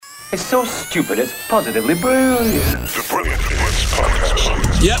It's so stupid, it's positively brilliant. The Brilliant Idiots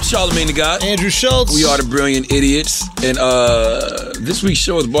Podcast. Yep, Charlamagne the God. Andrew Schultz. We are the Brilliant Idiots. And this week's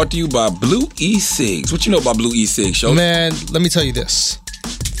show is brought to you by Blue E-Cigs. What you know about Blue E-Cigs, Schultz? Man, let me tell you this.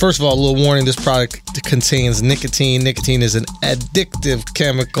 First of all, a little warning, this product contains nicotine. Nicotine is an addictive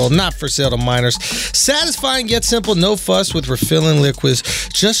chemical, not for sale to minors. Satisfying yet simple, no fuss with refilling liquids.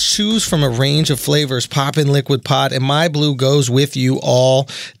 Just choose from a range of flavors. Pop in liquid pod, and My Blue goes with you all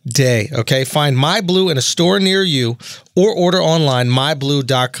day, okay? Find My Blue in a store near you or order online,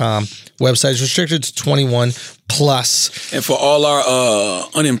 myblue.com. Website is restricted to 21 plus. And for all our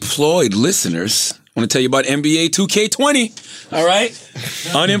unemployed listeners, I want to tell you about NBA 2K20, all right?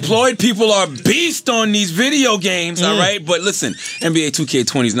 Unemployed people are beast on these video games, all right? But listen, NBA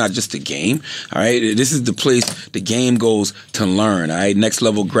 2K20 is not just a game, all right? This is the place the game goes to learn, all right? Next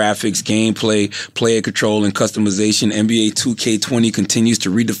level graphics, gameplay, player control, and customization. NBA 2K20 continues to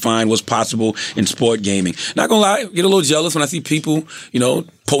redefine what's possible in sport gaming. Not gonna lie, I get a little jealous when I see people,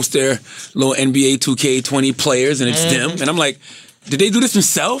 post their little NBA 2K20 players and it's them. And I'm like, did they do this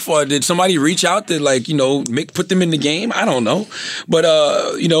themselves, or did somebody reach out to put them in the game? I don't know, but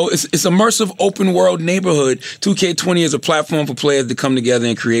it's immersive open world neighborhood. 2K20 is a platform for players to come together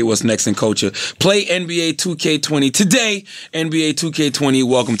and create what's next in culture. Play NBA 2K20 today. NBA 2K20,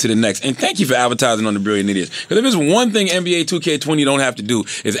 welcome to the next. And thank you for advertising on the Brilliant Idiots. Because if there's one thing NBA 2K20 don't have to do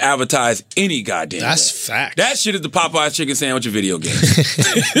is advertise any goddamn. That's way. fact. That shit is the Popeye's chicken sandwich of video games.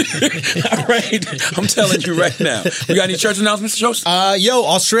 All right, I'm telling you right now. We got any church announcements, Joe?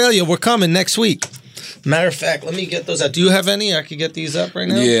 Australia, we're coming next week. Matter of fact, let me get those out. Do you have any? I could get these up right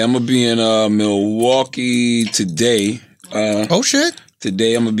now. Yeah, I'm going to be in Milwaukee today. Oh, shit.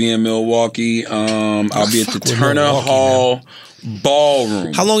 Today I'm going to be in Milwaukee. I'll be at the Turner Hall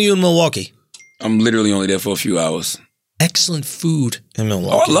Ballroom. How long are you in Milwaukee? I'm literally only there for a few hours. Excellent food in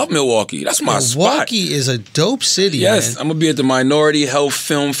Milwaukee. Oh, I love Milwaukee. That's my spot. Milwaukee is a dope city, Yes, man. I'm going to be at the Minority Health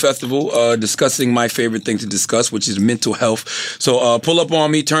Film Festival discussing my favorite thing to discuss, which is mental health. So pull up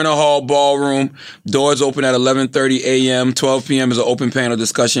on me, Turner Hall Ballroom. Doors open at 11:30 a.m. 12 p.m. is an open panel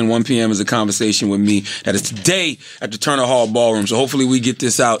discussion. 1 p.m. is a conversation with me. That is today at the Turner Hall Ballroom. So hopefully we get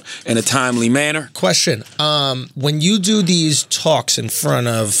this out in a timely manner. Question. When you do these talks in front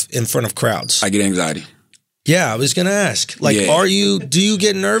of crowds, I get anxiety. Yeah, I was going to ask. Do you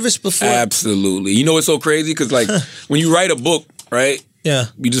get nervous before? Absolutely. You know what's so crazy? Because, when you write a book, right? Yeah.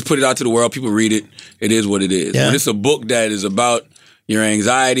 You just put it out to the world. People read it. It is what it is. Yeah. When it's a book that is about your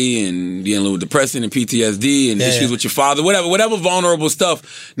anxiety and dealing with depression and PTSD and issues with your father, whatever vulnerable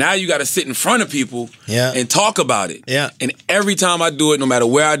stuff, now you got to sit in front of people and talk about it. Yeah. And every time I do it, no matter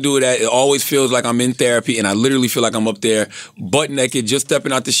where I do it at, it always feels like I'm in therapy, and I literally feel like I'm up there butt naked, just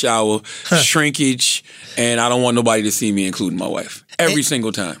stepping out the shower, shrinkage, and I don't want nobody to see me, including my wife. Every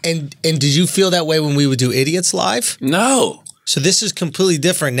single time. And did you feel that way when we would do Idiots Live? No. So this is completely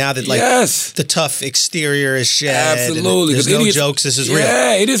different now that the tough exterior is shed. Absolutely. There's no jokes. This is real.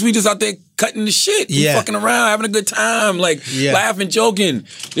 Yeah, it is. We just out there cutting the shit. We fucking around, having a good time, laughing, joking.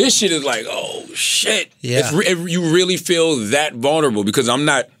 This shit is like, oh, shit. Yeah. You really feel that vulnerable because I'm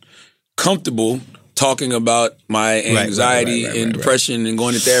not comfortable talking about my anxiety and depression and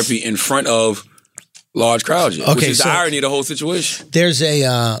going to therapy in front of large crowds yet, which is the irony of the whole situation. There's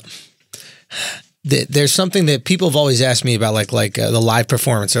there's something that people have always asked me about, the live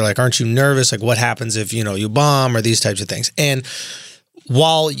performance. They're like, aren't you nervous? Like, what happens if, you bomb or these types of things? And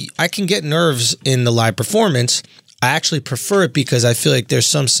while I can get nerves in the live performance, I actually prefer it because I feel like there's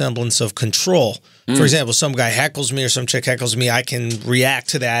some semblance of control. For example, some guy heckles me or some chick heckles me, I can react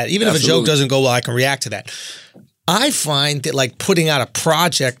to that. Even if a joke doesn't go well, I can react to that. I find that putting out a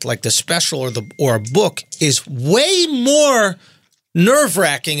project like the special or a book is way more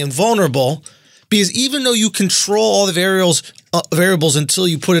nerve-wracking and vulnerable. Because even though you control all the variables until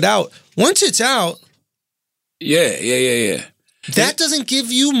you put it out, once it's out, that doesn't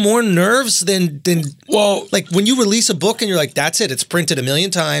give you more nerves than when you release a book and you're like, that's it, it's printed 1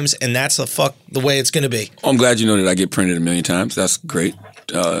 million times, and that's the way it's going to be. I'm glad you know that I get printed 1 million times. That's great.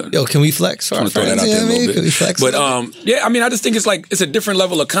 Can we flex? I'm throw that out there a little bit. Can we flex? But I just think it's a different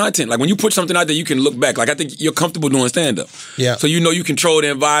level of content. Like when you put something out there, you can look back. Like I think you're comfortable doing stand-up. Yeah. So you control the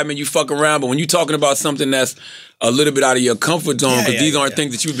environment, you fuck around. But when you're talking about something that's a little bit out of your comfort zone, because these aren't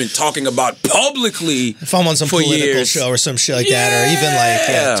things that you've been talking about publicly. If I'm on some political show or some shit like that, or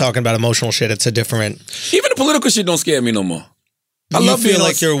even talking about emotional shit, it's a different. Even the political shit don't scare me no more. I love feel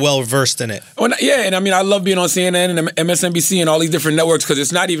like you're well versed in it. And I love being on CNN and MSNBC and all these different networks because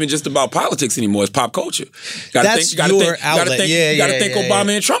it's not even just about politics anymore. It's pop culture. That's your outlet. You got to thank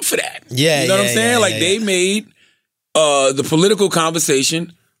Obama and Trump for that. Yeah, you know what I'm saying? They made the political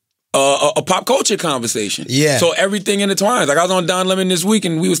conversation a pop culture conversation. Yeah. So everything intertwines. Like I was on Don Lemon this week,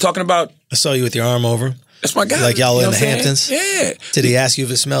 and we was talking about. I saw you with your arm over. That's my guy. Like y'all you know in the what I'm Hamptons? saying? Yeah. Did he ask you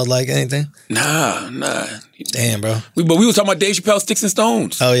if it smelled like anything? Nah. Damn, bro. But we were talking about Dave Chappelle's Sticks and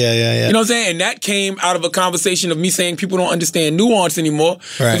Stones. Oh, yeah. You know what I'm saying? And that came out of a conversation of me saying people don't understand nuance anymore.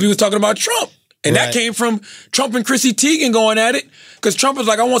 Right. Because we was talking about Trump. And that came from Trump and Chrissy Teigen going at it. Because Trump was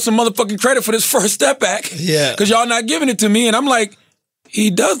like, I want some motherfucking credit for this First Step Act. Yeah. Because y'all not giving it to me. And I'm like,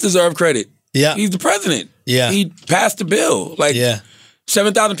 he does deserve credit. Yeah. He's the president. Yeah. He passed the bill. Like,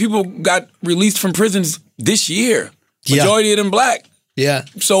 7,000 people got released from prisons this year. Majority of them black. Yeah.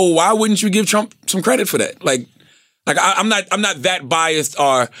 So why wouldn't you give Trump some credit for that? Like I'm not that biased,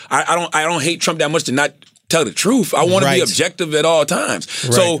 or I don't hate Trump that much to not tell the truth. I want to be objective at all times.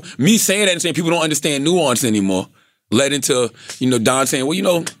 Right. So me saying that and saying people don't understand nuance anymore led into Don saying,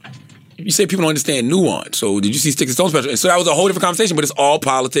 well, you say people don't understand nuance. So did you see Sticks and Stones special? And so that was a whole different conversation. But it's all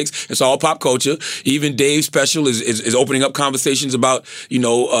politics. It's all pop culture. Even Dave's special is opening up conversations about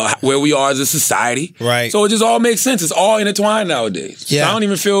where we are as a society. Right. So it just all makes sense. It's all intertwined nowadays. Yeah.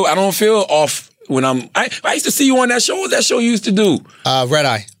 So I don't feel off when I used to see you on that show. What was that show you used to do? Red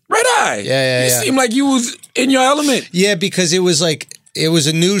Eye. Red Eye. Yeah. You seemed like you was in your element. Yeah, because it was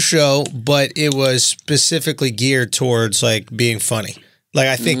a news show, but it was specifically geared towards like being funny. Like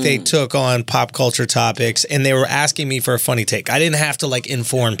I think they took on pop culture topics and they were asking me for a funny take. I didn't have to like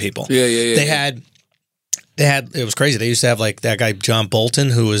inform people. Yeah. They had it was crazy. They used to have like that guy John Bolton,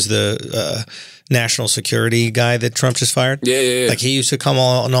 who was the national security guy that Trump just fired. Yeah. Like he used to come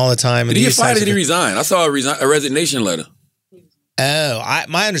on all the time. Did he get fired or did he resign? I saw a resignation letter. Oh,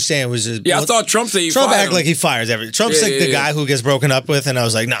 my understanding was I saw Trump say Trump fired act him. like he fires everything. Trump's the guy who gets broken up with, and I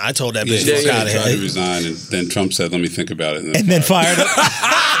was like, nah, I told that bitch fuck out of He tried to here. resign, and then Trump said, "Let me think about it," and then fired him.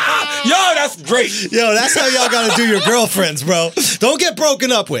 Yo, that's great. Yo, that's how y'all got to do your girlfriends, bro. Don't get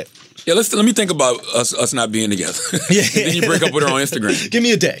broken up with. Yeah, let me think about us not being together. Then you break up with her on Instagram. Give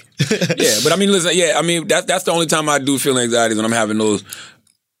me a day. Yeah, but I mean, listen. Yeah, I mean that's the only time I do feel anxiety is when I'm having those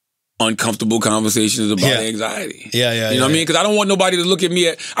uncomfortable conversations about anxiety. Yeah. You know what I mean? Because I don't want nobody to look at me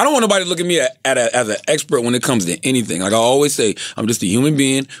as an expert when it comes to anything. Like I always say, I'm just a human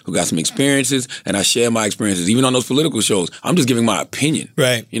being who got some experiences, and I share my experiences. Even on those political shows, I'm just giving my opinion.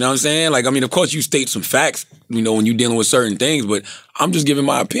 Right. You know what I'm saying? Like, I mean, of course, you state some facts, when you're dealing with certain things, but I'm just giving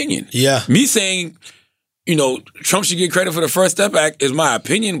my opinion. Yeah. Me saying, Trump should get credit for the First Step Act is my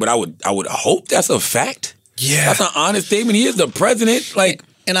opinion, but I would hope that's a fact. Yeah. That's an honest statement. He is the president. Like.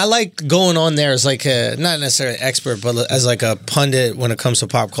 And I like going on there as like not necessarily an expert, but as like a pundit when it comes to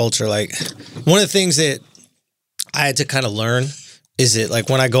pop culture. Like one of the things that I had to kind of learn is that like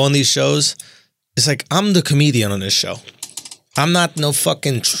when I go on these shows, it's like I'm the comedian on this show. I'm not no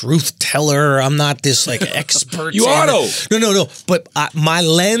fucking truth teller. I'm not this like expert. You are though. No. But my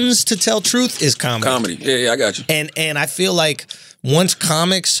lens to tell truth is comedy. Comedy. Yeah, I got you. And I feel like once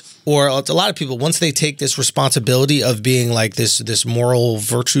comics or a lot of people, once they take this responsibility of being like this moral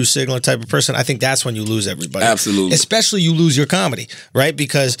virtue signaler type of person, I think that's when you lose everybody. Absolutely. Especially you lose your comedy, right?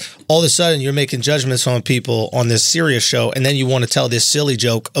 Because all of a sudden you're making judgments on people on this serious show, and then you want to tell this silly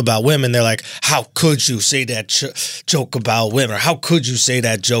joke about women. They're like, how could you say that joke about women? Or how could you say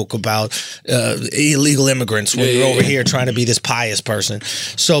that joke about illegal immigrants when you're over here trying to be this pious person?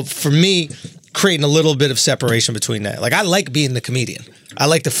 So for me, creating a little bit of separation between that. Like I like being the comedian. I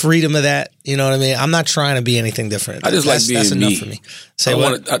like the freedom of that. You know what I mean? I'm not trying to be anything different. I just like being that's me. enough for me. Say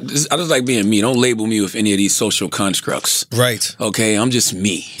what? I just like being me. Don't label me with any of these social constructs. Right. Okay, I'm just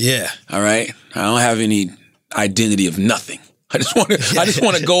me. Yeah. All right. I don't have any identity of nothing. I just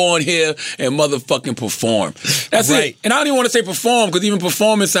want to go on here and motherfucking perform. That's right. it. And I don't even want to say perform because even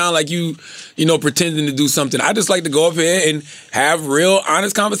performing sound like you pretending to do something. I just like to go up here and have real,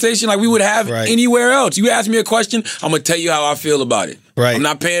 honest conversation like we would have anywhere else. You ask me a question, I'm gonna tell you how I feel about it. Right. I'm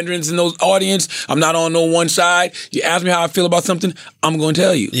not pandering to no audience. I'm not on no one side. You ask me how I feel about something, I'm going to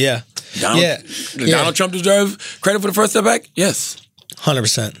tell you. Yeah. Donald Trump deserve credit for the First Step Back? Yes.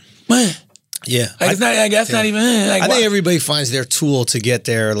 100%. Man. Yeah. Like, not even. Like, I think everybody finds their tool to get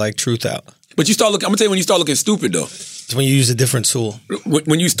their like truth out. But you start looking. I'm gonna tell you when you start looking stupid though. It's when you use a different tool.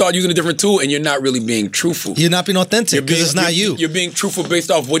 When you start using a different tool and you're not really being truthful. You're not being authentic because it's not you. You're being truthful based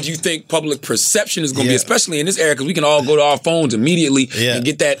off what you think public perception is going to be, especially in this era because we can all go to our phones immediately and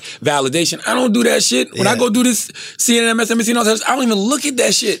get that validation. I don't do that shit. When I go do this CNN, MSNBC, and all that, I don't even look at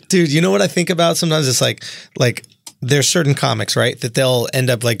that shit. Dude, you know what I think about sometimes? It's like there's certain comics, right, that they'll end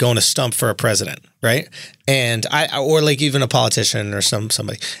up like going to stump for a president, right? And or like even a politician or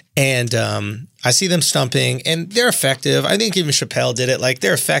somebody. And I see them stumping and they're effective. I think even Chappelle did it. Like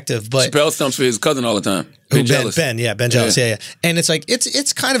they're effective, but Chappelle stumps for his cousin all the time. Ben Jealous. Ben Jealous, yeah. And it's like,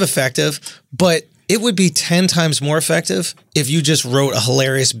 it's kind of effective, but it would be 10 times more effective if you just wrote a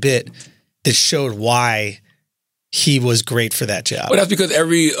hilarious bit that showed why he was great for that job. Well, that's because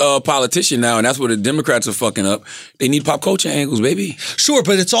every politician now, and that's where the Democrats are fucking up, they need pop culture angles, baby. Sure,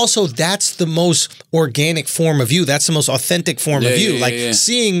 but it's also, that's the most organic form of you. That's the most authentic form of you.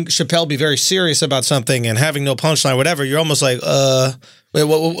 Seeing Chappelle be very serious about something and having no punchline, whatever, you're almost like,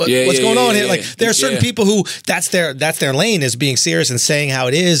 what's going on here? Like, there are certain people who that's their lane, is being serious and saying how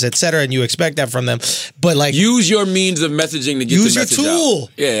it is, et cetera, and you expect that from them. But like, use your means of messaging to get the message out. Use your tool.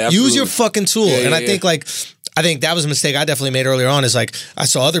 Yeah, absolutely. Use your fucking tool. And I think that was a mistake I definitely made earlier on, is like, I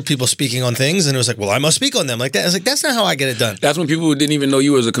saw other people speaking on things and it was like, well, I must speak on them like that. I was like, that's not how I get it done. That's when people didn't even know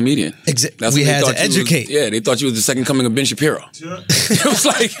you as a comedian. We had to educate. They thought you was the second coming of Ben Shapiro. It was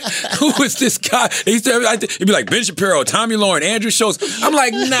like, who is this guy? It'd be like Ben Shapiro, Tommy Lauren, Andrew Schultz. I'm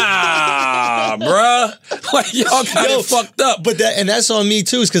like, nah, bruh. Like, y'all got it fucked up. But that's on me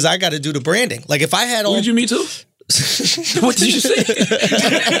too, is because I got to do the branding. Like, if I had all... Who did you meet too? What did you say?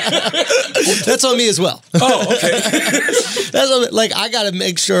 That's on me as well. Oh, okay. That's on me. Like, I got to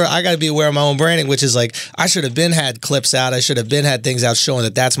make sure, I got to be aware of my own branding, which is like, I should have been had clips out. I should have been had things out showing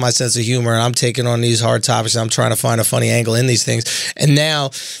that that's my sense of humor, and I'm taking on these hard topics and I'm trying to find a funny angle in these things. And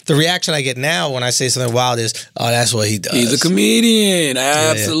now, the reaction I get now when I say something wild is, oh, that's what he does. He's a comedian.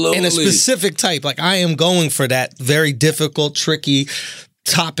 Absolutely. And a specific type. Like, I am going for that very difficult, tricky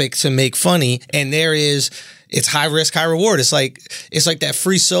topic to make funny. And it's high risk, high reward. It's like that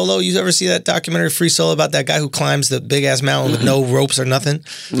Free Solo. You ever see that documentary Free Solo about that guy who climbs the big ass mountain with no ropes or nothing?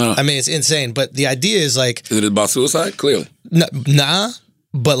 No. I mean, it's insane. But the idea is like, is it about suicide? Clearly. Nah.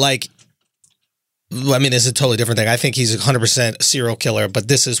 But like, I mean, it's a totally different thing. I think he's 100% a serial killer, but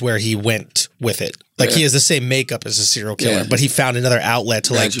this is where he went with it. Like, he has the same makeup as a serial killer, but he found another outlet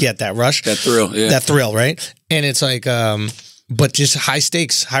to get that rush. That thrill, yeah. That thrill, right? And it's like, but just high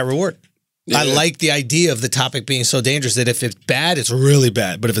stakes, high reward. Yeah. I like the idea of the topic being so dangerous that if it's bad, it's really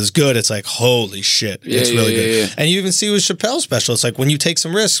bad. But if it's good, it's like, holy shit, it's really good. Yeah. And you even see with Chappelle's special, it's like, when you take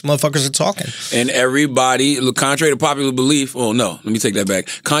some risks, motherfuckers are talking. And everybody, contrary to popular belief, let me take that back.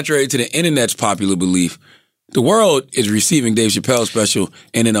 Contrary to the internet's popular belief, the world is receiving Dave Chappelle's special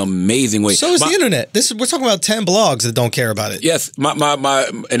in an amazing way. So is the internet. We're talking about 10 blogs that don't care about it. Yes, and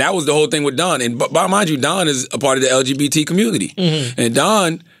that was the whole thing with Don. And mind you, Don is a part of the LGBT community. Mm-hmm. And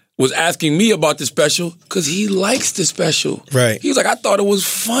Don was asking me about the special because he likes the special. Right. He was like, I thought it was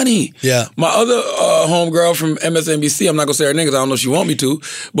funny. Yeah. My other homegirl from MSNBC, I'm not going to say her name because I don't know if she want me to,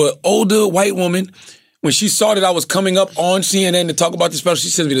 but older white woman, when she saw that I was coming up on CNN to talk about the special, she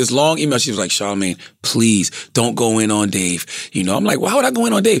sent me this long email. She was like, Charlamagne, please don't go in on Dave. You know, I'm like, why would I go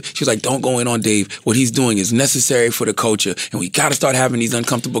in on Dave? She was like, don't go in on Dave. What he's doing is necessary for the culture, and we got to start having these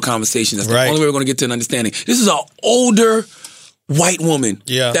uncomfortable conversations. That's the only way we're going to get to an understanding. This is an older white woman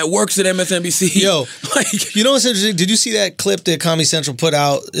that works at MSNBC. Yo, you know what's interesting? Did you see that clip that Comedy Central put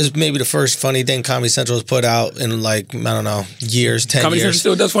out? Is maybe the first funny thing Comedy Central has put out in like, I don't know, years, 10 Comedy years.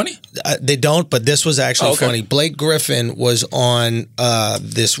 Central still does funny? They don't, but this was actually funny. Blake Griffin was on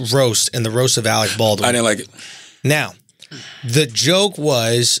this roast, in the roast of Alec Baldwin. I didn't like it. Now, the joke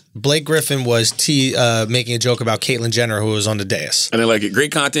was Blake Griffin was making a joke about Caitlyn Jenner, who was on the dais. I didn't like it.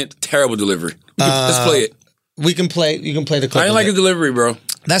 Great content, terrible delivery. Let's play it. You can play the clip. I didn't like the delivery, bro.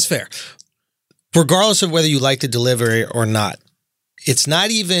 That's fair. Regardless of whether you like the delivery or not, it's not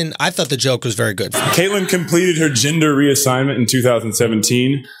even, I thought the joke was very good. Caitlyn completed her gender reassignment in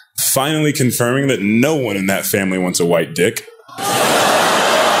 2017, finally confirming that no one in that family wants a white dick.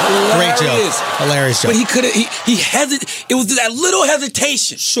 Great joke. Hilarious joke. But he could have, he hesitated. It was that little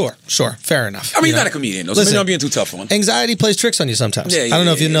hesitation. Sure. Fair enough. I mean, he's not a comedian, though, so maybe I'm being too tough on him. Anxiety plays tricks on you sometimes. Yeah, I don't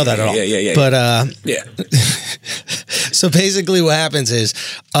know if you know that at all. Yeah. But, yeah. So basically what happens is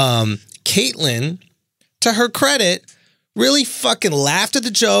Caitlyn, to her credit, really fucking laughed at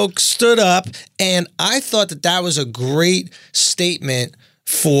the joke, stood up, and I thought that was a great statement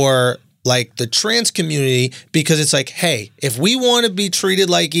for like the trans community, because it's like, hey, if we want to be treated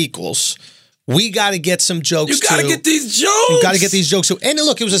like equals, we got to get some jokes too. You got to get these jokes. You got to get these jokes too. And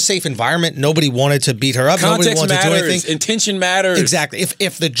look, it was a safe environment. Nobody wanted to beat her up. Context Nobody wanted matters. to do anything. Intention matters. Exactly.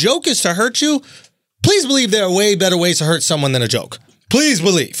 If the joke is to hurt you, please believe there are way better ways to hurt someone than a joke. Please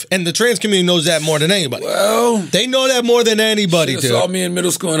believe. And the trans community knows that more than anybody. Well, they know that more than anybody, dude. Saw me in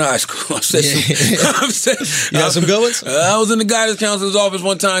middle school and high school. You got some good ones? I was in the guidance counselor's office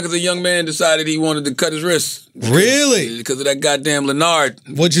one time because a young man decided he wanted to cut his wrist. Really? Because of that goddamn Leonard.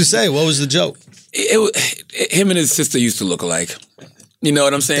 What'd you say? What was the joke? Him and his sister used to look alike. You know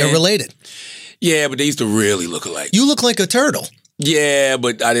what I'm saying? They're related. Yeah, but they used to really look alike. You look like a turtle. Yeah,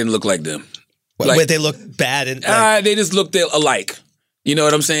 but I didn't look like them. Wait, they look bad and they just looked alike. You know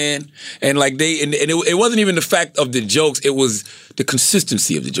what I'm saying? And like it wasn't even the fact of the jokes, it was the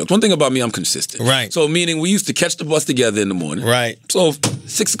consistency of the jokes. One thing about me, I'm consistent. Right. So meaning we used to catch the bus together in the morning. Right. So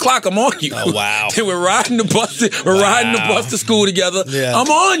 6 o'clock, I'm on you. Oh, wow. Then we're riding the bus to school together. Yeah. I'm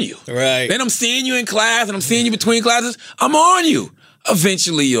on you. Right. Then I'm seeing you in class and I'm seeing you between classes. I'm on you.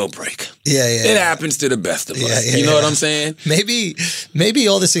 Eventually you'll break. Yeah. It happens to the best of us. You know what I'm saying? Maybe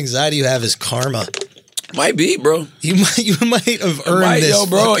all this anxiety you have is karma. Might be, bro. You might have earned this,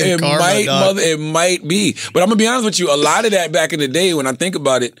 bro. fucking karma, dog. It might be. But I'm gonna be honest with you. A lot of that back in the day, when I think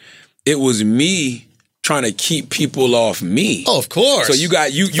about it, it was me trying to keep people off me. Oh, of course. So you go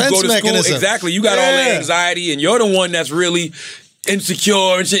to mechanism. school, exactly. You got all the anxiety, and you're the one that's really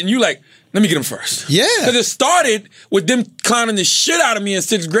insecure and shit. And you like, let me get them first. Yeah. Because it started with them clowning the shit out of me in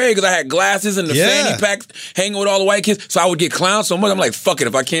 6th grade because I had glasses and the fanny packs hanging with all the white kids. So I would get clowned so much. I'm like, fuck it.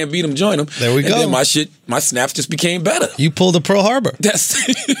 If I can't beat them, join them. There we go. And then my snaps just became better. You pulled a Pearl Harbor. That's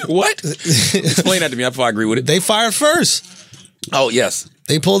what? Explain that to me. I agree with it. They fired first. Oh, yes.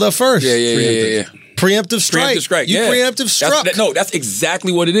 They pulled up first. Yeah. Preemptive strike. Preemptive strike. You yeah. preemptive struck. That's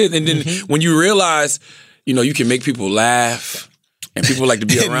exactly what it is. And then when you realize, you can make people laugh. And people like to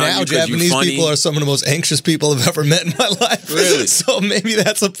be around now you because you're funny. Japanese people are some of the most anxious people I've ever met in my life. Really? So maybe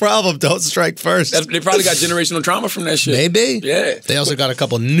that's a problem. Don't strike first. They probably got generational trauma from that shit. Maybe. Yeah. They also got a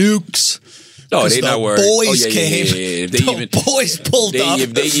couple nukes. No, they not worried. Boys came. Yeah. Boys pulled up.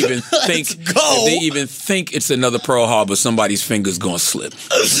 If they even think it's another Pearl Harbor, somebody's finger's gonna slip.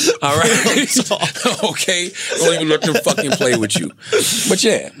 All right. Okay. Don't even let them fucking play with you. But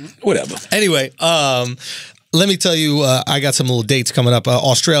yeah, whatever. Anyway, let me tell you, I got some little dates coming up.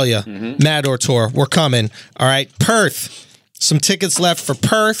 Australia, Mador Tour, we're coming. All right, Perth, some tickets left for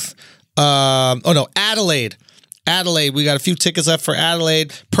Perth. Adelaide. Adelaide, we got a few tickets left for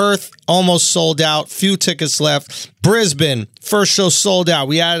Adelaide. Perth, almost sold out. Few tickets left. Brisbane, first show sold out.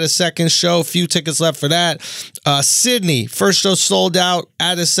 We added a second show. Few tickets left for that. Sydney, first show sold out.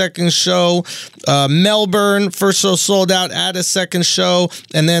 Added a second show. Melbourne, first show sold out. Added a second show.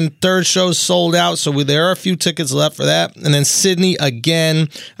 And then third show sold out. So there are a few tickets left for that. And then Sydney, again,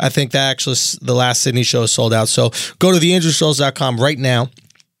 I think that actually the last Sydney show is sold out. So go to theandrewshows.com right now.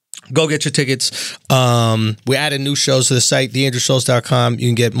 Go get your tickets. We added new shows to the site, theandrewshows.com. You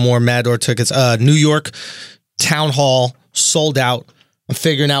can get more Mador tickets. New York Town Hall sold out. I'm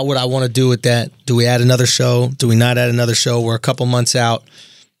figuring out what I want to do with that. Do we add another show? Do we not add another show? We're a couple months out.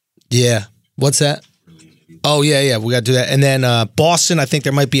 Yeah. What's that? Oh, yeah. We got to do that. And then Boston, I think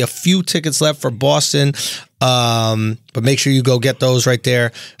there might be a few tickets left for Boston. But make sure you go get those right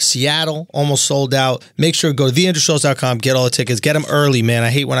there. Seattle, almost sold out. Make sure to go to theandrewshows.com, get all the tickets. Get them early, man. I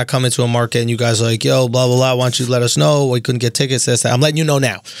hate when I come into a market and you guys are like, yo, blah, blah, blah. Why don't you let us know? We couldn't get tickets, this, that. I'm letting you know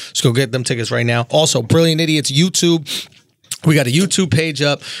now. So go get them tickets right now. Also, Brilliant Idiots YouTube. We got a YouTube page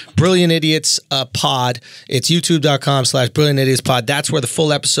up, Brilliant Idiots Pod. It's youtube.com/Brilliant Idiots Pod. That's where the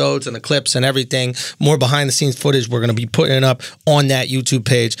full episodes and the clips and everything, more behind the scenes footage, we're going to be putting up on that YouTube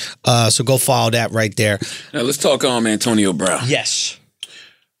page. So go follow that right there. Now let's talk Antonio Brown. Yes.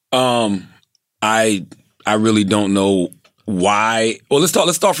 I really don't know why. Well, let's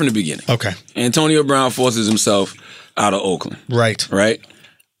start from the beginning. Okay. Antonio Brown forces himself out of Oakland. Right.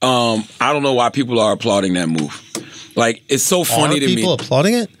 I don't know why people are applauding that move. Like, it's so funny to me. People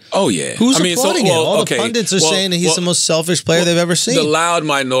applauding it? Oh, yeah. Who's applauding it? All the pundits are saying that he's the most selfish player they've ever seen. The loud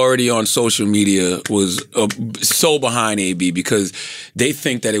minority on social media was so behind AB because they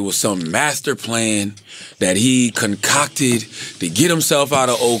think that it was some master plan that he concocted to get himself out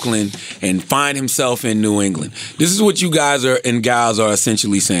of Oakland and find himself in New England. This is what you guys and gals are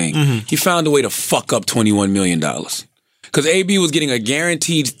essentially saying. He found a way to fuck up $21 million. Because AB was getting a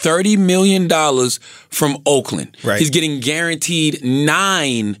guaranteed $30 million from Oakland. Right. He's getting guaranteed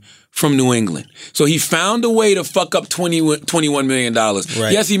 $9 from New England. So he found a way to fuck up $21 million.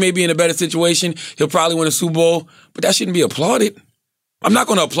 Right. Yes, he may be in a better situation. He'll probably win a Super Bowl, but that shouldn't be applauded. I'm not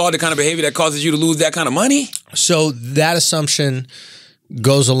going to applaud the kind of behavior that causes you to lose that kind of money. So that assumption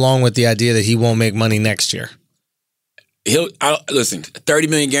goes along with the idea that he won't make money next year. Listen, $30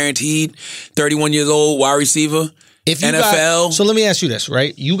 million guaranteed, 31 years old, wide receiver. If you NFL. So let me ask you this,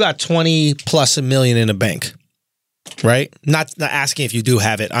 right? You got 20 plus $1 million in the bank, right? Not asking if you do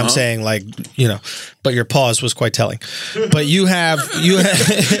have it. I'm saying but your pause was quite telling. But you have woo,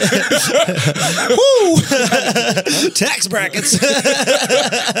 tax brackets.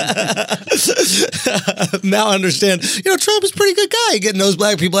 Now I understand. Trump is a pretty good guy getting those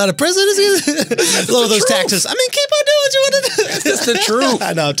black people out of prison. Lower those taxes. I mean, keep on doing what you want to do. That's the truth.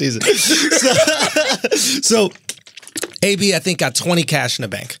 I know, I'm teasing. So AB, I think, got 20 cash in the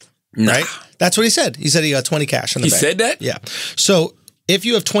bank, right? That's what he said. He said he got 20 cash in the He bank. said that? Yeah. So if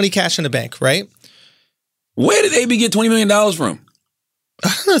you have 20 cash in the bank, right? Where did AB get $20 million from?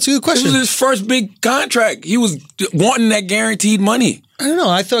 I don't know. It's a good It question. was his first big contract. He was wanting that guaranteed money. I don't know.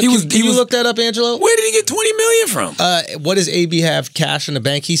 I thought, can you look that up, Angelo? Where did he get $20 million from? What does AB have cash in the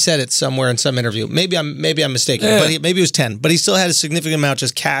bank? He said it somewhere in some interview. Maybe I'm mistaken, but maybe it was 10. But he still had a significant amount,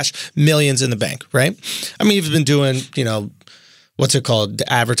 just cash, millions in the bank, right? I mean, he's been doing, what's it called?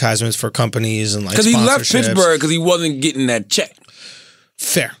 Advertisements for companies and like because he left sponsorships. Pittsburgh because he wasn't getting that check.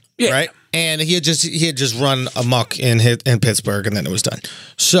 Fair, Yeah. right? And he had just run amok in Pittsburgh, and then it was done.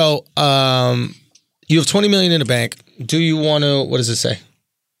 So you have $20 million in the bank. Do you want to? What does it say?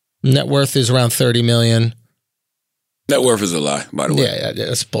 Net worth is around $30 million. Net worth is a lie, by the way. Yeah,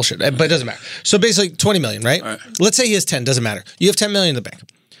 that's bullshit. But it doesn't matter. So basically, $20 million, right? Let's say he has 10. Doesn't matter. You have $10 million in the bank.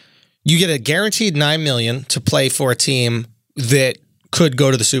 You get a guaranteed $9 million to play for a team that could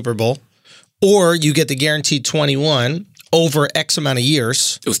go to the Super Bowl, or you get the guaranteed 21 over X amount of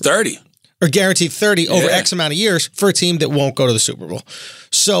years. It was 30. Or guaranteed 30 over X amount of years for a team that won't go to the Super Bowl.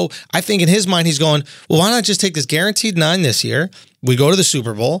 So I think in his mind, he's going, well, why not just take this guaranteed 9 this year? We go to the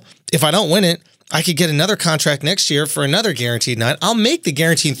Super Bowl. If I don't win it, I could get another contract next year for another guaranteed 9. I'll make the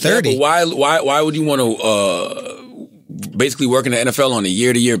guaranteed 30. Yeah, but why would you want to basically work in the NFL on a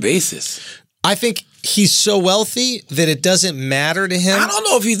year-to-year basis? I think he's so wealthy that it doesn't matter to him. I don't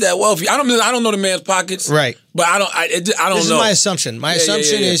know if he's that wealthy. I don't know the man's pockets. Right. But I don't This know. is my assumption. My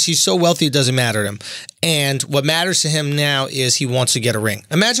assumption is he's so wealthy it doesn't matter to him. And what matters to him now is he wants to get a ring.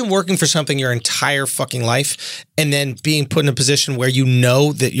 Imagine working for something your entire fucking life and then being put in a position where you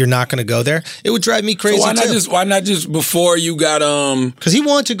know that you're not going to go there. It would drive me crazy So why not just before you got because he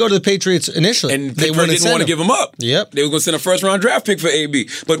wanted to go to the Patriots initially. and they didn't want to give him up. Yep. They were going to send a first round draft pick for AB.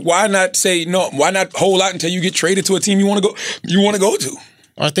 But why not say no? Why not hold out until you get traded to a team you want to go to?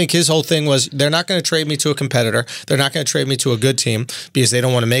 I think his whole thing was they're not going to trade me to a competitor. They're not going to trade me to a good team because they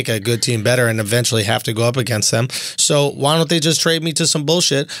don't want to make a good team better and eventually have to go up against them. So why don't they just trade me to some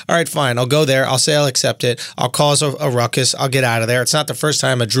bullshit? All right, fine. I'll go there. I'll say I'll accept it. I'll cause a ruckus. I'll get out of there. It's not the first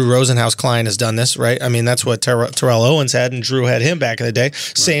time a Drew Rosenhaus client has done this, right? I mean, that's what Terrell Owens had, and Drew had him back in the day.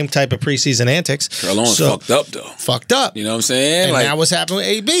 Same type of preseason antics. Terrell Owens fucked up, though. Fucked up. You know what I'm saying? And now what's happening with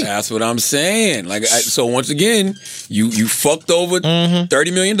AB? That's what I'm saying. So once again, you fucked over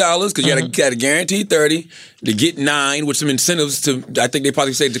 $30 million because you got a guaranteed 30 to get 9 with some incentives to. I think they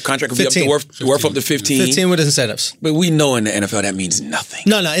probably say the contract could be worth up to 15. 15 with incentives. But we know in the NFL that means nothing.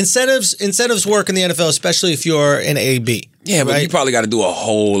 No. Incentives work in the NFL, especially if you're an AB. Yeah, but you probably got to do a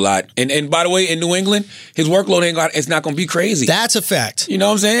whole lot. And by the way, in New England, his workload it's not going to be crazy. That's a fact. You know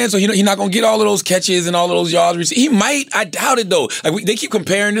what I'm saying? So he's not going to get all of those catches and all of those yards. He might. I doubt it, though. They keep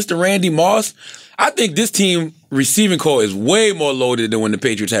comparing this to Randy Moss. I think this team receiving core is way more loaded than when the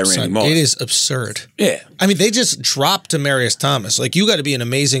Patriots had Randy Moss. It is absurd. Yeah. I mean, they just dropped Demaryius Thomas. Like, you got to be in an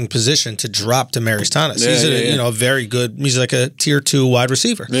amazing position to drop Demaryius Thomas. He's a very good, he's like a tier 2 wide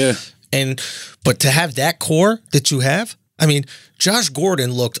receiver. Yeah. But to have that core that you have, I mean, Josh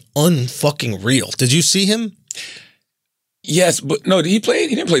Gordon looked unfucking real. Did you see him? Yes, but no, he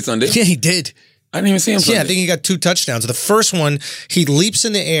didn't play Sunday. Yeah, he did. I didn't even see him Sunday. Yeah, I think he got 2 touchdowns. The first one, he leaps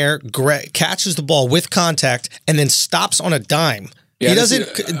in the air, catches the ball with contact, and then stops on a dime. Yeah, he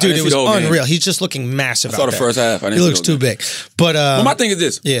doesn't, dude. It was unreal. He's just looking massive. I saw the first half. He looks too big. But my thing is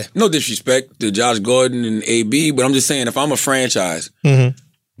this. Yeah. No disrespect to Josh Gordon and AB, but I'm just saying, if I'm a franchise, do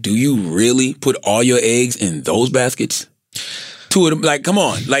you really put all your eggs in those baskets? 2 of them, like, come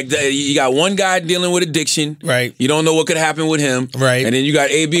on. Like, you got one guy dealing with addiction. Right. You don't know what could happen with him. Right. And then you got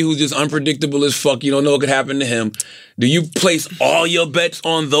AB who's just unpredictable as fuck. You don't know what could happen to him. Do you place all your bets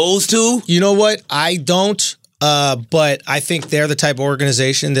on those 2? You know what? I don't. But I think they're the type of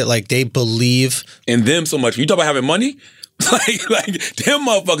organization that, like, they believe in them so much. You talk about having money? like them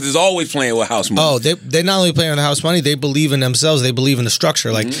motherfuckers is always playing with house money. Oh, they not only playing with house money, they believe in themselves. They believe in the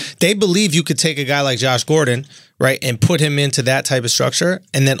structure. Like, they believe you could take a guy like Josh Gordon, right, and put him into that type of structure,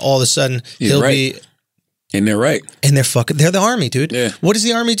 and then all of a sudden he'll be. And they're right. And they're the Army, dude. Yeah. What does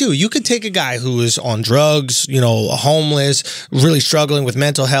the Army do? You could take a guy who is on drugs, homeless, really struggling with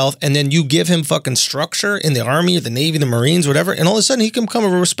mental health, and then you give him fucking structure in the Army, the Navy, the Marines, whatever, and all of a sudden he can become a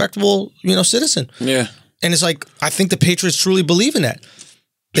respectable, citizen. Yeah. And it's like, I think the Patriots truly believe in that.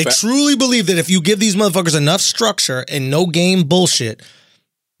 They truly believe that if you give these motherfuckers enough structure and no game bullshit,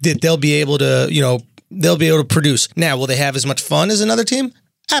 that they'll be able to produce. Now, will they have as much fun as another team?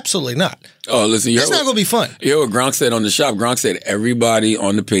 Absolutely not. Oh, listen, it's not going to be fun. You know what Gronk said on the shop? Gronk said everybody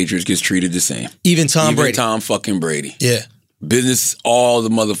on the Patriots gets treated the same. Even Brady. Tom fucking Brady. Yeah. Business all the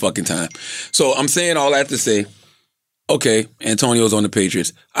motherfucking time. So I'm saying all that to say, okay, Antonio's on the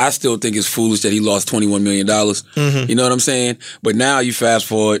Patriots. I still think it's foolish that he lost $21 million. Mm-hmm. You know what I'm saying? But now you fast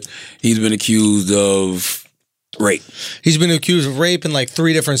forward, he's been accused of rape. He's been accused of rape and like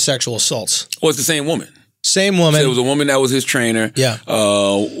 3 different sexual assaults. Well, it's the same woman. Same woman. So it was a woman that was his trainer. Yeah.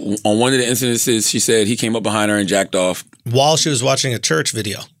 On one of the incidences, she said he came up behind her and jacked off. While she was watching a church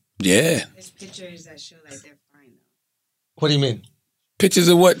video. Yeah. There's pictures that show that they're fine, though. What do you mean? Pictures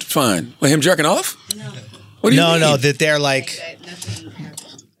of what? Fine. Well, him jerking off? No. What do you mean? No, that they're like... That nothing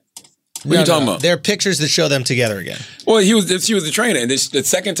happened. What are you talking about? They're pictures that show them together again. Well, she was the trainer. And the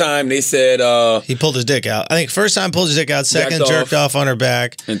second time, they said... he pulled his dick out. I think first time pulled his dick out. Second, Jacked jerked off on her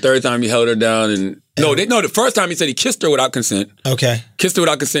back. And third time, he held her down and... No, the first time he said he kissed her without consent. Okay. Kissed her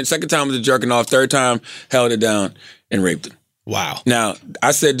without consent. Second time was the jerking off. Third time, held her down and raped her. Wow. Now,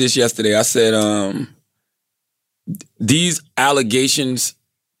 I said this yesterday. I said, these allegations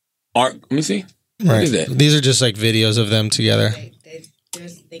aren't... Let me see. What is that? These are just like videos of them together. They're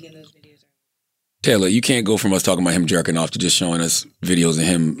thinking those videos are... Taylor, you can't go from us talking about him jerking off to just showing us videos of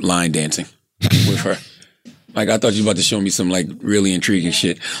him line dancing with her. Like, I thought you were about to show me some, like, really intriguing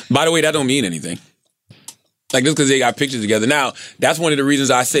shit. By the way, that don't mean anything. Like, just because they got pictures together. Now, that's one of the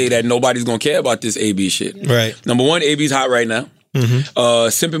reasons I say that nobody's going to care about this AB shit. Right. Number one, AB's hot right now. Mm-hmm.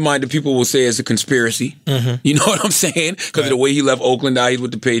 Simple-minded people will say it's a conspiracy. Mm-hmm. You know what I'm saying? Because of the way he left Oakland, now he's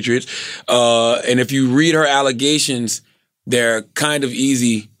with the Patriots. And if you read her allegations, they're kind of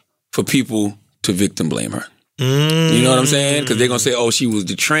easy for people to victim blame her. You know what I'm saying? Because they're going to say, oh, she was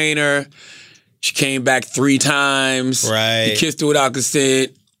the trainer. She came back 3 times. Right. He kissed her without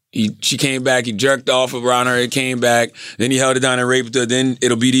consent. She came back. He jerked off around her. It came back. Then he held her down and raped her. Then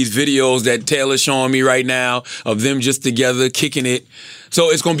it'll be these videos that Taylor's showing me right now of them just together kicking it.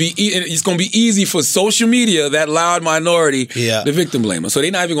 So it's gonna be easy for social media, that loud minority, the victim blamer. So they're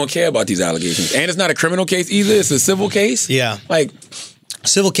not even gonna care about these allegations. And it's not a criminal case either. It's a civil case. Yeah. Like,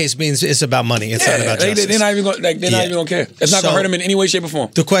 civil case means it's about money. It's not about justice. They're not even gonna not even gonna care. It's not gonna hurt them in any way, shape, or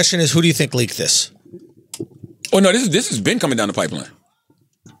form. The question is, who do you think leaked this? Oh no, this has been coming down the pipeline.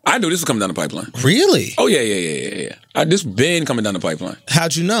 I knew this was coming down the pipeline. Really? Oh yeah. This been coming down the pipeline.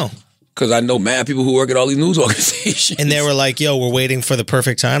 How'd you know? Because I know mad people who work at all these news organizations. And they were like, yo, we're waiting for the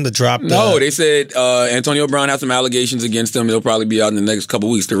perfect time to drop the... No, they said Antonio Brown has some allegations against him. It'll probably be out in the next couple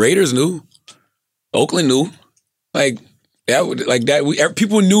weeks. The Raiders knew. Oakland knew.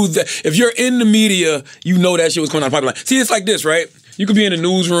 People knew that. If you're in the media, you know that shit was coming down the pipeline. See, it's like this, right? You could be in a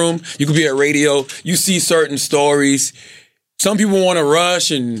newsroom. You could be at radio. You see certain stories. Some people want to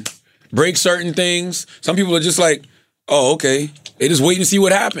rush and break certain things. Some people are just like, oh, okay. They just wait and see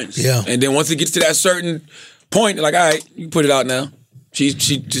what happens. Yeah. And then once it gets to that certain point, they're like, all right, you can put it out now.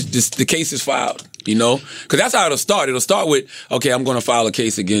 The case is filed, you know? Because that's how it'll start. It'll start with, okay, I'm going to file a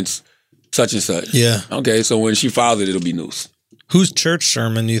case against such and such. Yeah. Okay, so when she files it, it'll be news. Whose church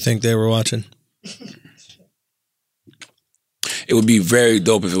sermon do you think they were watching? It would be very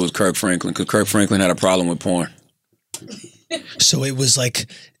dope if it was Kirk Franklin, because Kirk Franklin had a problem with porn. So it was like...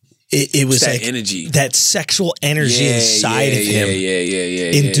 It was that like energy, that sexual energy inside of him.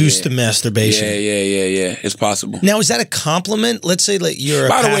 Yeah. Induced the masturbation. Yeah. It's possible. Now, is that a compliment? Let's say like you're a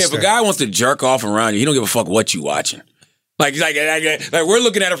By the way, pastor. if a guy wants to jerk off around you, he don't give a fuck what you watching. Like we're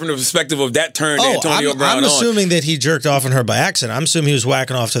looking at it from the perspective of that turned Antonio Brown I'm on. assuming that he jerked off on her by accident. I'm assuming he was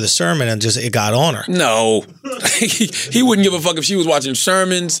whacking off to the sermon and just it got on her. No. he wouldn't give a fuck if she was watching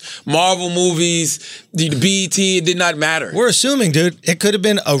sermons, Marvel movies, the BET. It did not matter. We're assuming, dude, it could have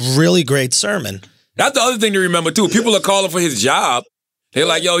been a really great sermon. That's the other thing to remember, too. People are calling for his job. They're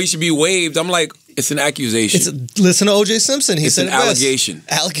like, yo, he should be waived. I'm like, it's an accusation. Listen to O.J. Simpson. He it's said an allegation.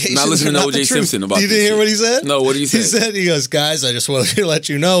 Allegations. Not listening to O.J. Simpson about this. You didn't hear what he said? No, what did he say? He goes, guys, I just wanted to let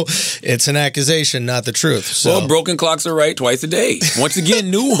you know it's an accusation, not the truth. So. Well, broken clocks are right twice a day. Once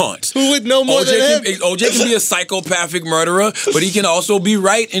again, nuance. Who would know more than him? OJ can be a psychopathic murderer, but he can also be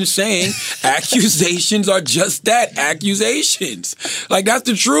right in saying accusations are just that, accusations. Like, that's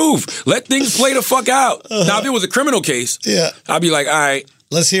the truth. Let things play the fuck out. Now, if it was a criminal case, I'd be like, all right.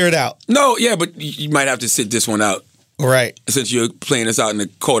 Let's hear it out. No, yeah, but you might have to sit this one out. Right. Since you're playing this out in the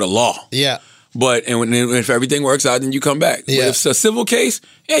court of law. Yeah. But if everything works out, then you come back. Yeah. But if it's a civil case,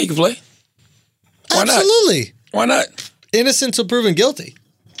 yeah, you can play. Why Absolutely. not? Why not? Innocent till proven guilty.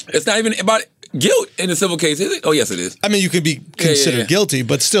 It's not even about guilt in a civil case, is it? Oh, yes, it is. I mean, you could be considered guilty,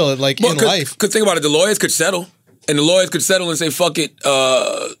 but still, like in life. Because think about it, the lawyers could settle. And the lawyers could settle and say, fuck it,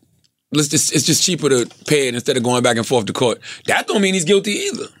 it's just cheaper to pay it instead of going back and forth to court. That don't mean he's guilty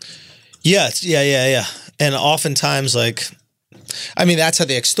either. Yes, yeah. And oftentimes, that's how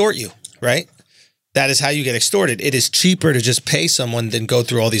they extort you, right? That is how you get extorted. It is cheaper to just pay someone than go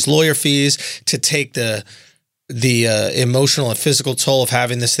through all these lawyer fees to take the emotional and physical toll of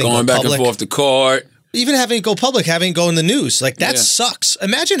having this thing Going go back public. and forth the court. Even having it go public, having it go in the news, like that Yeah. sucks.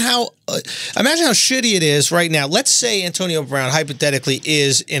 Imagine how shitty it is right now. Let's say Antonio Brown hypothetically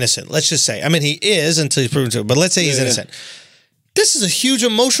is innocent. Let's just say. I mean, he is until he's proven to. But let's say he's innocent. This is a huge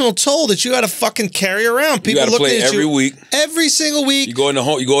emotional toll that you got to fucking carry around. People You got to looking play at every you week. every single week. You go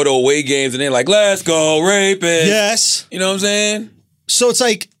to away games and they're like, "Let's go, rapist." Yes. You know what I'm saying? So it's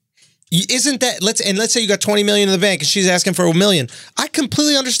like, isn't that let's say you got $20 million in the bank and she's asking for $1 million. I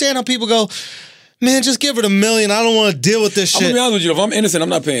completely understand how people go, man, just give her $1 million. I don't want to deal with this I'm shit. gonna be honest with you. If I'm innocent, I'm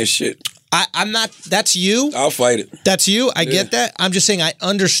not paying shit. I'm not. That's you. I'll fight it. That's you. I get that. I'm just saying I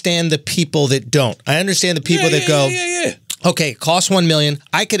understand the people that don't. I understand the people that go, okay, cost $1 million.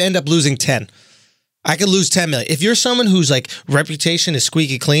 I could end up losing 10. I could lose 10 million. If you're someone whose like reputation is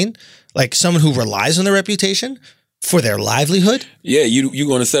squeaky clean, like someone who relies on their reputation for their livelihood. Yeah, you're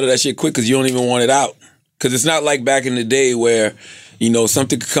going to settle that shit quick because you don't even want it out. Because it's not like back in the day where,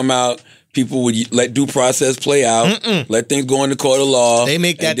 something could come out, people would let due process play out, let things go in the court of law. They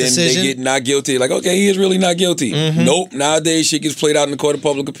make that and then decision. They get not guilty. Like, okay, he is really not guilty. Nope. Nowadays, shit gets played out in the court of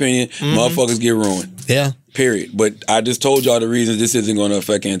public opinion. Motherfuckers get ruined. Yeah. Period. But I just told y'all the reasons this isn't going to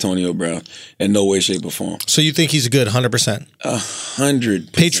affect Antonio Brown in no way, shape, or form. So you think he's a good 100%?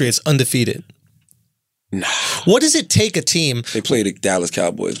 100%. Patriots undefeated. Nah. What does it take a team? They play the Dallas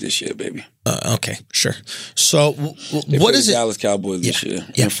Cowboys this year, baby. Okay, sure. So They what play is the it? Dallas Cowboys this year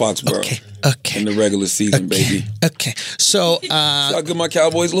in Foxborough. Okay. In the regular season, baby. Okay. So You see how good my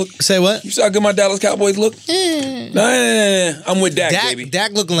Cowboys look? say what? You see how good my Dallas Cowboys look? Nah. I'm with Dak, baby.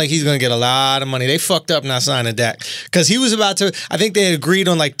 Dak looking like he's going to get a lot of money. They fucked up not signing Dak because he was about to. I think they had agreed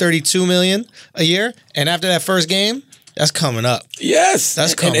on like $32 million a year, and after that first game, that's coming up. Yes.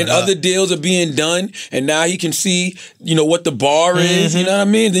 That's coming and up. other deals are being done, and now he can see, what the bar is, you know what I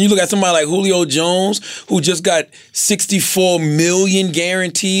mean? Then you look at somebody like Julio Jones, who just got $64 million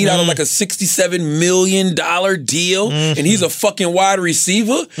guaranteed out of like a $67 million deal, and he's a fucking wide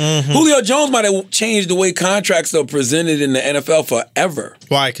receiver. Julio Jones might have changed the way contracts are presented in the NFL forever.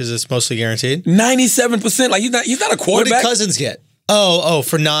 Why? Because it's mostly guaranteed. 97%. Like he's not a What did quarterback. Cousins get? Oh,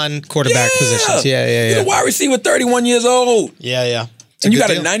 for non-quarterback positions. Yeah. He's a wide receiver, 31 years old. Yeah. It's And you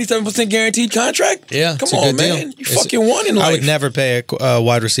good got deal. a 97% guaranteed contract? Yeah, Come it's a on, good deal. man. You fucking won in life. I would never pay a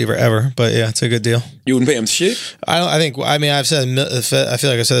wide receiver ever, but yeah, it's a good deal. You wouldn't pay him shit? I've said, I feel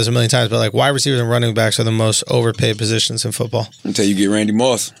like I've said this a million times, but like wide receivers and running backs are the most overpaid positions in football. Until you get Randy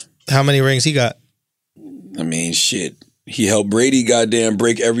Moss. How many rings he got? I mean, shit. He helped Brady goddamn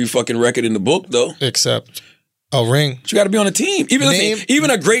break every fucking record in the book, though. Except a ring. But you got to be on a team. Even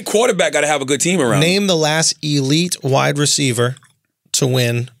a great quarterback got to have a good team around him. Name the last elite wide receiver to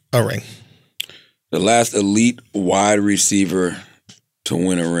win a ring. The last elite wide receiver to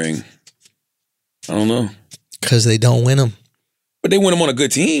win a ring. I don't know. Because they don't win them. But they win them on a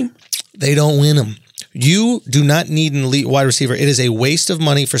good team. They don't win them. You do not need an elite wide receiver. It is a waste of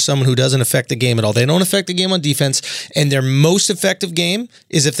money for someone who doesn't affect the game at all. They don't affect the game on defense, and their most effective game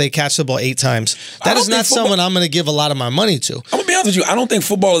is if they catch the ball 8 times. That is not someone I'm going to give a lot of my money to. I'm going to be honest with you. I don't think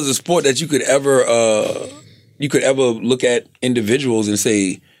football is a sport that you could ever look at individuals and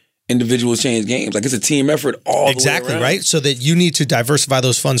say individuals change games. Like it's a team effort all the way Exactly, around. right? So that you need to diversify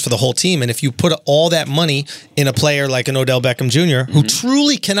those funds for the whole team. And if you put all that money in a player like an Odell Beckham Jr., who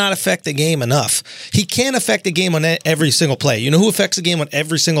truly cannot affect the game enough, he can't affect the game on every single play. You know who affects the game on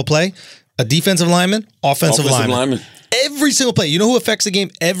every single play? A defensive lineman, offensive lineman. Every single play. You know who affects the game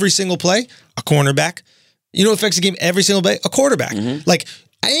every single play? A cornerback. You know who affects the game every single play? A quarterback.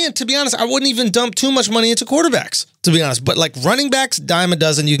 And to be honest, I wouldn't even dump too much money into quarterbacks, to be honest. But like running backs, dime a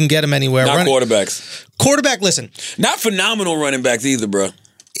dozen, you can get them anywhere. Not quarterbacks. Quarterback, listen. Not phenomenal running backs either, bro.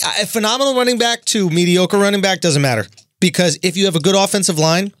 A phenomenal running back to mediocre running back doesn't matter. Because if you have a good offensive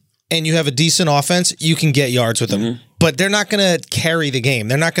line and you have a decent offense, you can get yards with them. But they're not going to carry the game.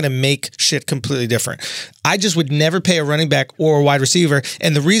 They're not going to make shit completely different. I just would never pay a running back or a wide receiver.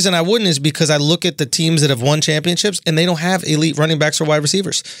 And the reason I wouldn't is because I look at the teams that have won championships and they don't have elite running backs or wide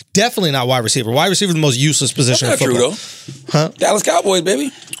receivers. Definitely not wide receiver. Wide receiver is the most useless position in football. That's not true, though. Dallas Cowboys,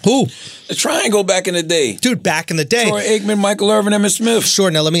 baby. Who? The triangle back in the day. Dude, back in the day. Troy Aikman, Michael Irvin, Emmitt Smith. Sure.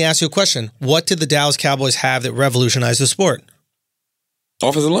 Now, let me ask you a question. What did the Dallas Cowboys have that revolutionized the sport?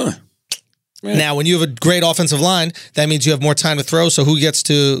 Offensive line. Man. Now, when you have a great offensive line, that means you have more time to throw. So who gets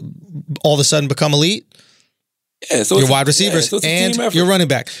to all of a sudden become elite? Yeah, so your wide receivers and your running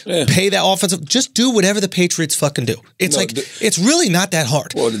back. Yeah. Pay that offensive. Just do whatever the Patriots fucking do. It's it's really not that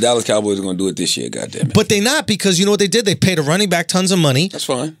hard. Well, the Dallas Cowboys are going to do it this year, goddammit. But they not, because you know what they did? They paid a running back tons of money. That's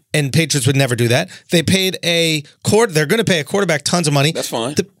fine. And Patriots would never do that. They paid they're going to pay a quarterback tons of money. That's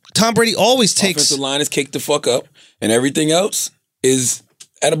fine. The Tom Brady always takes. Offensive line is caked the fuck up, and everything else is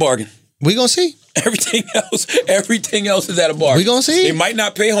at a bargain. We gonna see. Everything else is at a bargain. We gonna see. They might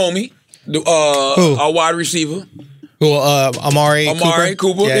not pay homie, our wide receiver, Well, Amari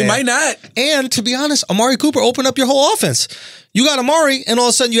Cooper. They might not. And to be honest, Amari Cooper opened up your whole offense. You got Amari, and all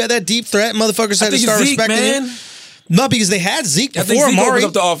of a sudden you had that deep threat. Motherfuckers had to start Zeke, respecting you. Not because they had Zeke I before think Zeke Amari.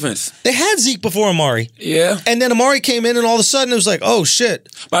 opened up the offense. They had Zeke before Amari. Yeah. And then Amari came in, and all of a sudden it was like, oh shit.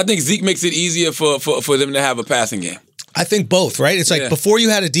 But I think Zeke makes it easier for them to have a passing game. I think both, right? It's like before you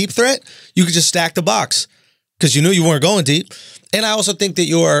had a deep threat, you could just stack the box because you knew you weren't going deep. And I also think that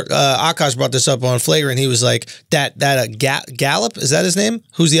your Akash brought this up on Flagrant. He was like that Gallup, is that his name?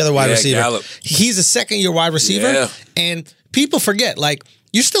 Who's the other wide receiver? Gallup. He's a second-year wide receiver. Yeah. And people forget, like,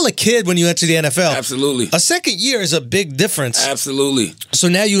 you're still a kid when you enter the NFL. Absolutely. A second year is a big difference. Absolutely. So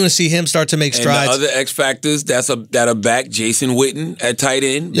now you're going to see him start to make strides. And the other X factors that are back, Jason Witten at tight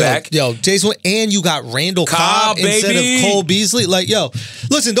end, back. Yo, Jason, and you got Randall Cobb instead baby. of Cole Beasley. Like, yo,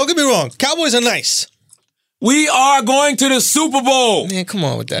 listen, don't get me wrong. Cowboys are nice. We are going to the Super Bowl. Man, come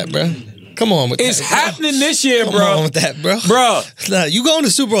on with that, bro. Come on with that. It's happening this year, Come bro. on with that, bro. Bro. Nah, you going to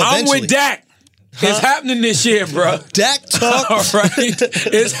the Super Bowl I'm eventually. with Dak. It's happening this year, bro. Dak talk. All right.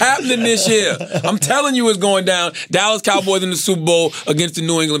 It's happening this year. I'm telling you it's going down. Dallas Cowboys in the Super Bowl against the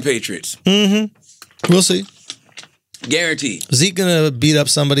New England Patriots. Mm-hmm. We'll see. Guaranteed. Zeke going to beat up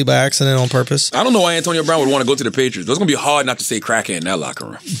somebody by accident on purpose? I don't know why Antonio Brown would want to go to the Patriots. It's going to be hard not to say crackhead in that locker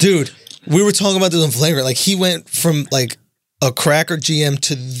room. Dude, we were talking about this on Flagrant. Like, he went from, like, a cracker GM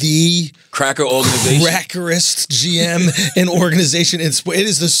to the cracker organization, crackerist GM and organization. It is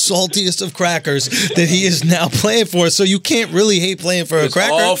the saltiest of crackers that he is now playing for. So you can't really hate playing for a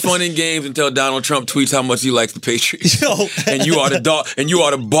cracker. All fun and games until Donald Trump tweets how much he likes the Patriots. Yo. And you are the dog, and you are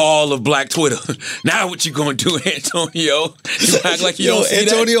the ball of Black Twitter. Now what you gonna do, Antonio? You act like you don't see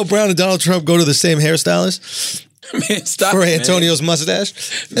Antonio Brown and Donald Trump go to the same hairstylist. Man, stop for it, Antonio's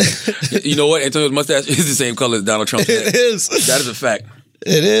mustache. You know what? Antonio's mustache is the same color as Donald Trump's head. It is. That is a fact.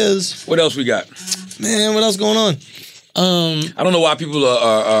 It is. What else we got? Man, what else going on? I don't know why people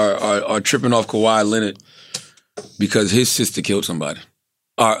are tripping off Kawhi Leonard because his sister killed somebody,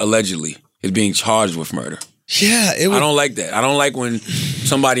 or allegedly is being charged with murder. Yeah, I don't like that. I don't like when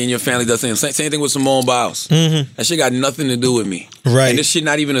somebody in your family does something. Same thing with Simone Biles. Mm-hmm. That shit got nothing to do with me. Right. And this shit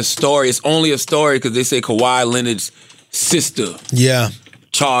not even a story. It's only a story because they say Kawhi Leonard's sister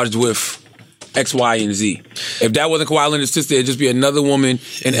charged with X, Y, and Z. If that wasn't Kawhi Leonard's sister, it'd just be another woman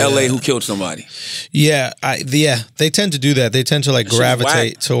in L.A. who killed somebody. Yeah, they tend to do that. They tend to like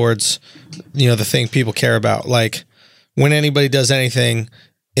gravitate towards, the thing people care about. Like when anybody does anything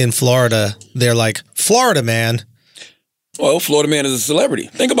in Florida, they're like, Florida man. Well, Florida man is a celebrity.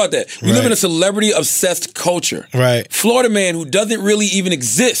 Think about that. We live in a celebrity-obsessed culture. Right. Florida man who doesn't really even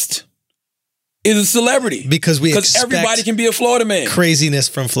exist is a celebrity. Because everybody can be a Florida man. Craziness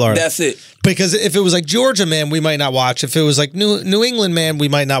from Florida. That's it. Because if it was like Georgia man, we might not watch. If it was like New England man, we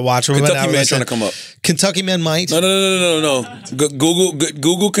might not watch. Kentucky man trying to come up. Kentucky man might. No.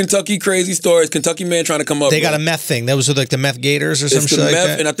 Google Kentucky crazy stories. Kentucky man trying to come up. They got a meth thing. That was with like the meth gators or some shit like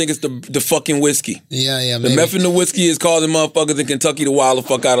that. And I think it's the fucking whiskey. Yeah. The meth and the whiskey is causing motherfuckers in Kentucky to wild the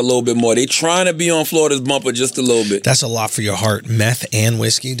fuck out a little bit more. They trying to be on Florida's bumper just a little bit. That's a lot for your heart. Meth and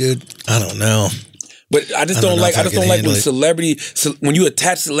whiskey, dude. I don't know. But I just don't like when you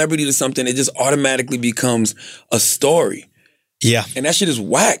attach celebrity to something, it just automatically becomes a story. Yeah. And that shit is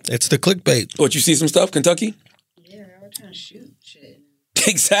whack. It's the clickbait. What, you see some stuff, Kentucky? Yeah, we're trying to shoot shit.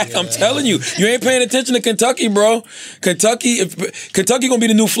 Exactly. I'm telling you. You ain't paying attention to Kentucky, bro. Kentucky gonna be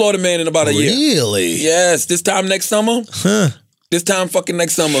the new Florida man in about a year. Really? Yes. This time next summer. Huh. This time fucking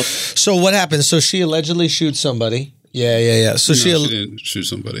next summer. So what happened? So she allegedly shoots somebody. Yeah. So she didn't shoot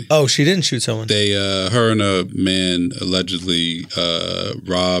somebody. Oh, she didn't shoot someone. They, her and a man allegedly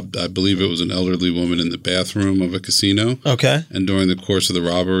robbed, I believe it was an elderly woman in the bathroom of a casino. Okay. And during the course of the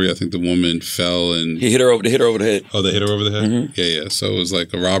robbery, I think the woman fell and He hit her over the head. Oh, they hit her over the head? Mm-hmm. Yeah. So it was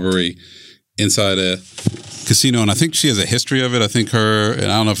like a robbery inside a casino, and I think she has a history of it. I think her, and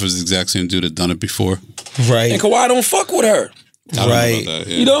I don't know if it was the exact same dude that done it before. Right. And Kawhi don't fuck with her. I don't know about that,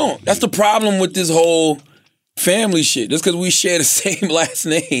 yeah. You don't. That's the problem with this whole family shit. Just because we share the same last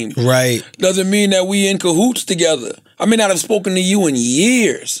name, right, doesn't mean that we in cahoots together. I may not have spoken to you in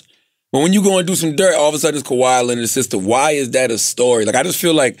years, but when you go and do some dirt, all of a sudden it's Kawhi Leonard's sister. Why is that a story? Like, I just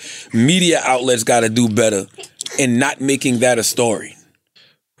feel like media outlets got to do better in not making that a story.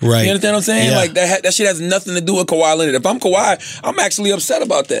 Right. You understand what I'm saying? Yeah. Like that shit has nothing to do with Kawhi Leonard. If I'm Kawhi, I'm actually upset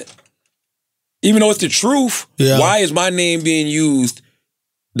about that. Even though it's the truth, why is my name being used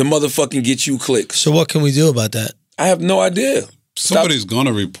to motherfucking get you clicks? So what can we do about that? I have no idea. Somebody's going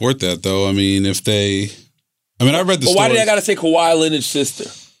to report that, though. I mean, I read the story. But why did I got to say Kawhi Leonard's sister?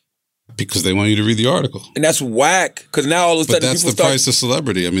 Because they want you to read the article. And that's whack. Because now all of a sudden But that's the price of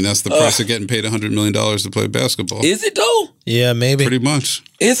celebrity. I mean, that's the price of getting paid $100 million to play basketball. Is it, though? Yeah, maybe. Pretty much.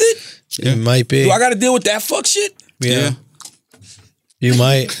 Is it? It might be. Do I got to deal with that fuck shit? Yeah. You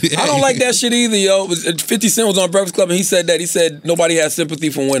might. I don't like that shit either, yo. 50 Cent was on Breakfast Club and he said that. He said nobody has sympathy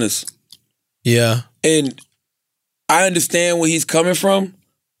for winners. Yeah. And I understand where he's coming from,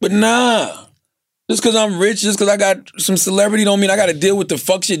 but nah. Just because I'm rich, just because I got some celebrity don't mean I got to deal with the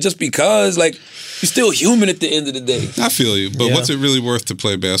fuck shit just because. Like, you're still human at the end of the day. I feel you. But what's it really worth to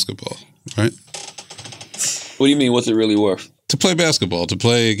play basketball, right? What do you mean, what's it really worth? To play basketball, to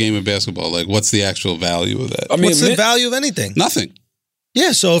play a game of basketball. Like, what's the actual value of that? I mean, what's the value of anything? Nothing.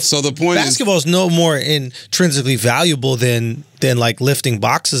 Yeah, so the point basketball is no more intrinsically valuable than like lifting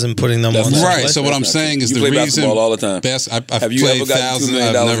boxes and putting them on. Right. So what I'm saying is the play reason basketball all the time. I've Have you played ever gotten thousands. $2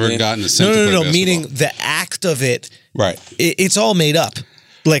 million I've never game? gotten a cent to play No. basketball. Meaning the act of it. Right. It's all made up.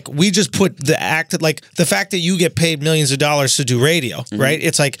 Like we just put the act, like the fact that you get paid millions of dollars to do radio, right?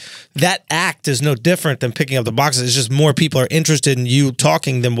 It's like that act is no different than picking up the boxes. It's just more people are interested in you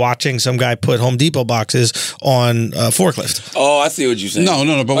talking than watching some guy put Home Depot boxes on a forklift. Oh, I see what you're saying.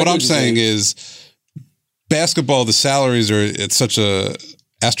 No. But what I'm saying is basketball, the salaries are at such a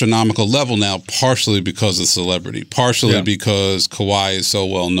astronomical level now, partially because of celebrity, partially because Kawhi is so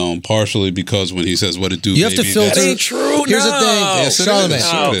well known, partially because when he says what it do, You have to baby, filter. That ain't true. Here's the No. thing, Yes, it is.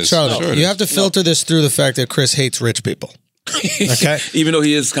 Charlamagne. Sure it is. Charlamagne, Sure it you is. have to filter this through the fact that Chris hates rich people. Okay, Even though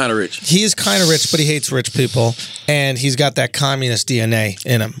he is kind of rich. he is kind of rich, but he hates rich people, and he's got that communist DNA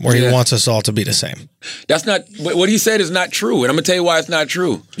in him, where he wants us all to be the same. That's not, what he said is not true. And I'm going to tell you why it's not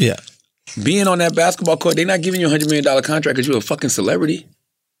true. Yeah. Being on that basketball court, they're not giving you a $100 million contract because you're a fucking celebrity.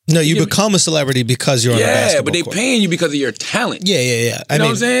 No, you become a celebrity because you're on a basketball Yeah, but they court. paying you because of your talent. Yeah. You know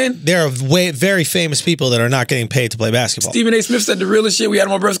what I'm saying? There are very famous people that are not getting paid to play basketball. Stephen A. Smith said the realest shit. We had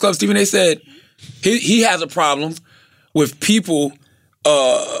him on Breakfast Club. Stephen A. said he has a problem with people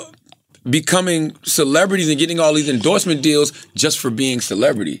becoming celebrities and getting all these endorsement deals just for being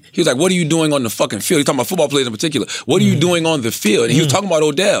celebrity. He was like, what are you doing on the fucking field? He's talking about football players in particular. What are you doing on the field? And he was talking about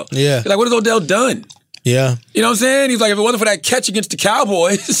Odell. Yeah. He's like, what has Odell done? Yeah. You know what I'm saying? He's like, if it wasn't for that catch against the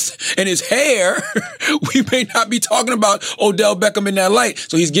Cowboys and his hair, we may not be talking about Odell Beckham in that light.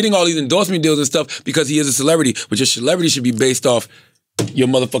 So he's getting all these endorsement deals and stuff because he is a celebrity, but your celebrity should be based off your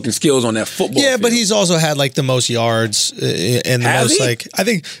motherfucking skills on that football Yeah, field. but he's also had like the most yards and the Has most he? like I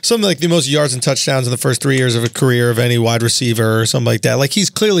think something like the most yards and touchdowns in the first 3 years of a career of any wide receiver or something like that. Like he's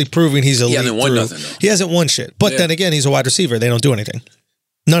clearly proving he's elite. hasn't won through. nothing, though. He hasn't won shit. But then again, he's a wide receiver. They don't do anything.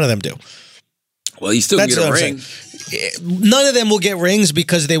 None of them do. Well, he still can That's get a what I'm ring. saying. None of them will get rings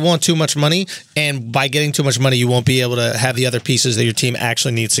because they want too much money, and by getting too much money, you won't be able to have the other pieces that your team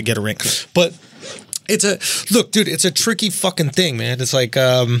actually needs to get a ring. But it's a tricky fucking thing, man. It's like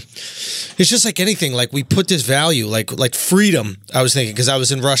it's just like anything. Like we put this value, like freedom. I was thinking because I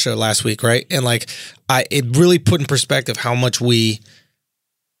was in Russia last week, right? And like it really put in perspective how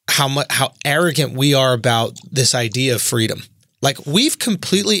arrogant we are about this idea of freedom. Like, we've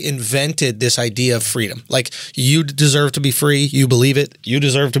completely invented this idea of freedom. Like, you deserve to be free. You believe it. You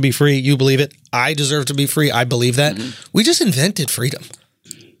deserve to be free. You believe it. I deserve to be free. I believe that. Mm-hmm. We just invented freedom.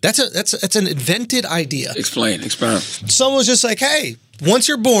 That's an invented idea. Explain. Expound. Someone was just like, hey, once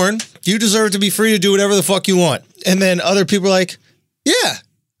you're born, you deserve to be free to do whatever the fuck you want. And then other people are like, yeah,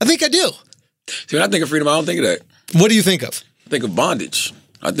 I think I do. See, when I think of freedom, I don't think of that. What do you think of? I think of bondage.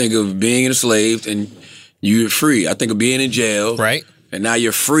 I think of being enslaved and you're free. I think of being in jail. Right. And now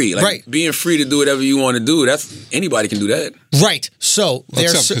you're free. Like, right. Being free to do whatever you want to do, anybody can do that. Right. So,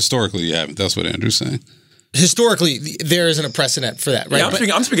 except historically, you haven't. That's what Andrew's saying. Historically, there isn't a precedent for that, right?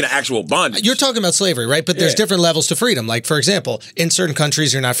 Yeah, I'm speaking of actual bondage. You're talking about slavery, right? But there's different levels to freedom. Like, for example, in certain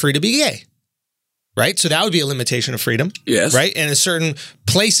countries, you're not free to be gay, right? So that would be a limitation of freedom. Yes. Right? And in certain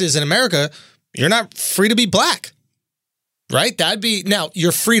places in America, you're not free to be black. Right? That'd be now.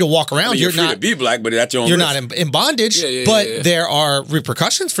 You're free to walk around. You're free to be black, but that's your own. You're risk. not in bondage. But there are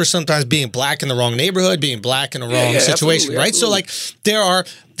repercussions for sometimes being black in the wrong neighborhood, being black in the wrong situation. Right? Absolutely. So like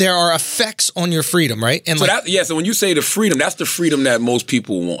there are effects on your freedom. Right? And so so when you say the freedom, that's the freedom that most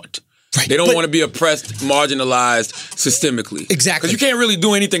people want. Right. They don't want to be oppressed, marginalized systemically. Exactly. Because you can't really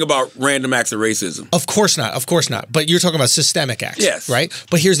do anything about random acts of racism. Of course not. Of course not. But you're talking about systemic acts. Yes. Right?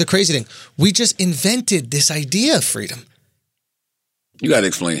 But here's the crazy thing. We just invented this idea of freedom. You got to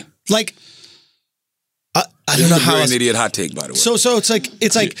explain. Like, I don't know how. An idiot hot take, by the way. So it's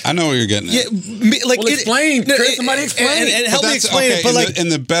like I know what you're getting at. Yeah, explain. Somebody explain. And help me explain it. But like in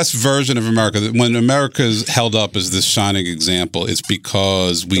the best version of America, when America's held up as this shining example, it's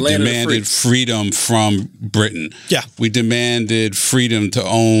because we demanded freedom from Britain. Yeah, we demanded freedom to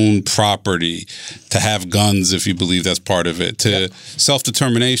own property, to have guns, if you believe that's part of it, to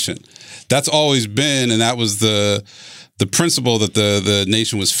self-determination. That's always been, and that was the principle that the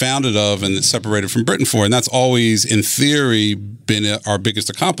nation was founded of and separated from Britain for. And that's always, in theory, been our biggest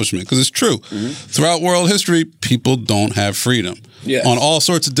accomplishment. Because it's true. Mm-hmm. Throughout world history, people don't have freedom. Yes. On all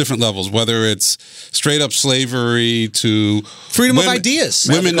sorts of different levels, whether it's straight up slavery to freedom of ideas.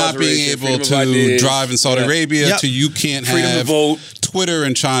 Women not being able to drive in Saudi Arabia to you can't freedom have to vote. Twitter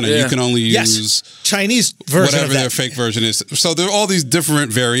in China. You can only use Chinese version whatever their fake version is. So there are all these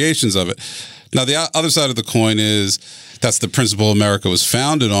different variations of it. Now, the other side of the coin is that's the principle America was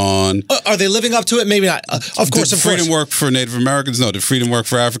founded on. Are they living up to it? Maybe not. Of course, Did freedom work for Native Americans? No. Did freedom work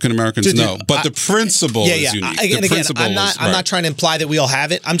for African Americans? No. But the principle is unique. I'm not trying to imply that we all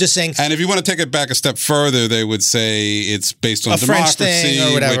have it. I'm just saying. And if you want to take it back a step further, they would say it's based on democracy,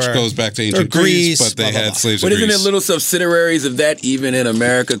 which goes back to ancient Greece, but they had slaves in Greece. But isn't there little subsidiaries of that even in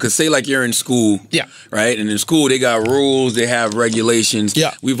America? Because say like you're in school, right? And in school they got rules, they have regulations.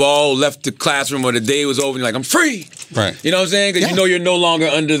 Yeah. We've all left the classroom or the day was over and you're like, I'm free. Right. You know what I'm saying? Because you know you're no longer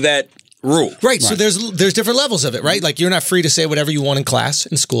under that rule. Right. So there's different levels of it, right? Like you're not free to say whatever you want in class,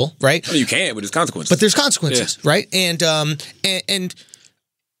 in school, right? Well, you can, but there's consequences. But there's consequences, right? And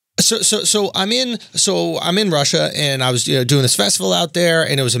so I'm in Russia, and I was doing this festival out there,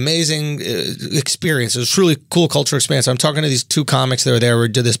 and it was amazing experience. It was truly cool cultural experience. I'm talking to these two comics that were there who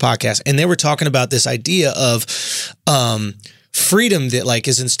did this podcast, and they were talking about this idea of freedom that like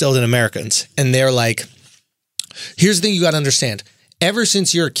is instilled in Americans, and they're like, here's the thing you got to understand. Ever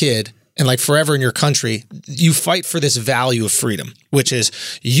since you're a kid and like forever in your country, you fight for this value of freedom, which is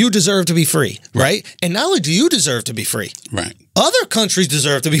you deserve to be free, right? And not only do you deserve to be free, right? Other countries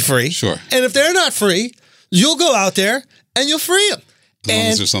deserve to be free. Sure. And if they're not free, you'll go out there and you'll free them. As long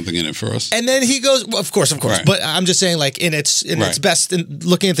as there's something in it for us. And then he goes, well, of course. Right. But I'm just saying like in its best,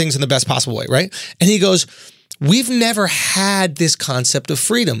 looking at things in the best possible way, right? And he goes, we've never had this concept of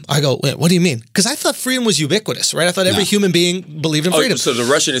freedom. I go, wait, what do you mean? Because I thought freedom was ubiquitous, right? I thought every human being believed in freedom. So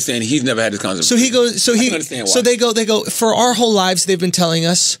the Russian is saying he's never had this concept. So he goes, so they go, for our whole lives, they've been telling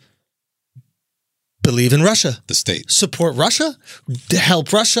us, believe in Russia. The state. Support Russia.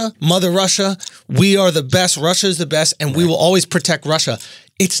 Help Russia. Mother Russia. We are the best. Russia is the best. And we will always protect Russia.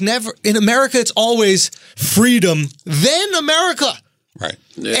 It's never, in America, it's always freedom, then America. Right.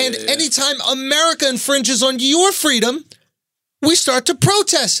 And anytime America infringes on your freedom, we start to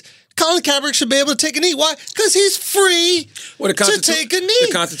protest. Colin Kaepernick should be able to take a knee. Why? Because he's free to take a knee.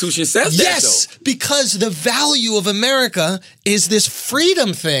 The Constitution says that, yes, because the value of America is this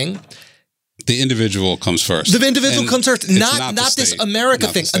freedom thing. The individual comes first. The individual comes first, not this America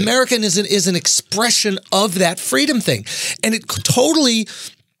thing. American is an expression of that freedom thing. And it totally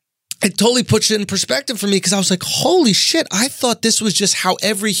puts it in perspective for me because I was like, holy shit, I thought this was just how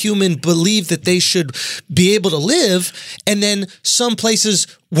every human believed that they should be able to live. And then some places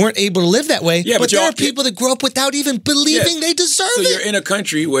weren't able to live that way. Yeah, but there are people that grew up without even believing they deserve it. So you're in a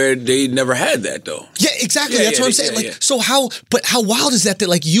country where they never had that though. Yeah, exactly. That's what I'm saying. So how wild is that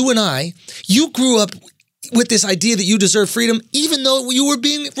like you and I, you grew up with this idea that you deserve freedom, even though you were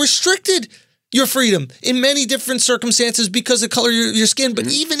being restricted your freedom in many different circumstances because of the color of your skin. But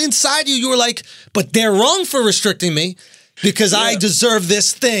even inside you were like, but they're wrong for restricting me because I deserve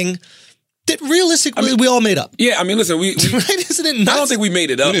this thing that realistically we all made up. Yeah, I mean, listen, we right? Isn't it nuts? I don't think we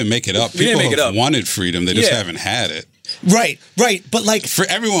made it up. We didn't make it up. People have wanted freedom. They just haven't had it. Right. But like... For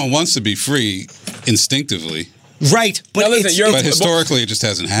everyone wants to be free instinctively. Right. But, but historically, it just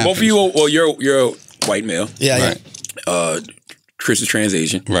hasn't happened. Both of you, well, you're a white male. Yeah, right. Chris is trans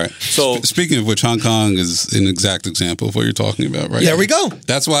Asian. Right. So speaking of which, Hong Kong is an exact example of what you're talking about, right? There we go.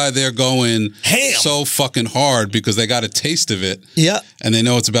 That's why they're going so fucking hard because they got a taste of it. Yeah. And they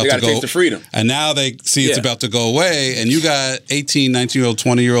know it's about to go. They got a taste of freedom. And now they see it's about to go away. And you got 18, 19-year-old,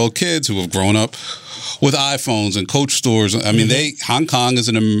 20-year-old kids who have grown up with iPhones and Coach stores. I mean, Hong Kong is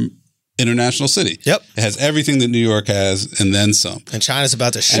an international city. Yep. It has everything that New York has and then some. And China's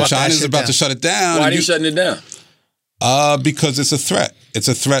about to shut it down. Why are you shutting it down? Because it's a threat. It's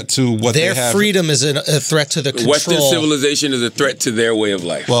a threat to what they have. Their freedom is a threat to the control. Western civilization is a threat to their way of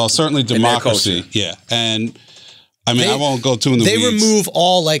life. Well, certainly democracy. Yeah. And I mean, I won't go too in the They weeds. remove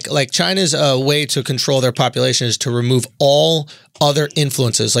all like China's way to control their population is to remove all other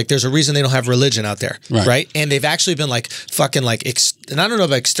influences. Like there's a reason they don't have religion out there, right? And they've actually been like fucking like, and I don't know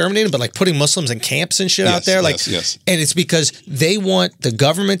about exterminating, but like putting Muslims in camps and shit out there. Like, and it's because they want the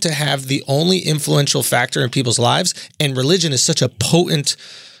government to have the only influential factor in people's lives, and religion is such a potent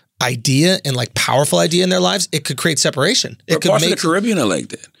idea and like powerful idea in their lives. It could create separation. It could parts make of the Caribbean are like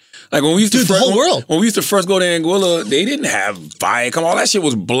that. Like when we used to the whole world. When we used to first go to Anguilla, they didn't have Viacom. All that shit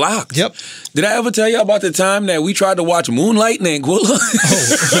was blocked. Yep. Did I ever tell you about the time that we tried to watch Moonlight in Anguilla?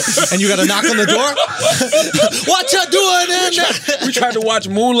 Oh. And you got to knock on the door? What you doing? We tried to watch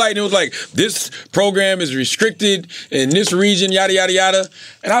Moonlight, and it was like, this program is restricted in this region, yada, yada, yada.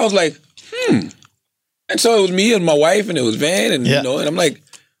 And I was like, And so it was me and my wife, and it was Van, and you know, and I'm like,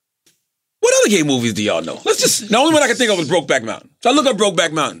 what other gay movies do y'all know? The only one I can think of was Brokeback Mountain. So I look up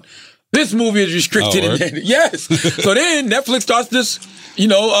Brokeback Mountain. This movie is restricted. Yes. So then Netflix starts this,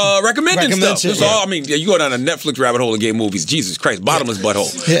 recommending stuff. That's all. I mean, you go down a Netflix rabbit hole of gay movies. Jesus Christ, bottomless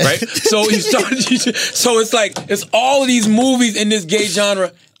butthole, right? So he started. So it's like it's all of these movies in this gay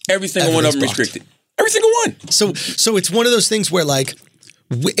genre. Every single one of them restricted. Every single one. So it's one of those things where like,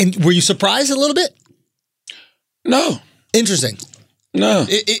 and were you surprised a little bit? No. Interesting. No.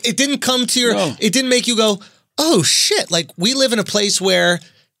 It didn't come to your, it didn't make you go, oh shit. Like we live in a place where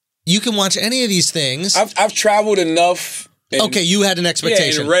you can watch any of these things. I've traveled enough. And, you had an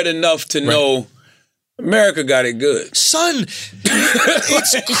expectation. Yeah, and read enough to know America got it good. Son,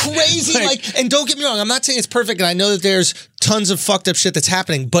 it's crazy. Like, and don't get me wrong, I'm not saying it's perfect, and I know that there's tons of fucked up shit that's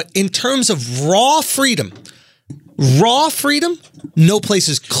happening, but in terms of raw freedom, no place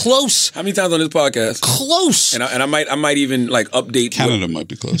is close. How many times on this podcast? Close. And I might even like update. Canada might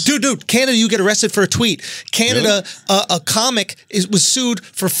be close. Dude, Canada, you get arrested for a tweet. Canada, a comic was sued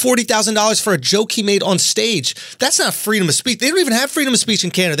for $40,000 for a joke he made on stage. That's not freedom of speech. They don't even have freedom of speech in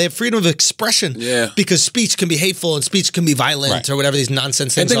Canada. They have freedom of expression. Yeah. Because speech can be hateful and speech can be violent or whatever these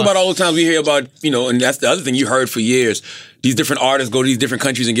nonsense things are. And think about all the times we hear about, and that's the other thing you heard for years. These different artists go to these different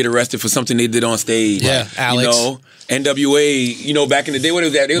countries and get arrested for something they did on stage. Yeah, Alex. NWA, back in the day, where it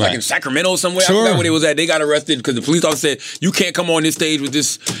was at? They was like in Sacramento somewhere. Sure. I forgot where they was at. They got arrested because the police officer said, you can't come on this stage with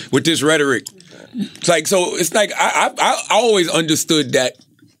this rhetoric. It's like, so it's like, I always understood that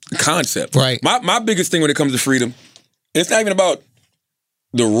concept. Right. My biggest thing when it comes to freedom, it's not even about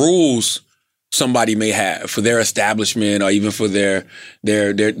the rules somebody may have for their establishment or even for their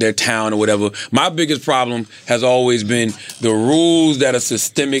town or whatever. My biggest problem has always been the rules that are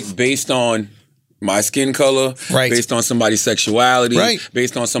systemic based on my skin color, based on somebody's sexuality,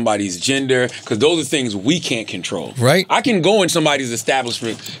 based on somebody's gender, because those are things we can't control. Right. I can go in somebody's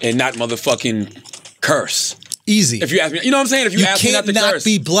establishment and not motherfucking curse. Easy. If you ask me, you know what I'm saying? If you ask me not to curse.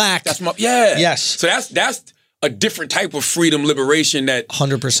 Be black. That's my, yeah. Yes. So that's a different type of freedom, liberation that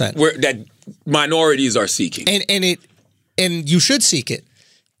 100% that minorities are seeking, and you should seek it.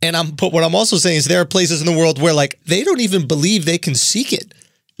 But what I'm also saying is there are places in the world where like they don't even believe they can seek it.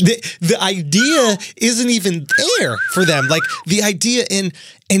 The idea isn't even there for them. Like the idea, and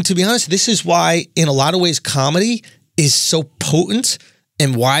to be honest, this is why in a lot of ways comedy is so potent.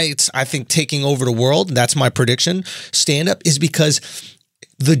 And why it's, I think, taking over the world. That's my prediction. Stand up is because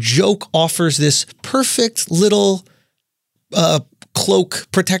the joke offers this perfect little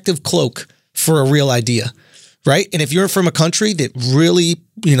protective cloak for a real idea, right? And if you're from a country that really,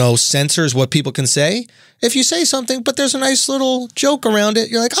 censors what people can say, if you say something, but there's a nice little joke around it,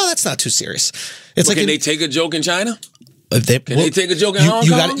 you're like, oh, that's not too serious. It's can they take a joke in China? Can they take a joke in Hong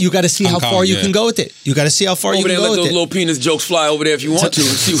Kong? You got to see how far you can go with it. You got to see how far you can go with it. Let those little penis jokes fly over there if you want to and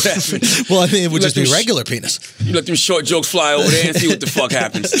see what happens. Well, I mean, it would just be regular penis. You let them short jokes fly over there and see what the fuck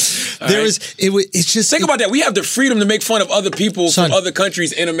happens. It's just think about that. We have the freedom to make fun of other people from other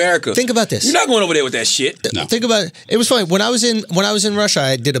countries in America. Think about this. You're not going over there with that shit. No. Think about it. It was funny when I was in Russia.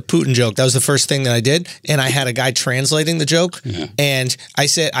 I did a Putin joke. That was the first thing that I did, and I had a guy translating the joke, and I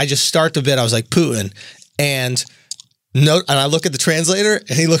just start the bit. I was like Putin, and I look at the translator, and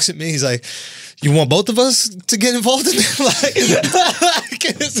he looks at me. He's like, "You want both of us to get involved in it?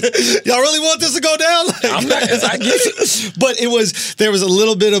 Y'all really want this to go down?" I'm not. I get it. But there was a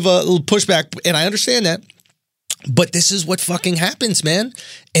little bit of a little pushback, and I understand that. But this is what fucking happens, man.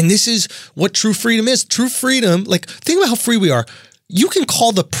 And this is what true freedom is. True freedom, like, think about how free we are. You can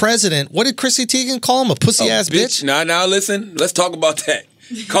call the president, what did Chrissy Teigen call him? A pussy-ass bitch? Now, listen. Let's talk about that.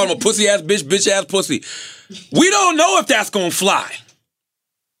 Call him a pussy-ass bitch, bitch-ass pussy. We don't know if that's going to fly.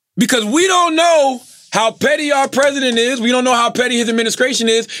 Because we don't know how petty our president is. We don't know how petty his administration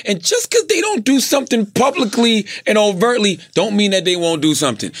is. And just because they don't do something publicly and overtly, don't mean that they won't do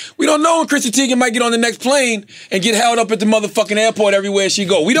something. We don't know when Chrissy Teigen might get on the next plane and get held up at the motherfucking airport everywhere she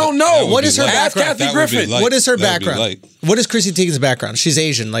go. We don't know. What is her Ask background? Kathy Griffin. What is her background? What is Chrissy Teigen's background? She's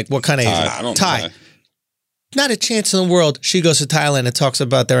Asian. Like what kind of Asian? I don't Thai. know. Not a chance in the world she goes to Thailand and talks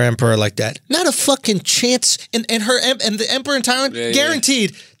about their emperor like that. Not a fucking chance. And the emperor in Thailand,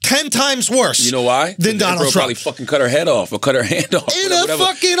 guaranteed 10 times worse. You know why? Than Donald Trump. Probably fucking cut her head off or cut her hand off. In a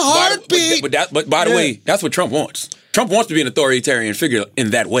fucking heartbeat. But by the way, that's what Trump wants. Trump wants to be an authoritarian figure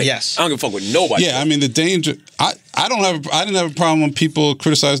in that way. Yes. I don't give a fuck with nobody. Yeah, I mean the danger. I didn't have a problem when people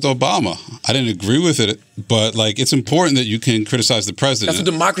criticized Obama. I didn't agree with it, but like it's important that you can criticize the president. That's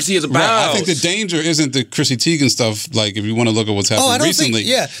what democracy is about. Right. I think the danger isn't the Chrissy Teigen stuff. Like if you want to look at what's happened recently,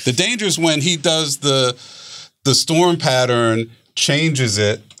 the danger is when he does the storm pattern, changes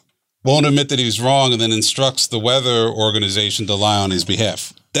it, won't admit that he's wrong, and then instructs the weather organization to lie on his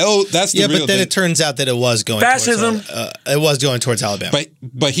behalf. That's the real but then it turns out that it was going fascism. It was going towards Alabama.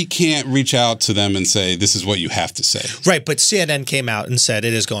 But he can't reach out to them and say this is what you have to say. Right, but CNN came out and said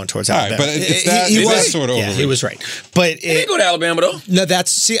it is going towards Alabama. Right, but he was sort of over. Yeah, he was right. But it didn't go to Alabama though. No,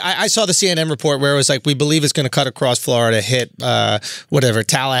 I saw the CNN report where it was like we believe it's going to cut across Florida, hit whatever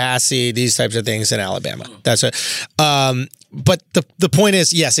Tallahassee, these types of things in Alabama. That's it. But the point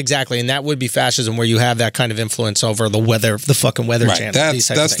is, yes, exactly, and that would be fascism where you have that kind of influence over the weather, the fucking weather channel.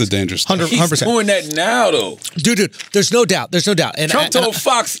 That's the dangerous stuff. 100%. He's doing that now, though. Dude, there's no doubt. And Trump told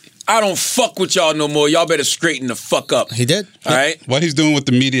Fox, I don't fuck with y'all no more. Y'all better straighten the fuck up. He did. All right? What he's doing with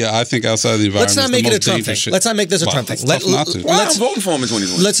the media, I think, outside of the environment Let's not make it a Trump thing. Let's not make this a Trump thing. Let's not to. Well, I'm voting for him in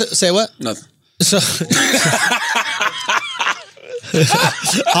 2020. Let's say what? Nothing. So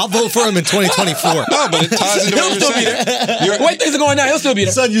I'll vote for him in 2024. No, but it ties into what you're saying. The way things are going now, he'll still be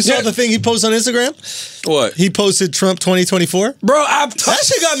there. Son, you saw the thing he posted on Instagram? What? He posted Trump 2024? Bro, that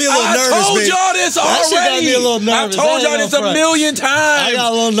shit got me a little nervous, I told babe. y'all this already. That shit got me a little nervous. I told y'all this a million times. I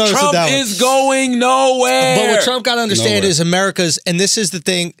got a little nervous with that one. Trump is going nowhere. But what Trump got to understand is America's, and this is the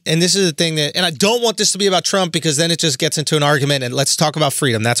thing that, and I don't want this to be about Trump because then it just gets into an argument and let's talk about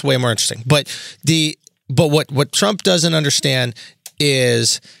freedom. That's way more interesting. But what Trump doesn't understand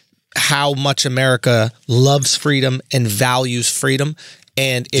is how much America loves freedom and values freedom.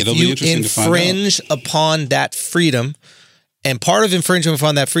 And if you infringe upon that freedom, and part of infringement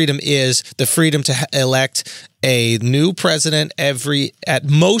upon that freedom is the freedom to elect a new president at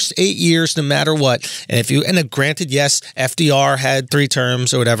most 8 years, no matter what. And granted, yes, FDR had 3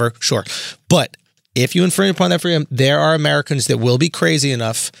 terms or whatever, sure. But if you infringe upon that freedom, there are Americans that will be crazy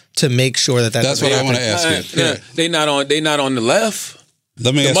enough to make sure that that's what I want to ask you. They not on the left.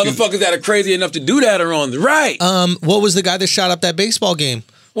 Let me the ask motherfuckers that are crazy enough to do that are on the right. What was the guy that shot up that baseball game?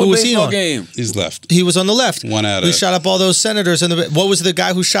 What was baseball he on? game? He's left. He was on the left. One out of. He shot up all those senators. What was the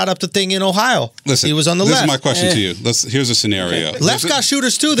guy who shot up the thing in Ohio? Listen, he was on the left. This is my question to you. Here's a scenario. Left got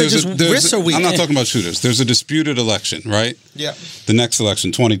shooters too. They just wrists are weak. I'm not talking about shooters. There's a disputed election, right? Yeah. The next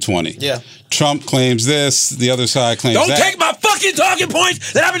election, 2020. Yeah. Trump claims this. The other side claims that. Don't take my fucking talking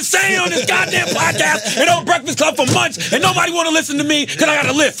points that I've been saying on this goddamn podcast and on Breakfast Club for months, and nobody want to listen to me because I got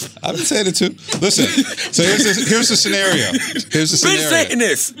a lisp. I've been saying it too. Listen. So here's the scenario. Here's the scenario. Been saying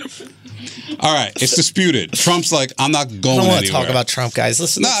this. All right, it's disputed. Trump's like, I'm not going anywhere. I don't want to talk about Trump, guys.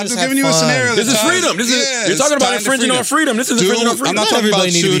 Listen, I'm just giving you a scenario. This is freedom. You're talking about infringing on freedom. This is infringing on freedom. I'm not talking about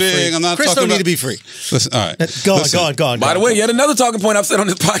shooting. I'm not Chris talking don't about... need to be free. Listen, all right. Go on. By the way, yet another talking point I've said on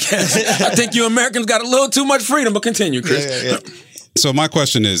this podcast. I think you Americans got a little too much freedom, but continue, Chris. Yeah. So my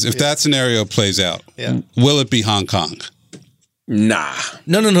question is, if that scenario plays out, will it be Hong Kong? Nah.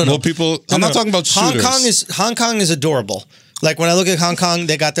 No. Well, people, I'm not talking about shooters. Hong Kong is adorable. Like when I look at Hong Kong,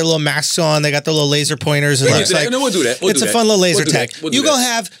 they got their little masks on, they got their little laser pointers. And we'll do that. It's a fun little laser tag. You're gonna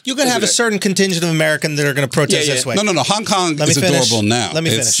have a certain contingent of Americans that are gonna protest this way. No. Hong Kong is adorable now. Let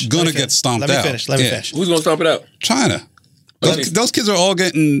me finish. It's gonna get stomped out. Let me finish. Who's gonna stomp it out? China. Those kids are all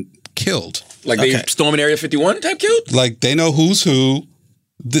getting killed. Like they storming Area 51 type killed? Like they know who's who.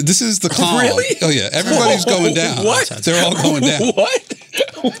 This is the calm. Really? Oh yeah, everybody's going down. What? They're all going down.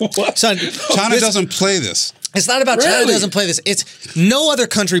 What? Son, China doesn't play this. It's not about China doesn't play this. It's no other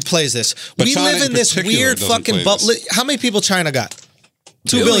country plays this. But we China live in this weird fucking bubble. How many people China got?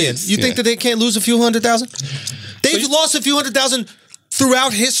 2 billion. You think that they can't lose a few 100,000? They've lost a few 100,000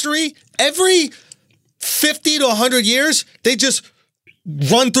 throughout history. Every 50 to 100 years, they just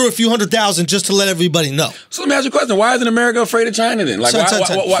run through a few 100,000 just to let everybody know. So let me ask you a question. Why isn't America afraid of China then? Like,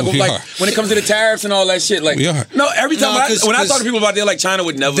 like when it comes to the tariffs and all that shit, like, we are. No, every time when I talk to people about it, like China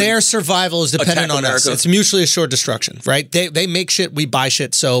would never. Their survival is dependent on us. It's mutually assured destruction, right? They make shit, we buy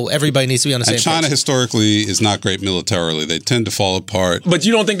shit, so everybody needs to be on the same page. And China historically is not great militarily. They tend to fall apart. But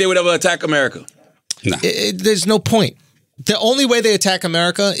you don't think they would ever attack America? No. There's no point. The only way they attack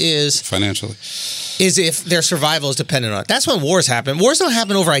America is financially. Is if their survival is dependent on it. That's when wars happen. Wars don't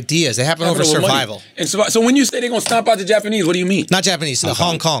happen over ideas. They happen over survival. Money. And so when you say they're going to stomp out the Japanese, what do you mean? Not Japanese,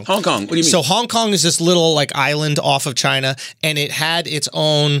 Hong Kong. Hong Kong. What do you mean? So Hong Kong is this little like island off of China, and it had its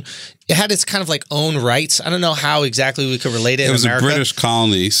kind of like own rights. I don't know how exactly we could relate it. It was America. a British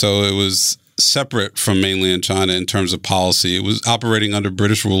colony, so it was separate from mainland China in terms of policy. It was operating under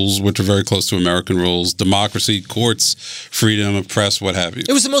British rules, which are very close to American rules: democracy, courts, freedom of press, what have you.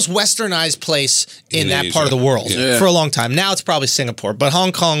 It was the most westernized place in that Asia. Part of the world for a long time. Now it's probably Singapore, but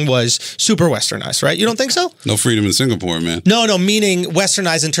Hong Kong was super westernized, right? You don't think so? No freedom in Singapore, man. No, meaning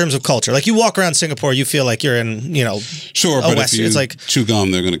westernized in terms of culture. Like you walk around Singapore, you feel like you're in, sure, but if you it's like chew gum,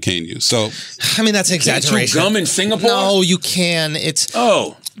 they're going to cane you. So, I mean, that's an exaggeration. Chew gum in Singapore? No, you can.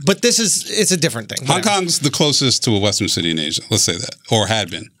 But it's a different thing. Hong Kong's the closest to a Western city in Asia. Let's say that, or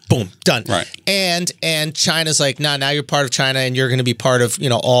had been. Boom, done. Right. And China's like, now you're part of China, and you're going to be part of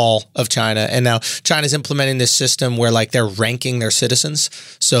all of China. And now China's implementing this system where like they're ranking their citizens,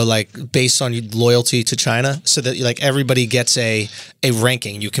 so like based on loyalty to China, so that like everybody gets a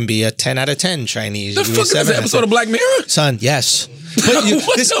ranking. You can be a 10 out of 10 Chinese. The fuck is this episode of Black Mirror? Son, yes. But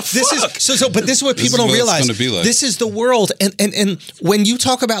this is what people don't realize. Like. This is the world, and when you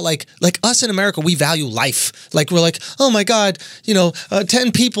talk about like us in America, we value life. Like we're like, oh my God,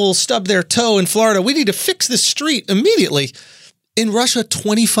 10 people stubbed their toe in Florida. We need to fix this street immediately. In Russia,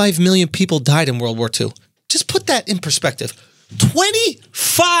 25 million people died in World War II. Just put that in perspective.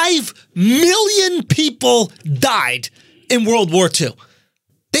 25 million people died in World War II.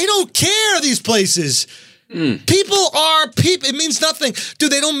 They don't care, these places. People are people. It means nothing.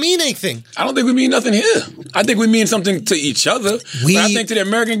 Dude, they don't mean anything. I don't think we mean nothing here. I think we mean something to each other. But I think to the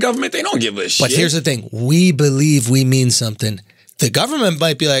American government, they don't give a shit. But here's the thing. We believe we mean something. The government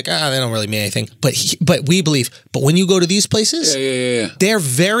might be like, they don't really mean anything. But we believe. But when you go to these places, they're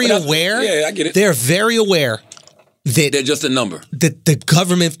very aware. Yeah, I get it. They're very aware that they're just a number. That the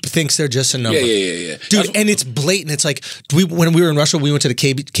government thinks they're just a number. Yeah. Dude, and it's blatant. It's like when we were in Russia, we went to the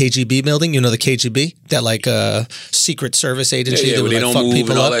KGB building. You know the KGB, that like secret service agency that would like fuck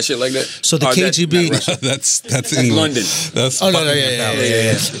people and all up. that shit like that. So the KGB, that's England. London. That's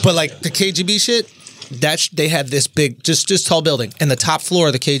yeah. But like the KGB shit, they had this big, just tall building, and the top floor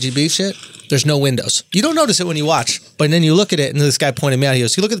of the KGB shit, there's no windows. You don't notice it when you watch, but then you look at it, and this guy pointed me out. He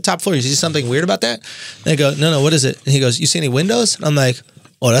goes, "You look at the top floor. You see something weird about that?" And I go, "No, what is it?" And he goes, "You see any windows?" And I'm like,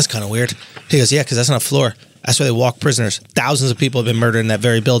 "Oh, that's kind of weird." He goes, "Yeah, because that's not a floor. That's where they walk prisoners. Thousands of people have been murdered in that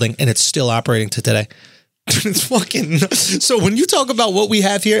very building, and it's still operating to today." It's fucking. So when you talk about what we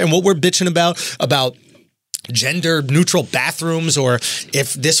have here and what we're bitching about gender neutral bathrooms, or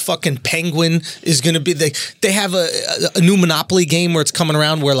if this fucking penguin is going to be, they have a new Monopoly game where it's coming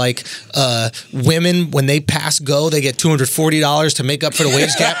around where like women, when they pass go, they get $240 to make up for the wage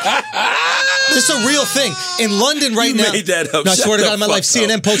gap. This is a real thing in London right now. Made that up. No, I swear to God in my life,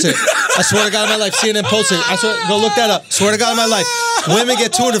 CNN posted it. I swear to God in my life, CNN posted it. Go look that up. Swear to God in my life, women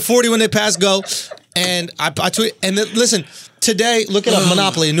get $240 when they pass go. And I tweet, and then, listen, today, look at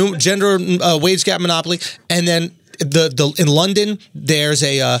Monopoly, new gender wage gap Monopoly, and then in London, there's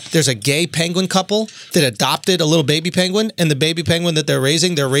a gay penguin couple that adopted a little baby penguin, and the baby penguin that they're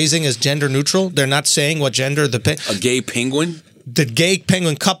raising as gender neutral. They're not saying what gender a gay penguin. The gay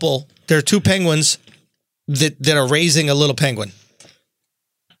penguin couple. There are two penguins that are raising a little penguin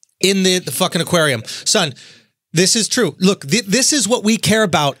in the fucking aquarium, son. This is true. Look, this is what we care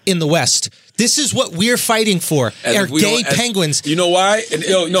about in the West. This is what we're fighting for. Our gay penguins. You know why? And,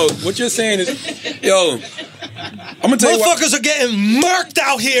 what you're saying is, I'm gonna tell you, motherfuckers are getting murked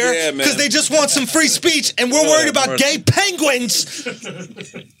out here because they just want some free speech, and we're worried about gay penguins.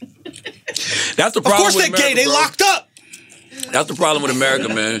 That's the problem. Of course with they're America, gay. They bro. Locked up. That's the problem with America,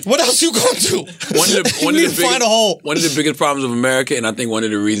 man. What else you gonna do? Find a hole. One of the biggest problems of America, and I think one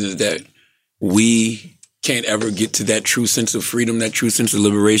of the reasons that we can't ever get to that true sense of freedom, that true sense of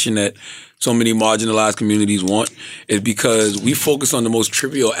liberation that so many marginalized communities want, is because we focus on the most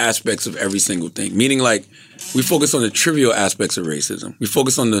trivial aspects of every single thing. Meaning, like, we focus on the trivial aspects of racism. We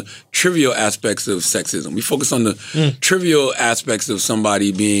focus on the trivial aspects of sexism. We focus on the trivial aspects of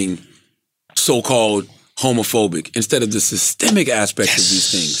somebody being so-called homophobic instead of the systemic aspects of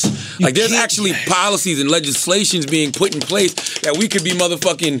these things. Like there's actually policies and legislations being put in place that we could be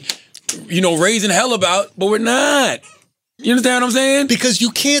motherfucking, raising hell about, but we're not. You understand what I'm saying? Because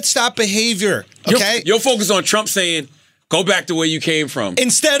you can't stop behavior, okay? You're focused on Trump saying, go back to where you came from.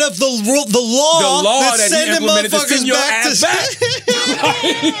 Instead of the law that he implemented to send your ass back.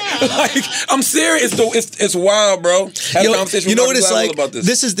 Like, I'm serious. It's wild, bro. You know what it's like? About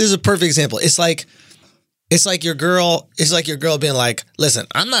this is a perfect example. It's like your girl. It's like your girl being like, "Listen,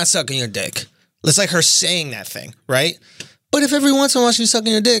 I'm not sucking your dick." It's like her saying that thing, right? But if every once in a while she's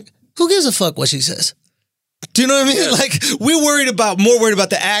sucking your dick, who gives a fuck what she says? Do you know what I mean? Yeah. Like we're more worried about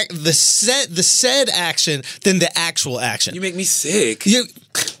the said action than the actual action. You make me sick.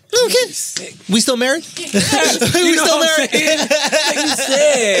 Okay. Sick. We still married? Yes. We still married? Make me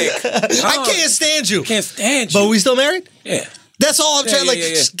sick. I can't stand you. Can't stand you. But we still married? Yeah. That's all I'm trying.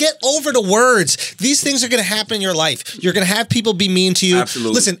 Just get over the words. These things are going to happen in your life. You're going to have people be mean to you.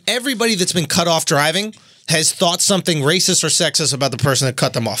 Absolutely. Listen, everybody that's been cut off driving has thought something racist or sexist about the person that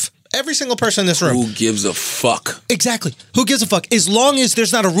cut them off. Every single person in this room. Who gives a fuck? Exactly. Who gives a fuck? As long as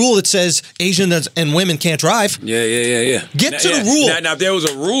there's not a rule that says Asians and women can't drive. Yeah. Get to the rule. Now, if there was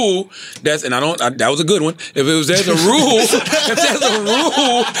a rule that was a good one. If there's a rule,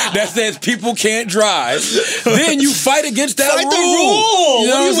 that says people can't drive, then you fight against that rule. Fight the rule. You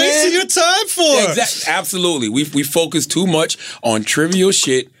know what are you wasting saying? your time for? Exactly. Absolutely. We focus too much on trivial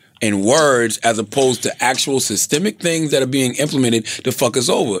shit and words as opposed to actual systemic things that are being implemented to fuck us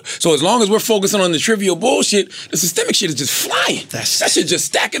over. So as long as we're focusing on the trivial bullshit, the systemic shit is just flying. That shit just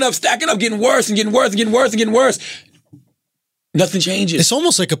stacking up, getting worse and getting worse and getting worse and getting worse. Nothing changes. It's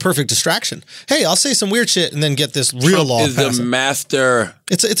almost like a perfect distraction. Hey, I'll say some weird shit and then get this real Trump law is passed. The master.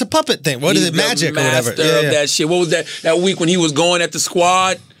 It's a puppet thing. What is it? Magic or whatever. Master of that shit. What was that week when he was going at the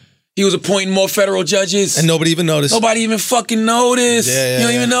squad? He was appointing more federal judges. And nobody even noticed. Nobody even fucking noticed. Yeah, you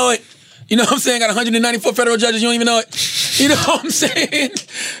don't even know it. You know what I'm saying? Got 194 federal judges. You don't even know it. You know what I'm saying?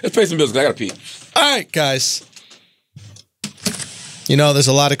 Let's pay some bills because I got to pee. All right, guys. There's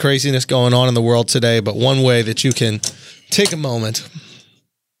a lot of craziness going on in the world today, but one way that you can take a moment,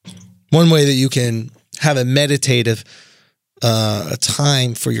 one way that you can have a meditative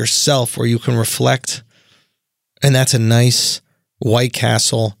time for yourself where you can reflect, and that's a nice White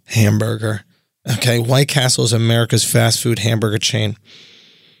Castle hamburger. Okay, White Castle is America's fast food hamburger chain,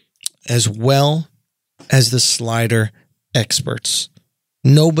 as well as the slider experts.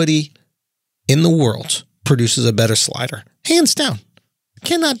 Nobody in the world produces a better slider. Hands down.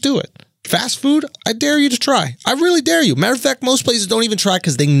 Cannot do it. Fast food, I dare you to try. I really dare you. Matter of fact, most places don't even try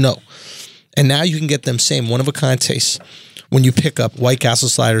because they know. And now you can get them same one-of-a-kind tastes when you pick up White Castle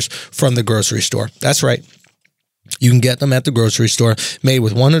sliders from the grocery store. That's right. You can get them at the grocery store, made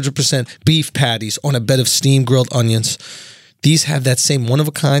with 100% beef patties on a bed of steamed grilled onions. These have that same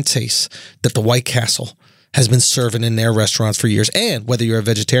one-of-a-kind taste that the White Castle has been serving in their restaurants for years. And whether you're a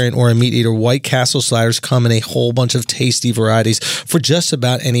vegetarian or a meat eater, White Castle sliders come in a whole bunch of tasty varieties for just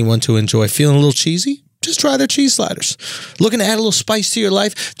about anyone to enjoy. Feeling a little cheesy? Just try their cheese sliders. Looking to add a little spice to your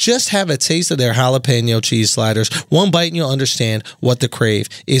life? Just have a taste of their jalapeno cheese sliders. One bite and you'll understand what the crave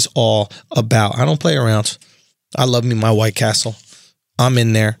is all about. I don't play around. I love me my White Castle. I'm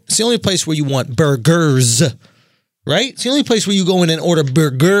in there. It's the only place where you want burgers. Right? It's the only place where you go in and order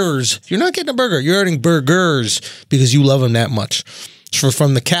burgers. You're not getting a burger. You're ordering burgers because you love them that much. So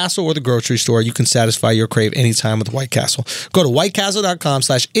from the castle or the grocery store, you can satisfy your crave anytime with White Castle. Go to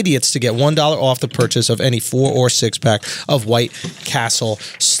whitecastle.com/idiots to get $1 off the purchase of any 4 or 6 pack of White Castle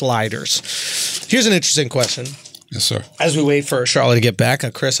sliders. Here's an interesting question. Yes, sir. As we wait for Charlotte to get back,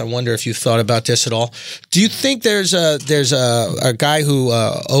 Chris, I wonder if you thought about this at all. Do you think there's a guy who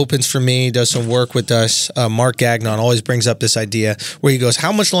opens for me, does some work with us, Mark Gagnon, always brings up this idea where he goes,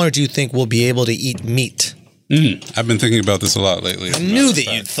 how much longer do you think we'll be able to eat meat? I've been thinking about this a lot lately. I knew that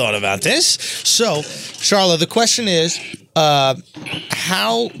you'd thought about this. So, Charlotte, the question is,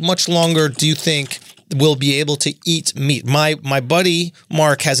 how much longer do you think we'll be able to eat meat? My buddy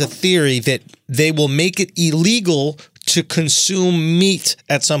Mark has a theory that they will make it illegal to consume meat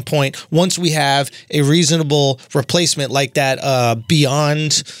at some point once we have a reasonable replacement like that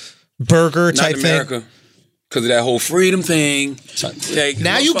Beyond Burger type thing. Not in America. Because of that whole freedom thing.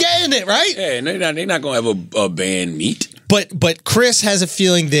 Now you getting it, right? Yeah, they're not going to have a banned meat. But Chris has a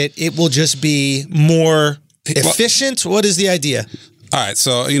feeling that it will just be more efficient. What is the idea? All right,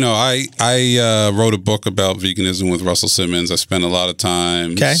 so I wrote a book about veganism with Russell Simmons. I spent a lot of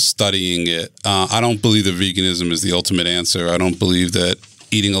time studying it. I don't believe that veganism is the ultimate answer. I don't believe that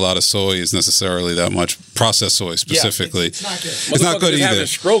eating a lot of soy is necessarily that much processed soy specifically. It's not good. It's not good Motherfuckers either. having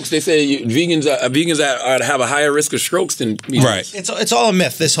strokes. They say vegans have a higher risk of strokes than Right. It's all a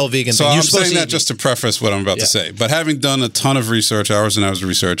myth, this whole vegan So thing. I'm You're supposed saying to that eat just to preface what I'm about to say. But having done a ton of research, hours and hours of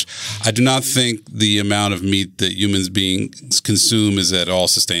research, I do not think the amount of meat that humans beings consume is at all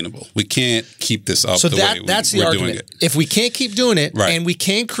sustainable. We can't keep this up So the way that's the we're argument. doing it. If we can't keep doing it Right. and we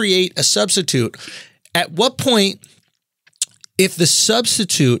can't create a substitute, at what point, if the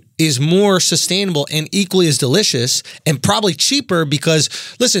substitute is more sustainable and equally as delicious and probably cheaper, because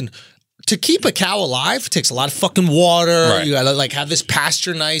listen, to keep a cow alive takes a lot of fucking water. Right. You gotta like have this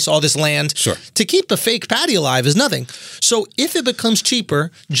pasture nice, all this land. Sure. To keep a fake patty alive is nothing. So if it becomes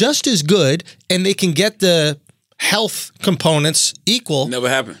cheaper, just as good, and they can get the health components equal, Never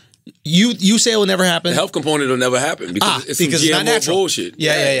happen. you say it will never happen. The health component will never happen because it's some because it's not GMO natural. bullshit.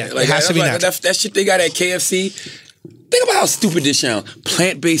 Yeah. Like, It has to be that's natural. that shit they got at KFC. Think about how stupid this sounds.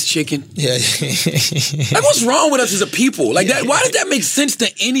 Plant-based chicken. Yeah. Like, what's wrong with us as a people? Like that. Why does that make sense to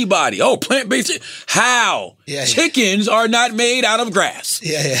anybody? Oh, plant-based. How? Yeah. Chickens are not made out of grass.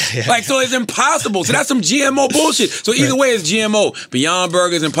 Yeah. Like, so it's impossible. So that's some GMO bullshit. So either way, it's GMO. Beyond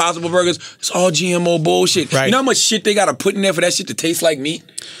Burgers, Impossible Burgers, it's all GMO bullshit. Right. You know how much shit they got to put in there for that shit to taste like meat?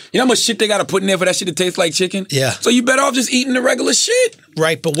 You know how much shit they got to put in there for that shit to taste like chicken? Yeah. So you better off just eating the regular shit.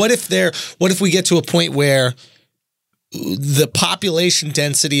 Right, but what if we get to a point where the population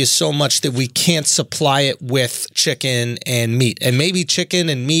density is so much that we can't supply it with chicken and meat, and maybe chicken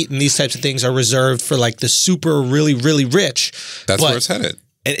and meat and these types of things are reserved for like the super really really rich. That's But where it's headed.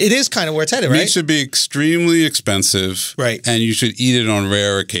 it is kind of where it's headed, right? Meat should be extremely expensive. Right. And you should eat it on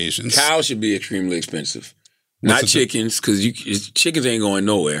rare occasions. Cows should be extremely expensive. Not chickens, because chickens ain't going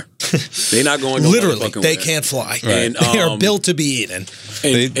nowhere. They're not going nowhere. Literally, they can't fly. And, They are built to be eaten.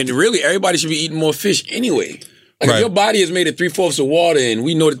 And really, everybody should be eating more fish anyway. Like, Right. if your body is made of 3/4 of water, and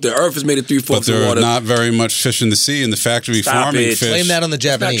we know that the earth is made of 3/4 But of there are water. not very much fish in the sea, and the factory Stop farming it. fish. Blame that on the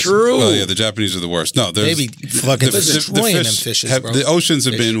That's not Japanese. true. Well, yeah, the Japanese are the worst. No, there's Maybe fucking destroying them fishes, bro. The oceans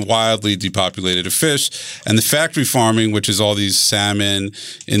have been wildly depopulated of fish, and the factory farming, which is all these salmon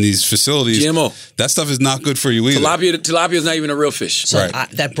in these facilities, GMO. that stuff is not good for you either. Tilapia is not even a real fish. So Right.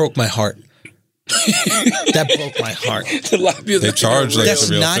 that broke my heart. That broke my heart. Tilapia is They not charge even like That's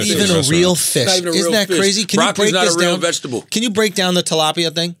a real not fish even in a restaurant. real fish. Not even a Isn't real that fish. crazy? Can Broccoli's you break not this a real down? vegetable. Can you break down the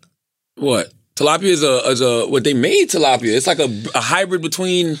tilapia thing? What? Tilapia is a what they made tilapia. It's like a hybrid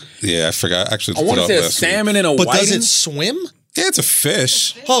between, Yeah, I forgot. Actually, I want to say a salmon and a But whiting. does it swim? Yeah, it's a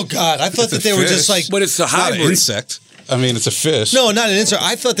fish. Oh God, I thought It's that a they were fish. just like But it's a It's not an hybrid. insect. I mean, it's a fish. no, not an insert.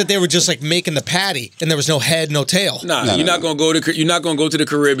 I thought that they were just like making the patty, and there was no head, no tail. Nah, No, you're no, not gonna go to the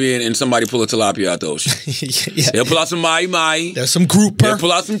Caribbean and somebody pull a tilapia out the ocean. Yeah. They'll pull out some mahi. There's some They'll grouper.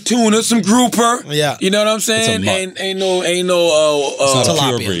 pull out some tuna, some grouper. Yeah. You know what I'm saying? mutt. Ain't no It's not a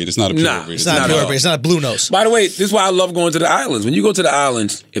pure tilapia. breed. It's not a pure Nah, breed. It's not Not pure, at all. but it's not a blue nose. By the way, this is why I love going to the islands. When you go to the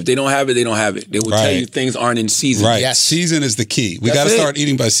islands, if they don't have it, they don't have it. They will tell Right. you things aren't in season. Right. Yes. Season is the key. We That's got to it. start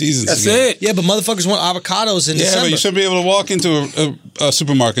eating by seasons. That's again. it. Yeah, but motherfuckers want avocados in Yeah, December. but you should be able to walk into a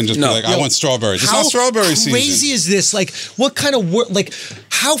supermarket and just No. be like, I Yo, want strawberries. It's How not strawberry season. crazy is this? Like, what kind of work? Like,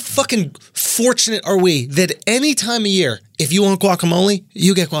 how fucking fortunate are we that any time of year, if you want guacamole,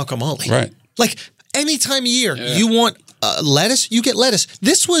 you get guacamole. Right. Like, any time of year, you want lettuce, you get lettuce.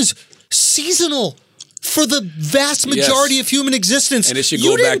 This was seasonal for the vast majority of human existence. And it should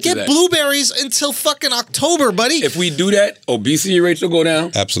you go back didn't to get that. blueberries until fucking October, buddy. If we do that, obesity rates will go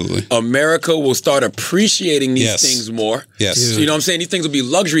down. Absolutely. America will start appreciating these Yes. things more. Yes. So you know what I'm saying? These things will be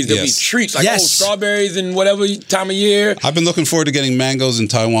luxuries. They'll Yes. be treats. Like, Yes. strawberries and whatever time of year. I've been looking forward to getting mangoes in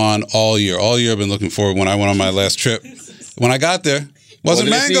Taiwan all year. All year I've been looking forward when I went on my last trip. When I got there, wasn't Wasn't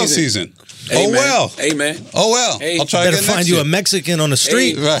the mango season. season. Hey, Oh man. well. Hey, man. Oh well. Hey. I'll try better again find next you year. a Mexican on the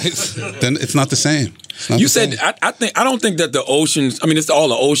street. Right. Then it's not the same. It's not You the said same. I don't think that the oceans. I mean, it's all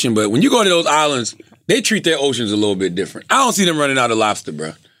the ocean, but when you go to those islands, they treat their oceans a little bit different. I don't see them running out of lobster,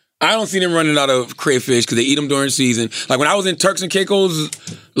 bro. I don't see them running out of crayfish because they eat them during season. Like when I was in Turks and Caicos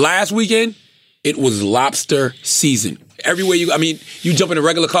last weekend, it was lobster season. Everywhere you, I mean, you jump in a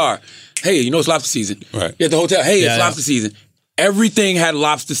regular car. Hey, you know it's lobster season. Right. You're at the hotel. Hey, Yeah, it's yeah. lobster season. Everything had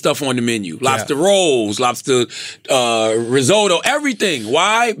lobster stuff on the menu. Lobster rolls, lobster risotto, everything.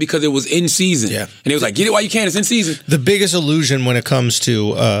 Why? Because it was in season. Yeah. And it was like, get it while you can. It's in season. The biggest illusion when it comes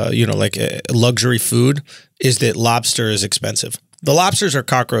to luxury food is that lobster is expensive. The lobsters are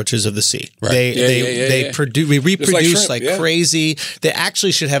cockroaches of the sea. Right. They reproduce shrimp, like yeah. crazy. They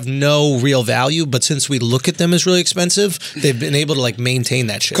actually should have no real value, but since we look at them as really expensive, they've been able to like maintain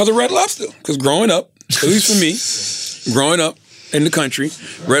that shit. Because of Red Lobster. Because growing up, at least for me, growing up, in the country,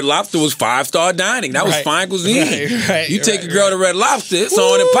 Red Lobster was 5-star dining. That was fine cuisine. You take a girl to Red Lobster, it's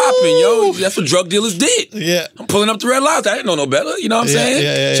on and popping, yo. That's what drug dealers did. Yeah. I'm pulling up to Red Lobster. I didn't know no better. You know what I'm saying?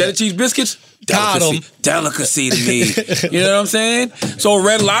 Yeah. Cheddar cheese biscuits. Got 'em. Delicacy to me. You know what I'm saying? So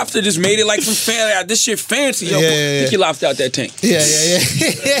Red Lobster just made it like some this shit fancy. Yo, get your lobster out that tank. Yeah.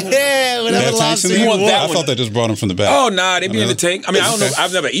 Whatever lobster you want. I thought they just brought them from the back. Oh, nah, they be in the tank. I mean, I don't know.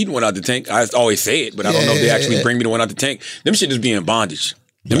 I've never eaten one out the tank. I always say it, but I don't know if they actually bring me the one out the tank. Them shit just be in bondage.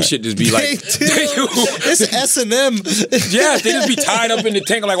 Them shit just be like... It's S&M. Yeah, they just be tied up in the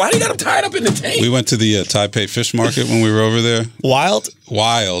tank. I'm like, why do you got them tied up in the tank? We went to the Taipei fish market when we were over there. Wild.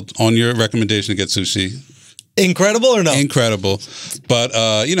 On your recommendation to get sushi. Incredible or no? Incredible. But,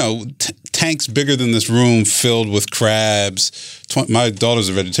 tanks bigger than this room filled with crabs. My daughter's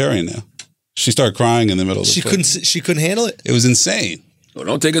a vegetarian now. She started crying in the middle of the She couldn't handle it? It was insane. Well,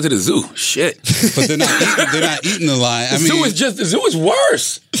 don't take her to the zoo. Shit. But they're not eating the lion. The zoo is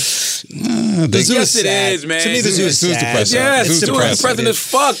worse. The zoo is sad. It is, man. To me, the zoo is sad. depressing. Yeah, the zoo is depressing as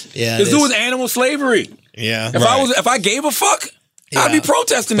fuck. Yeah, the zoo is animal slavery. Yeah. If I gave a fuck, I'd be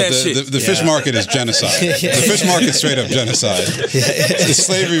protesting that shit. The fish market is genocide. The fish market straight up genocide. It's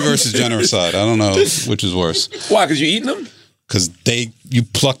slavery versus genocide. I don't know which is worse. Why? Because you eating them? Because you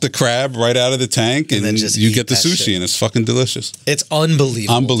pluck the crab right out of the tank and then just you eat get the that sushi shit. and it's fucking delicious. It's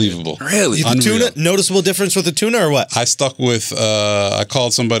unbelievable. Unbelievable. Really? The Unreal. tuna, noticeable difference with the tuna or what? I stuck with, I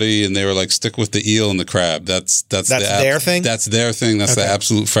called somebody and they were like, stick with the eel and the crab. That's their thing? That's their thing. That's the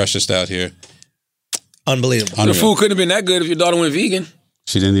absolute freshest out here. Unbelievable. The food couldn't have been that good if your daughter went vegan.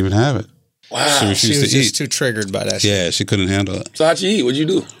 She didn't even have it. Wow. She refused She was to just eat. too triggered by that shit. Yeah, she couldn't handle it. So how'd you eat? What'd you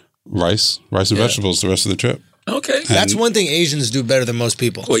do? Rice and vegetables the rest of the trip. Okay. That's one thing Asians do better than most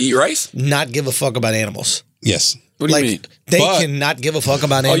people. What, eat rice? Not give a fuck about animals. Yes. What do you mean? They But- cannot give a fuck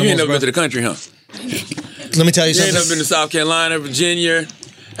about Oh, animals. you ain't never bro. been to the country, huh? Let me tell you You ain't something. never been to South Carolina, Virginia,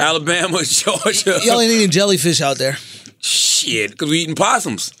 Alabama, Georgia. Y'all ain't eating jellyfish out there. Shit, because we eating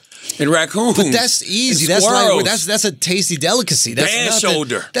possums and raccoons. But that's easy. and That's squirrels. like that's a tasty delicacy. That's Bear nothing.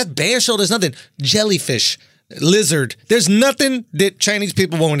 shoulder. That bear shoulder is nothing. Jellyfish, lizard. There's nothing that Chinese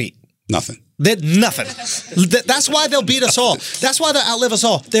people won't eat. Nothing. Nothing. That's why they'll beat us all. That's why they'll outlive us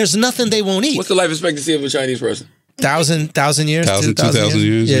all. There's nothing they won't eat. What's the life expectancy of a Chinese person? 1,000 years? 2,000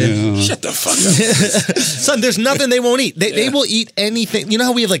 years. Yeah. Shut the fuck up. Son, there's nothing they won't eat. They will eat anything. You know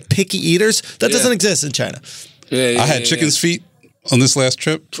how we have like picky eaters? That doesn't exist in China. Yeah, I had chicken's feet on this last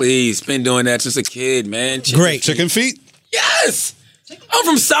trip. Please, been doing that since a kid, man. Great. Chicken feet? Yes. I'm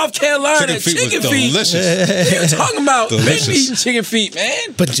from South Carolina. Chicken feet was delicious. What are you talking about? Delicious. Been eating chicken feet, man.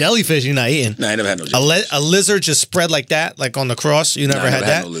 But jellyfish, you're not eating. Nah, I never had no jellyfish. A lizard just spread like that, like on the cross. You never Nah, I had never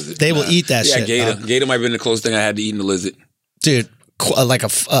that? had no lizard. They will Nah. eat that Yeah, shit. gator. Gator might have been the closest thing I had to eating a lizard. Dude, like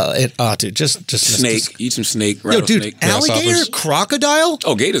a dude, just Snake. Eat some snake. Yo, Rattlesnake. dude, alligator, Grasshoppers. crocodile.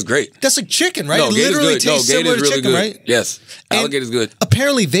 Oh, gator's great. That's like chicken, right? No, it gator's literally good. No, tastes similar gator's to really chicken, good. right? Yes. And Alligator's good.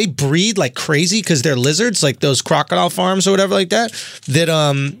 Apparently, they breed like crazy because they're lizards, like those crocodile farms or whatever like that.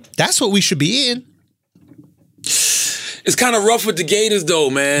 That's what we should be eating. It's kind of rough with the gators,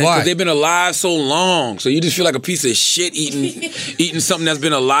 though, man. Why? Because they've been alive so long. So you just feel like a piece of shit eating something that's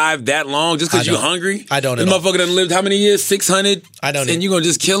been alive that long just because I you're don't. hungry. I don't This at all. motherfucker done lived how many years? 600? I don't. And you're going to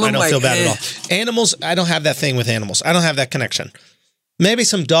just kill him? I don't like, feel bad eh. at all. Animals, I don't have that thing with animals. I don't have that connection. Maybe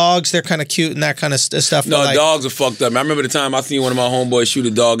some dogs, they're kind of cute and that kind of stuff. No, but like, dogs are fucked up. I remember the time I seen one of my homeboys shoot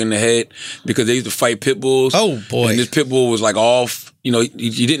a dog in the head because they used to fight pit bulls. Oh, boy. And this pit bull was like off. You know,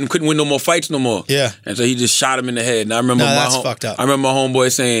 he couldn't win no more fights no more. Yeah. And so he just shot him in the head. And I remember that's fucked up. I remember my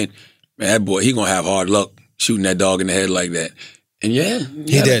homeboy saying, "Man, that boy, he gonna have hard luck shooting that dog in the head like that." And yeah,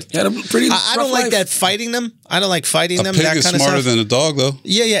 He did. He had a pretty. I don't rough like life. that fighting them. I don't like fighting A them. pig That is kind of smarter stuff. than a dog, though.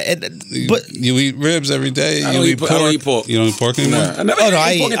 Yeah. But You eat ribs every day. I You don't eat eat pork. I don't eat pork. You don't eat pork anymore. Nah, I never Oh, no,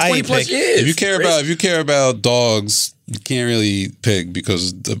 ate pork in I 20 eat plus pig. years. If you care about dogs, you can't really eat pig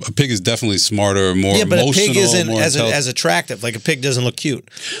because a pig is definitely smarter, more yeah, but a emotional, pig isn't more as intelligent. attractive. Like a pig doesn't look cute.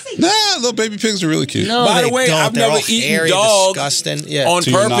 Nah, little baby pigs are really cute. No, By the they way, don't. I've They're never all eaten hairy, dog disgusting. Yeah. on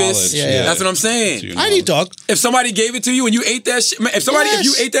To your purpose. knowledge, Yeah. That's what I'm To saying. your I'd eat dog. If somebody gave it to you and you ate that shit, man, if Yes.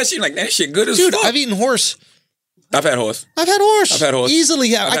 you ate that shit, you're like, that shit good as Dude, fuck. I've eaten horse. I've had horse. I've had horse. I've had horse. Easily,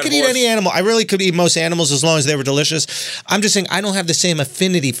 yeah. I've I had could eat horse. any animal. I really could eat most animals as long as they were delicious. I'm just saying I don't have the same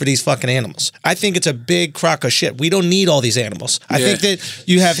affinity for these fucking animals. I think it's a big crock of shit. We don't need all these animals. I think that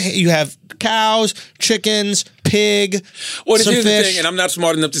you have cows, chickens, pig, Well, some here's the fish. thing, and I'm not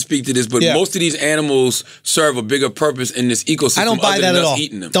smart enough to speak to this, but Yeah. most of these animals serve a bigger purpose in this ecosystem. I don't buy other that than at us all.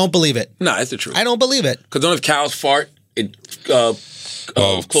 Eating them. Don't believe it. Nah, it's the truth. I don't believe it. Because don't if cows fart, it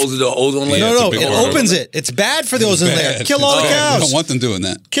Closes the ozone layer. No, it's a it big word. opens it. It's bad for the ozone layer. Bad. Kill all the You cows. don't want them doing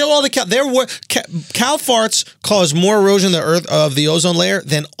that. Kill all the cows. Cow farts cause more erosion of the ozone layer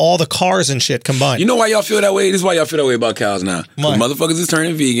than all the cars and shit combined. You know why y'all feel that way? This is why y'all feel that way about cows now. Why? Because motherfuckers is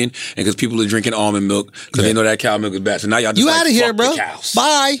turning vegan and because people are drinking almond milk because they know that cow milk is bad. So now y'all just You like, out of here, fuck bro. the cows.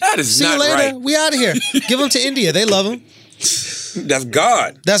 Bye. That is See not you later. right. We out of here. Give them to India. They love them. That's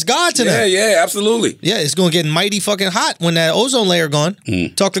God. That's God to them. Yeah, absolutely. Yeah, it's going to get mighty fucking hot when that ozone layer gone.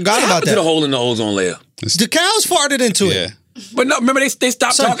 Talk to God What about happened to the that. hole in the ozone layer? The cows farted into Yeah. it. But no, remember they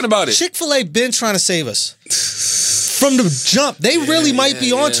stopped talking about it. Chick-fil-A been trying to save us. From the jump, they really might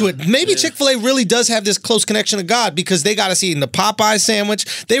be onto it. Maybe Chick-fil-A really does have this close connection to God because they got us eating the Popeye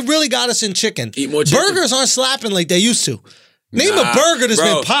sandwich. They really got us in chicken. Eat more chicken. Burgers aren't slapping like they used to. Name a burger that's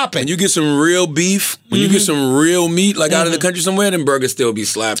Bro, been popping. When you get some real beef, when you get some real meat, like out of the country somewhere, then burgers still be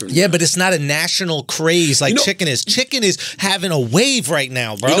slapping. Yeah, but it's not a national craze like You know- chicken is. Chicken is having a wave right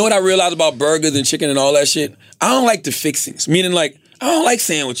now, bro. You know what I realized about burgers and chicken and all that shit? I don't like the fixings. Meaning, like, I don't like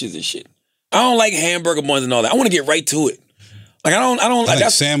sandwiches and shit. I don't like hamburger buns and all that. I want to get right to it. Like, I don't I like think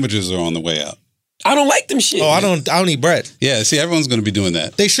that. sandwiches are on the way out. I don't like them shit. Oh, I don't eat bread. Yeah, see, everyone's going to be doing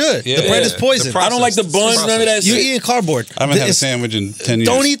that. They should. Yeah. The bread is The poison. I don't like the buns, none of that You shit. eating cardboard. I haven't had a It's- sandwich in 10 years.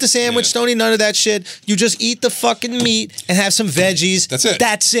 Don't eat the sandwich. Don't eat none of that shit. You just eat the fucking meat and have some veggies. That's it.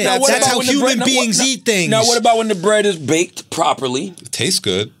 That's it. Now, what That's about how when the human bread- now, beings what- eat things. Now, what about when the bread is baked properly? It tastes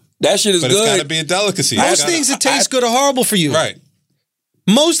good, That shit is but good. it's got to be a delicacy. Most things that taste good are horrible for you. Right.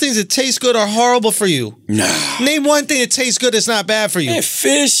 Most things that taste good are horrible for you. Nah. Name one thing that tastes good that's not bad for you. Man,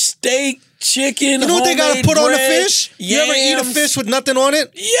 fish, steak, chicken, You know what they gotta homemade put on the bread, fish? You ever eat a yams. fish with nothing on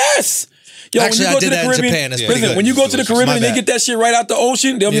it? Yes. Yo, Actually, I when you go did to the that in Caribbean, Japan. It's pretty listen, good. when you go to the Delicious. Caribbean My and they bad. get that shit right out the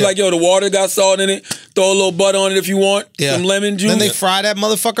ocean, they'll be Yeah. like, yo, the water got salt in it. Throw a little butter on it if you want. Some lemon juice. Then they fry that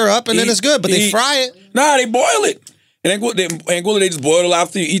motherfucker up and then it's good, but they fry it. Nah, they boil it. In Angola, they just boil it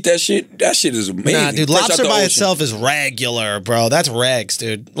after you eat that shit. That shit is amazing. Nah, dude, Fresh out lobster the by ocean. itself is regular, bro. That's rags,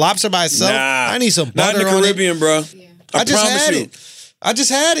 dude. Lobster by itself, Nah, I need some not butter in the on it. Caribbean, bro. I just promise had you. it. I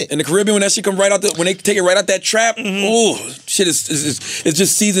just had it. In the Caribbean, when that shit come right out, when they take it right out that trap, ooh, shit it's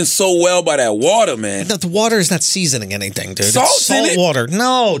just seasoned so well by that water, man. The water is not seasoning anything, dude. Salt's It's in salt it. water.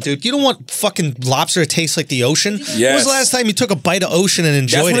 No, dude. You don't want fucking lobster to taste like the ocean. When was Yes. the last time you took a bite of ocean and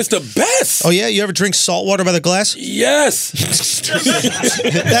That's enjoyed when it? it's the best. Oh yeah, you ever drink salt water by the glass? Yes.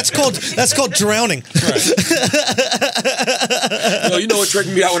 That's called drowning. Yo, you know what tricked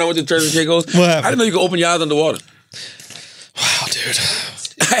me out when I went to Turks and Caicos? What happened? I didn't know you could open your eyes underwater. Wow, dude.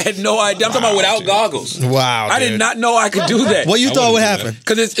 I had no idea. I'm talking about without goggles. Wow, I did dude. not know I could do that. What you thought would wouldn't do happen?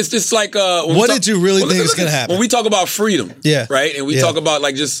 Because it's just like when we What talk- did you really think was listen, gonna happen? When we talk about freedom, Yeah. right, and we Yeah. talk about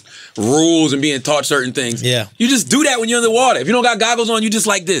like just rules and being taught certain things, Yeah. you just do that when you're in the water. If you don't got goggles on, you just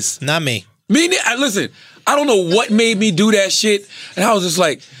like this. Not me. Listen, I don't know what made me do that shit, and I was just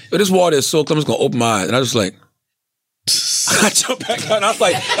like, yo, this water is so clear, I'm just gonna open my eyes, and I was just like. I jumped back out and I was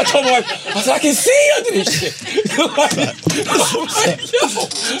like, I told my wife, I said, I can see under this shit. I'm like,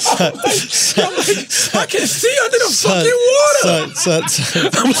 I can see under the fucking water.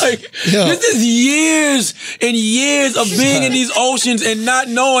 I'm like, Yo. this is years and years of being in these oceans and not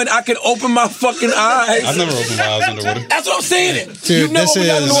knowing I could open my fucking eyes. I've never opened my eyes underwater. That's what I'm saying. Dude, You've never this opened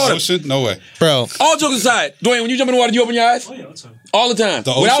your eyes in the is- water. Ocean? No way. Bro, All jokes aside, Dwayne, when you jump in the water, do you open your eyes? Oh, yeah, all the time. All the time.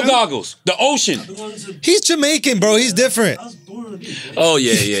 The Without ocean? goggles. The ocean. he's Jamaican, bro. He's different. Oh,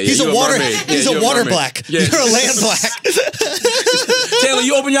 yeah. He's You're a water. mermaid. Yeah, He's a you're water mermaid. black. Yeah. You're a land black. Taylor,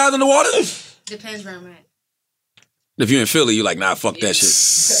 you open your eyes in the water? Depends where I'm at. If you're in Philly, you're like, nah, fuck that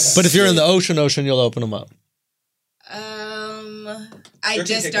shit. But if you're in the ocean, you'll open them up. I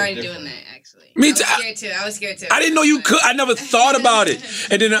just started doing that actually. Me too. I was scared too. I didn't know you could. I never thought about it.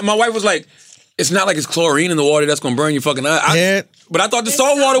 And then my wife was like, it's not like it's chlorine in the water that's going to burn your fucking eye. Yeah. But I thought the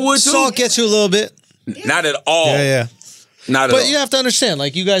salt water would too. Salt gets you a little bit. Not at all. Yeah. Not at all. But you have to understand,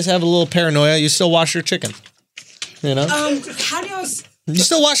 like, you guys have a little paranoia. You still wash your chicken. You know? How do y'all? You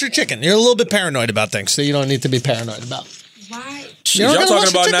still wash your chicken. You're a little bit paranoid about things, so you don't need to be paranoid about. Why? You're not Y'all gonna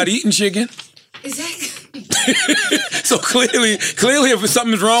wash talking your about not chicken. eating chicken. Is that? So clearly, if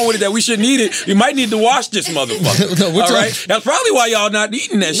something's wrong with it that we shouldn't eat it, we might need to wash this motherfucker. No, we're all right? talking- That's probably why y'all not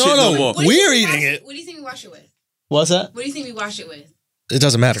eating that shit no more. What do you We're think we eating wash it. What do you think we wash it with? What's that? What do you think we wash it with? It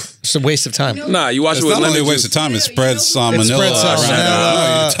doesn't matter. It's a waste of time. Nah, you wash It's it with not only lemon a waste juice. of time, it spreads salmonella. It spreads around.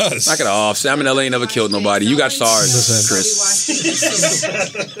 salmonella. No, it does. Knock it off. Salmonella ain't never killed nobody. You got SARS,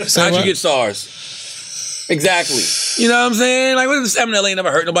 Chris. How'd you get SARS? Exactly. You know what I'm saying? Like, what is salmonella ain't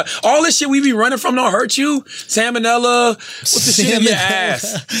never hurt nobody. All this shit we be running from don't hurt you. Salmonella. What's the shit in your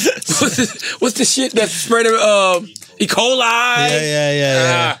ass? What's the shit that spread E. coli?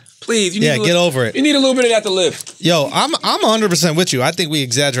 Yeah. please. You Yeah, need get over it. You need a little bit of that to live. Yo, I'm 100% with you. I think we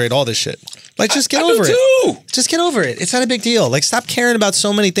exaggerate all this shit. Like, just get I over do it. too. Just get over it. It's not a big deal. Like, stop caring about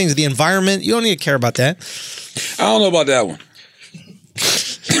so many things. The environment, you don't need to care about that. I don't know about that one.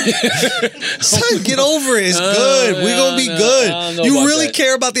 Son, get over it. It's good. We're going to be I don't good. know You about really that.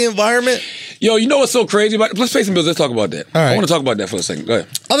 care about the environment? Yo, you know what's so crazy about it? Let's pay some bills. Let's talk about that. All right. I want to talk about that for a second. Go ahead.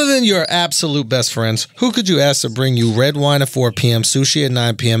 Other than your absolute best friends, who could you ask to bring you red wine at 4 p.m., sushi at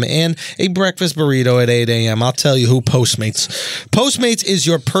 9 p.m., and a breakfast burrito at 8 a.m.? I'll tell you who. Postmates. Postmates is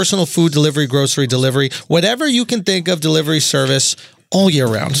your personal food delivery, grocery delivery, whatever you can think of delivery service all year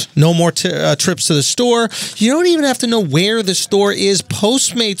round. No more trips to the store. You don't even have to know where the store is.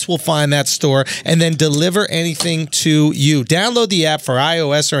 Postmates will find that store and then deliver anything to you. Download the app for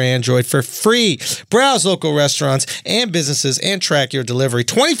iOS or Android for free. Browse local restaurants and businesses and track your delivery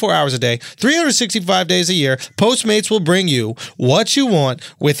 24 hours a day, 365 days a year. Postmates will bring you what you want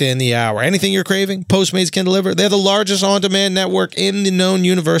within the hour. Anything you're craving, Postmates can deliver. They're the largest on-demand network in the known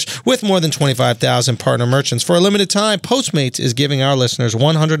universe with more than 25,000 partner merchants. For a limited time, Postmates is giving our listeners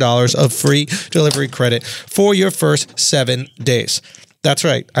 $100 of free delivery credit for your first 7 days. That's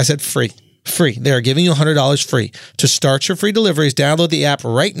right. I said free. Free. They are giving you $100 free. To start your free deliveries, download the app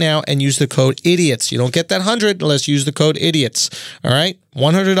right now and use the code IDIOTS. You don't get that 100 unless you use the code IDIOTS. All right?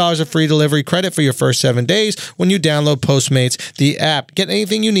 $100 of free delivery credit for your first 7 days when you download Postmates, the app. Get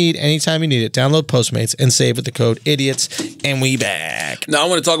anything you need anytime you need it. Download Postmates and save with the code IDIOTS. And we back. Now, I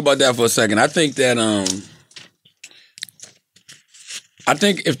want to talk about that for a second. I think that I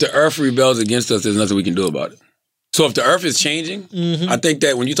think if the earth rebels against us, there's nothing we can do about it. So if the earth is changing, I think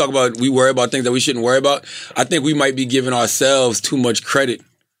that when you talk about we worry about things that we shouldn't worry about, I think we might be giving ourselves too much credit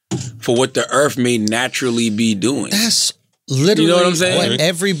for what the earth may naturally be doing. That's literally You know what I'm saying? what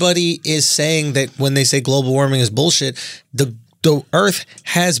everybody is saying, that when they say global warming is bullshit. The earth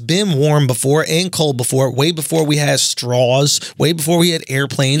has been warm before and cold before, way before we had straws, way before we had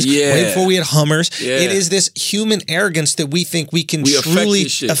airplanes, way before we had Hummers. Yeah. It is this human arrogance that we think we can We affect truly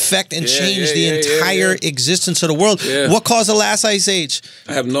this shit. affect and change the yeah, entire existence of the world. Yeah. What caused the last ice age?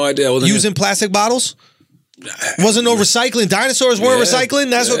 I have no idea. I wasn't Using plastic bottles? Wasn't no recycling. Dinosaurs weren't Yeah. recycling.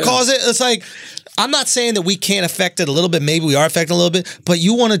 That's what caused it. It's like, I'm not saying that we can't affect it a little bit. Maybe we are affecting a little bit. But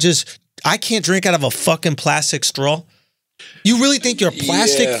you want to just, I can't drink out of a fucking plastic straw. You really think your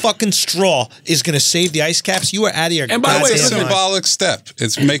plastic fucking straw is going to save the ice caps? You are out of your And by the way, It's a goddamn mind. symbolic step.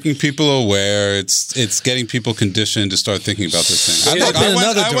 It's making people aware. It's getting people conditioned to start thinking about this thing. Step in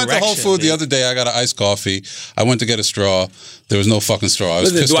another I went to Whole direction, Foods the dude. other day. I got an iced coffee. I went to get a straw. There was no fucking straw. I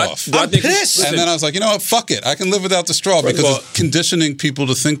was pissed off. do I think pissed. And then I was like, you know what? Fuck it. I can live without the straw because all, it's conditioning people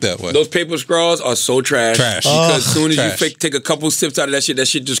to think that way. those paper straws are so trash. Trash. Because as soon as Trash. you take a couple sips out of that shit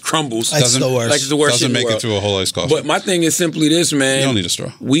just crumbles. That's the worst. Like it's the worst shit Doesn't in make the it world. through a whole iced coffee. But my thing is simply this, man. You don't need a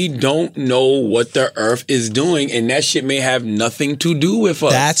straw. We don't know what the earth is doing, and that shit may have nothing to do with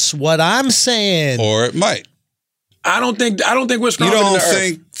us. That's what I'm saying. Or it might. I don't think we're You stronger than don't the earth.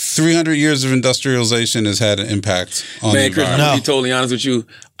 think 300 years of industrialization has had an impact on the Man, Chris, I'm environment? gonna be totally honest with you.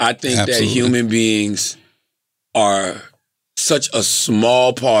 I think Absolutely. that human beings are such a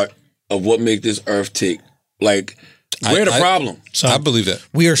small part of what makes this earth tick. Like, we're the problem. I believe that.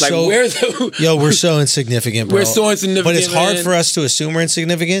 We are Like, so we're so insignificant, bro. We're so insignificant, But it's hard man. for us to assume we're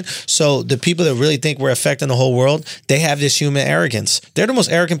insignificant. So the people that really think we're affecting the whole world, they have this human arrogance. They're the most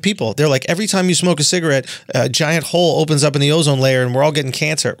arrogant people. They're like, every time you smoke a cigarette, a giant hole opens up in the ozone layer and we're all getting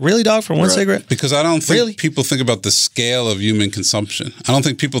cancer. Really, dog, for one cigarette? Because I don't think Really? people think about the scale of human consumption. I don't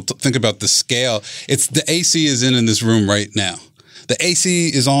think people think about the scale. It's the AC is in this room right now. The AC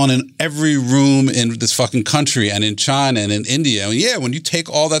is on in every room in this fucking country and in China and in India. And yeah, when you take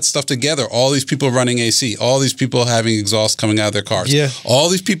all that stuff together, all these people running AC, all these people having exhaust coming out of their cars, all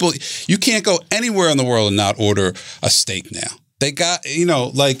these people, you can't go anywhere in the world and not order a steak now. They got,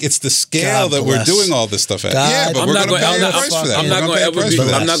 like it's the scale God that we're bless. doing all this stuff at. God Yeah, but we're going to pay a price for that. I'm We're not gonna going pay a to price for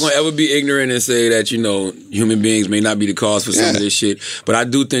that. I'm not going to ever be ignorant and say that human beings may not be the cause for some of this shit. But I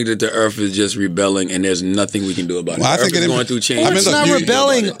do think that the earth is just rebelling, and there's nothing we can do about it. Well, I the earth think is it- going through change. I mean, It's look, not you-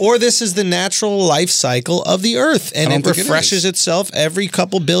 rebelling, or this is the natural life cycle of the earth, and I it don't think it refreshes is. itself every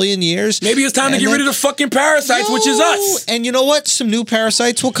couple billion years. Maybe it's time to And get then- rid of the fucking parasites, which is No. us. And you know what? Some new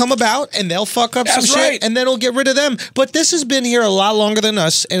parasites will come about, and they'll fuck up That's some right. shit, and then we'll get rid of them. But this has been here a lot longer than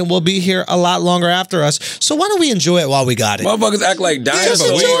us, and will be here a lot longer after us. So why don't we enjoy it while we got it? Motherfuckers act like Yeah, dinosaurs.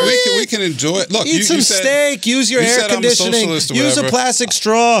 but enjoy we can enjoy it. Look, Eat you some said, steak. Use your you air said I'm a conditioning. socialist or Use a whatever. plastic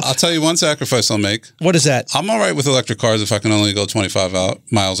straw. I'll tell you one sacrifice I'll make. What is that? I'm all right with electric cars if I can only go 25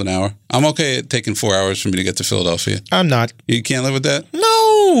 miles an hour. I'm okay at taking 4 hours for me to get to Philadelphia. I'm not. You can't live with that?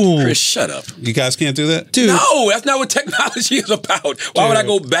 No. No. Chris, shut up. You guys can't do that? Dude. No, that's not what technology is about. Why would I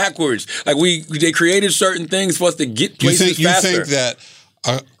go backwards? Like they created certain things for us to get places faster. You think that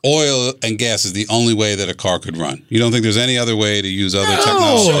oil and gas is the only way that a car could run? You don't think there's any other way to use other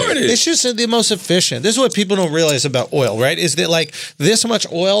technology? Sure it is. It's just the most efficient. This is what people don't realize about oil, right? Is that like this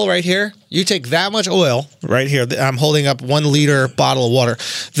much oil right here, you take that much oil right here, I'm holding up 1 liter bottle of water,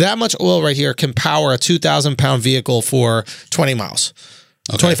 that much oil right here can power a 2,000-pound vehicle for 20 miles,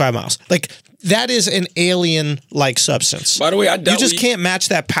 25 miles. Like, that is an alien-like substance. By the way, you just can't match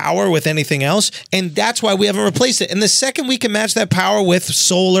that power with anything else, and that's why we haven't replaced it. And the second we can match that power with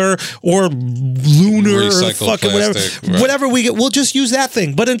solar or lunar or fucking whatever we get, we'll just use that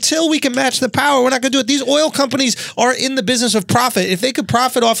thing. But until we can match the power, we're not going to do it. These oil companies are in the business of profit. If they could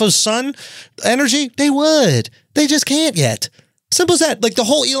profit off of sun energy, they would. They just can't yet. Simple as that. Like the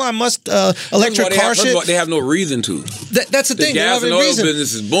whole Elon Musk electric car shit. They have no reason to. That's the thing. The gas and oil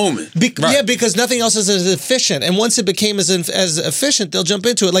business is booming. Yeah, because nothing else is as efficient. And once it became as efficient, they'll jump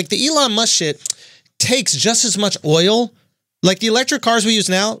into it. Like the Elon Musk shit takes just as much oil. Like the electric cars we use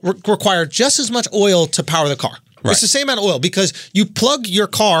now require just as much oil to power the car. Right. It's the same amount of oil because you plug your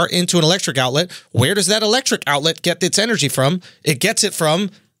car into an electric outlet. Where does that electric outlet get its energy from? It gets it from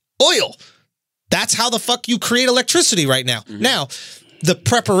oil. That's how the fuck you create electricity right now. Mm-hmm. Now, the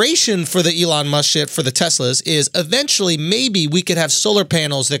preparation for the Elon Musk shit for the Teslas is eventually maybe we could have solar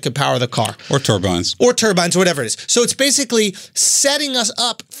panels that could power the car. Or turbines. Or whatever it is. So it's basically setting us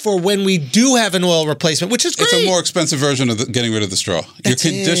up for when we do have an oil replacement, which is great. It's a more expensive version of getting rid of the straw. You're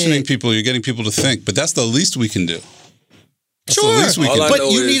conditioning people. You're getting people to think. But that's the least we can do. Sure,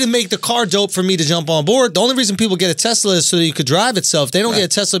 but you need to make the car dope for me to jump on board. The only reason people get a Tesla is so that you could drive itself. They don't get a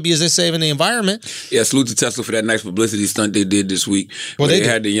Tesla because they're saving the environment. Yeah, salute to Tesla for that nice publicity stunt they did this week. Well, they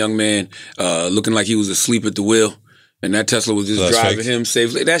had the young man looking like he was asleep at the wheel, and that Tesla was just driving him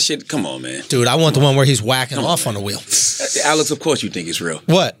safely. That shit, come on, man. Dude, I want the one where he's whacking off on the wheel. Alex, of course you think it's real.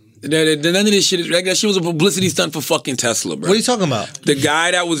 What? None of this shit is real. That shit was a publicity stunt for fucking Tesla, bro. What are you talking about? The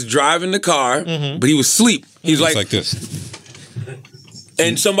guy that was driving the car, but he was asleep. He's like this.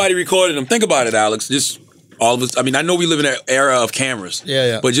 And somebody recorded him. Think about it, Alex. Just all of us. I mean, I know we live in an era of cameras.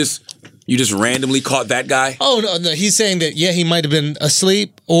 Yeah. But you just randomly caught that guy. Oh no! He's saying that he might have been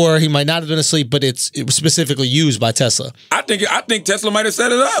asleep, or he might not have been asleep, but it was specifically used by Tesla. I think Tesla might have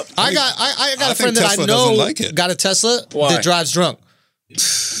set it up. I got a friend that I know got a Tesla that drives drunk.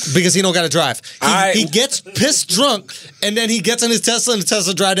 Because he don't got to drive. He gets pissed drunk, and then he gets in his Tesla, and the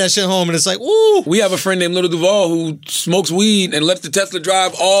Tesla drive that shit home, and it's like, woo. We have a friend named Little Duval who smokes weed and lets the Tesla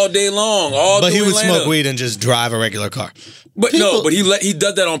drive all day long. But he would smoke weed and just drive a regular car. But he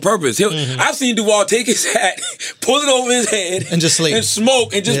does that on purpose. I've seen Duval take his hat, pull it over his head, and just sleep and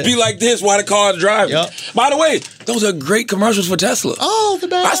smoke and just be like this while the car's driving. Yep. By the way, those are great commercials for Tesla. Oh, the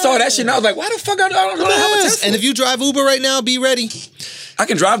best. I saw that shit and I was like, why the fuck I don't have a Tesla? And if you drive Uber right now, be ready. I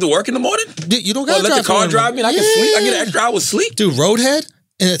can drive to work in the morning. You don't got to let the car drive me. And I can sleep. I get an extra hour's sleep. Dude, Roadhead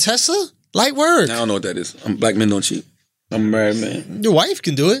in a Tesla, light work. I don't know what that is. Black men don't cheat. I'm a married man. Your wife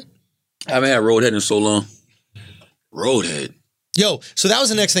can do it. I haven't had Roadhead in so long. Roadhead. Yo, so that was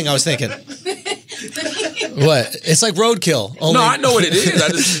the next thing I was thinking. What? It's like roadkill. No, I know what it is. I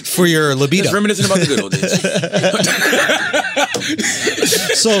just for your libido. It's reminiscent about the good old days.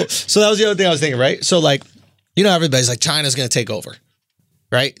 So that was the other thing I was thinking, right? So like, everybody's like, China's going to take over,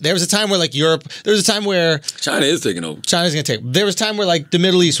 right? There was a time where like Europe, there was a time where China is taking over. China's going to take. There was a time where like the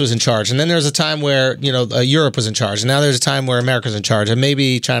Middle East was in charge, and then there was a time where Europe was in charge, and now there's a time where America's in charge, and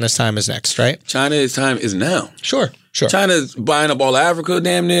maybe China's time is next, right? China's time is now. Sure. China's buying up all Africa,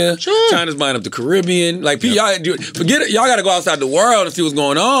 damn near. Sure. China's buying up the Caribbean. Like, y'all forget it. Y'all got to go outside the world and see what's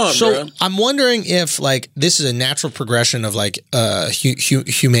going on. So bro. I'm wondering if like this is a natural progression of like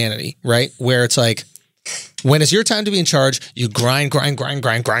humanity, right? Where it's like, when it's your time to be in charge, you grind your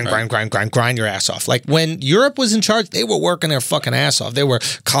ass off. Like when Europe was in charge, they were working their fucking ass off. They were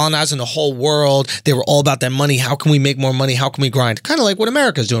colonizing the whole world. They were all about that money. How can we make more money? How can we grind? Kind of like what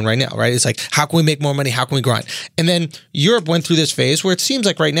America's doing right now, right? It's like, how can we make more money? How can we grind? And then Europe went through this phase where it seems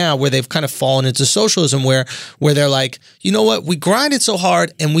like right now where they've kind of fallen into socialism where they're like, you know what? We grinded so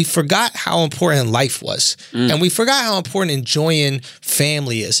hard and we forgot how important life was. And we forgot how important enjoying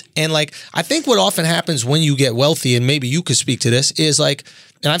family is. And like, I think what often happens when you get wealthy, and maybe you could speak to this, is like,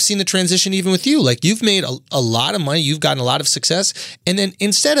 and I've seen the transition even with you, like you've made a lot of money, you've gotten a lot of success, and then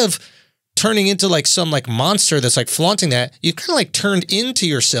instead of turning into like some like monster that's like flaunting that, you've kind of like turned into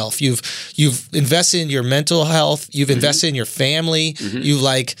yourself. You've invested in your mental health, you've invested in your family, you've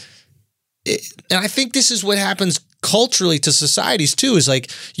like, and I think this is what happens culturally to societies too, is like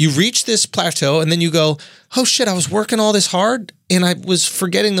you reach this plateau and then you go, oh shit, I was working all this hard and I was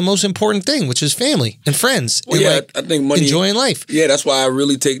forgetting the most important thing, which is family and friends. Well, and yeah, like I think money, enjoying life. Yeah, that's why I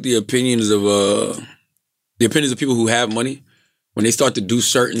really take the opinions of people who have money when they start to do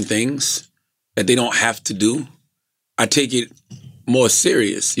certain things that they don't have to do. I take it more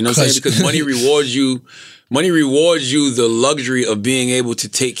serious. You know what I'm saying? Because money rewards you. Money rewards you the luxury of being able to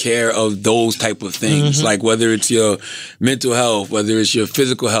take care of those type of things, like whether it's your mental health, whether it's your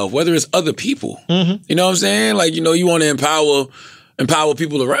physical health, whether it's other people. You know what I'm saying? Like, you know, you want to empower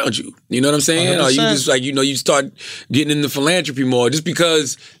people around you. You know what I'm saying? 100%. Or you just like, you know, you start getting into philanthropy more just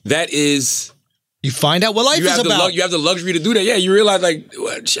because that is. You find out what life is about. You have the luxury to do that. Yeah, you realize like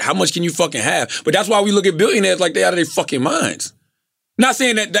how much can you fucking have? But that's why we look at billionaires like they out of their fucking minds. Not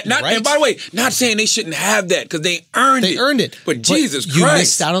saying that, Right. And by the way, not saying they shouldn't have that because they earned it. They earned it. But Jesus Christ. You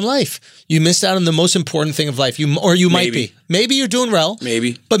missed out on life. You missed out on the most important thing of life. You might be. Maybe you're doing well.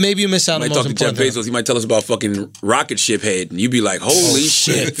 Maybe. But maybe you missed out on the most Might talk to Jeff important thing. Bezos. He might tell us about fucking rocket ship head. And you'd be like, holy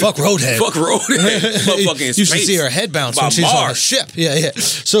shit. Fuck Roadhead. Fuck Roadhead. Motherfucking You should see her head bounce when she's on a ship. Yeah.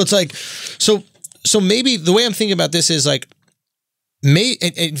 So it's like, so maybe the way I'm thinking about this is like,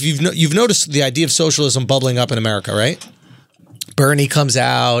 you've noticed the idea of socialism bubbling up in America, right? Bernie comes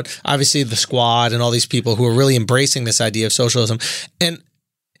out, obviously the Squad and all these people who are really embracing this idea of socialism. And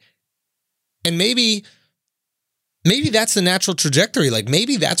maybe that's the natural trajectory. Like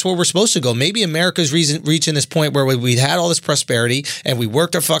maybe that's where we're supposed to go. Maybe America's reaching this point where we had all this prosperity and we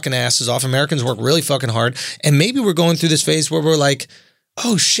worked our fucking asses off. Americans work really fucking hard. And maybe we're going through this phase where we're like,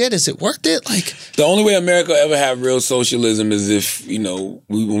 oh shit, is it worth it? Like the only way America ever have real socialism is if, you know,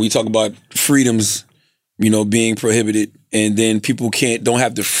 when we talk about freedoms, you know, being prohibited, and then people don't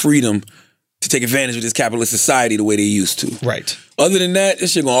have the freedom to take advantage of this capitalist society the way they used to. Right. Other than that,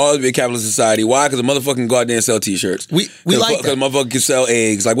 this shit gonna always be a capitalist society. Why? Because a motherfucker go out there and sell t-shirts. We like that. Because a motherfucker can sell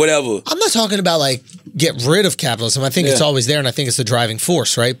eggs, like whatever. I'm not talking about like get rid of capitalism. I think it's always there, and I think it's the driving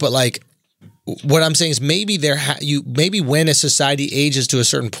force, right? But like, what I'm saying is maybe maybe when a society ages to a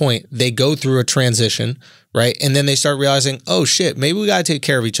certain point, they go through a transition, right? And then they start realizing, oh shit, maybe we got to take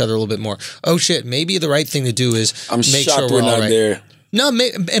care of each other a little bit more. Oh shit, maybe the right thing to do is make sure we're all right. There. No,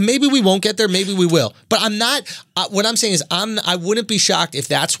 and maybe we won't get there. Maybe we will. But I'm not. What I'm saying is, I wouldn't be shocked if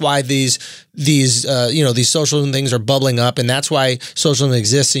that's why these socialism things are bubbling up, and that's why socialism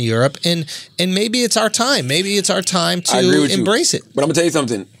exists in Europe. And maybe it's our time. Maybe it's our time to embrace it. But I'm gonna tell you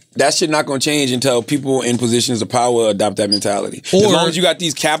something. That shit not going to change until people in positions of power adopt that mentality. As long as you got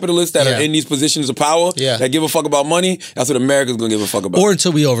these capitalists that are in these positions of power that give a fuck about money, that's what America's going to give a fuck about. Or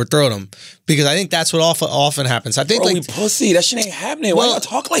until we overthrow them. Because I think that's what often happens. I think we pussy. That shit ain't happening. Why y'all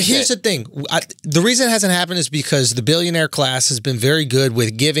talk like that? Here's the thing. The reason it hasn't happened is because the billionaire class has been very good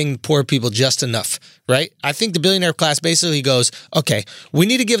with giving poor people just enough, right? I think the billionaire class basically goes, okay, we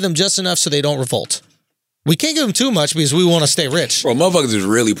need to give them just enough so they don't revolt. We can't give them too much because we want to stay rich. Bro, motherfuckers is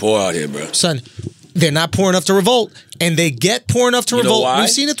really poor out here, bro. Son, they're not poor enough to revolt, and they get poor enough to revolt. We've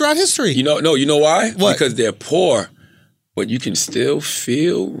seen it throughout history. You know why? What? Because they're poor, but you can still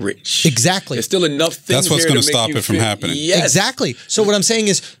feel rich. Exactly. There's still enough things. That's what's going to stop it from happening. Yes. Exactly. So what I'm saying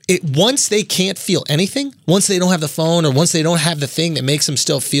is, once they can't feel anything, once they don't have the phone, or once they don't have the thing that makes them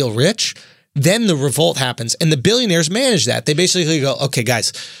still feel rich, then the revolt happens. And the billionaires manage that. They basically go, okay,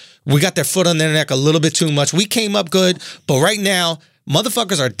 guys, we got their foot on their neck a little bit too much. We came up good, but right now,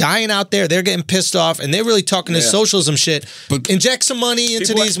 motherfuckers are dying out there. They're getting pissed off, and they're really talking this socialism shit. But inject some money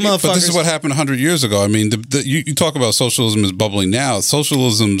into these motherfuckers. But this is what happened 100 years ago. I mean, you talk about socialism is bubbling now.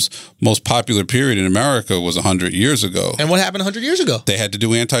 Socialism's most popular period in America was 100 years ago. And what happened 100 years ago? They had to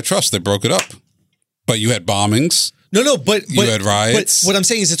do antitrust. They broke it up. But you had bombings. No, but you had riots. But what I'm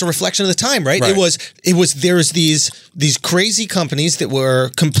saying is, it's a reflection of the time, right? It was. There's these crazy companies that were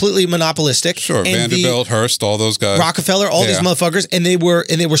completely monopolistic. Sure, Vanderbilt, Hearst, all those guys, Rockefeller, all these motherfuckers, and they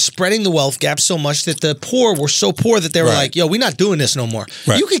were spreading the wealth gap so much that the poor were so poor that they were like, "Yo, we're not doing this no more.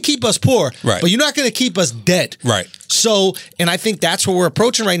 You can keep us poor, but you're not going to keep us dead." Right. So, and I think that's what we're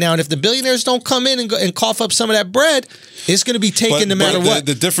approaching right now. And if the billionaires don't come in and cough up some of that bread, it's going to be taken no matter what.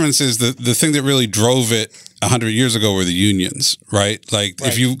 The difference is the thing that really drove it 100 years ago were the unions, right?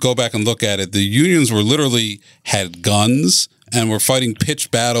 If you go back and look at it, the unions were literally had guns and were fighting pitched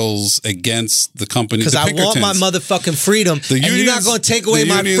battles against the companies. Because I want my motherfucking freedom, and you're not going to take away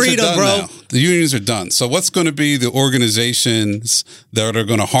my freedom, bro. Now. The unions are done. So what's going to be the organizations that are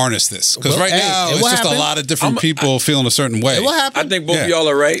going to harness this? Because now it's just a lot of different people feeling a certain way. It will happen. I think both of y'all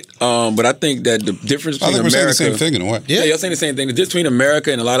are right, but I think that the difference between America... we're saying the same thing in a way. Yeah, y'all saying the same thing. The difference between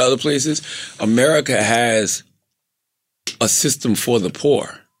America and a lot of other places, America has a system for the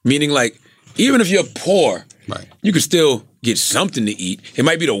poor. Meaning, like, even if you're poor, you can still get something to eat. It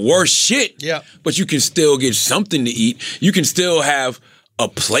might be the worst shit, but you can still get something to eat. You can still have a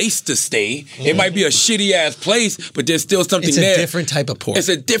place to stay. It might be a shitty ass place, but there's still something there. It's a different type of poor. It's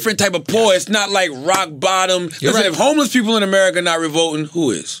a different type of poor. It's not like rock bottom. Listen, right. if homeless people in America are not revolting, who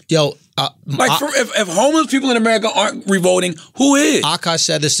is? Yo, if homeless people in America aren't revolting, who is? Akash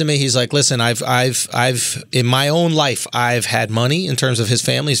said this to me. He's like, listen, I've in my own life, I've had money in terms of his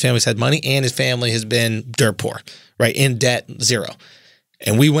family. His family's had money, and his family has been dirt poor, right? In debt, zero.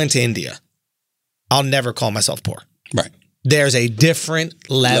 And we went to India. I'll never call myself poor. Right. There's a different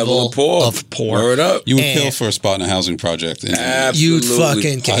level of poor. Word up. You would kill for a spot in a housing project. Absolutely.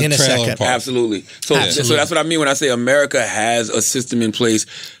 You'd fucking in a second. Park. Absolutely. So that's what I mean when I say America has a system in place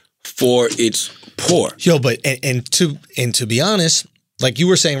for its poor. Yo, but and to be honest, like you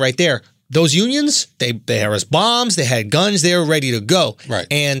were saying right there, those unions, they had us bombs, they had guns, they were ready to go. Right.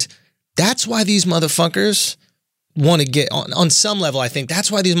 And that's why these motherfuckers want to get on some level. I think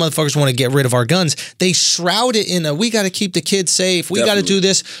that's why these motherfuckers want to get rid of our guns. They shroud it in we got to keep the kids safe. We got to do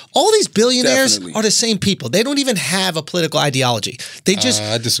this. All these billionaires are the same people. They don't even have a political ideology. They just.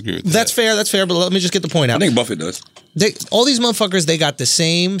 I disagree with that. That's fair. That's fair. But let me just get the point out. I think Buffett does. All these motherfuckers, they got the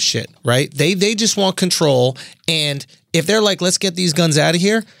same shit, right? They just want control. And if they're like, let's get these guns out of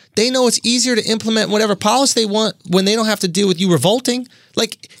here, they know it's easier to implement whatever policy they want when they don't have to deal with you revolting.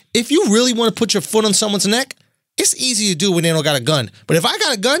 Like, if you really want to put your foot on someone's neck, it's easy to do when they don't got a gun. But if I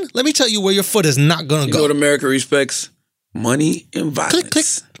got a gun, let me tell you where your foot is not going to go. You know what America respects? Money and violence. Click.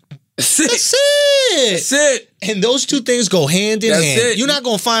 That's it. That's it. That's it. And those two things go hand in hand. It. You're not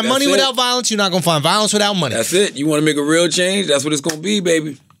going to find money without violence. You're not going to find violence without money. That's it. You want to make a real change? That's what it's going to be,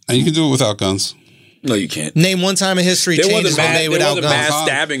 baby. And you can do it without guns. No, you can't. Name one time in history changes were made without guns. There was a mass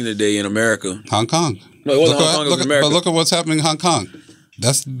stabbing today in America. Hong Kong. No, it wasn't Hong Kong. It was America. But look at what's happening in Hong Kong.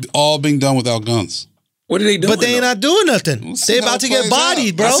 That's all being done without guns. What are they doing? But they ain't not doing nothing. They about to get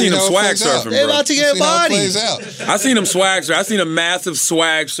bodied, bro. I seen them swag surfing, bro. They about to get bodied. I seen them swag surfing. I seen a massive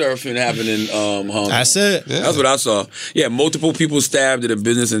swag surfing happen in Hong Kong. That's it. Yeah. That's what I saw. Yeah, multiple people stabbed at a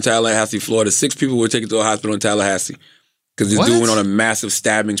business in Tallahassee, Florida. 6 people were taken to a hospital in Tallahassee because this dude went on a massive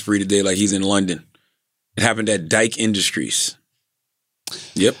stabbing spree today like he's in London. It happened at Dyke Industries.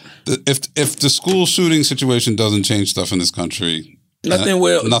 Yep. If the school shooting situation doesn't change stuff in this country, nothing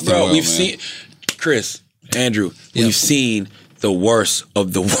will. We've seen Chris, Andrew. We've seen the worst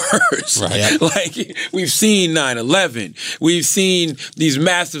of the worst. Right. Like, we've seen 9/11. We've seen these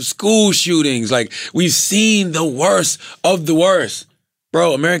massive school shootings. Like, we've seen the worst of the worst.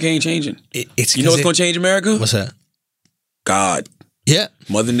 Bro, America ain't changing. You know what's going to change America? What's that? God. Yeah.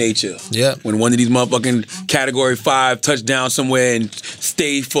 Mother Nature. Yeah. When one of these motherfucking Category 5 touch down somewhere and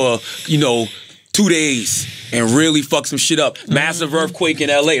stay for, 2 days and really fuck some shit up. Massive earthquake in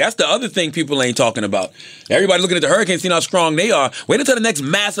LA. That's the other thing people ain't talking about. Everybody looking at the hurricanes, seeing how strong they are. Wait until the next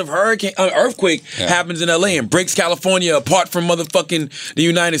massive earthquake happens in LA and breaks California apart from motherfucking the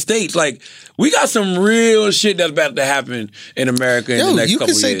United States. Like, we got some real shit that's about to happen in America in the next couple of years. You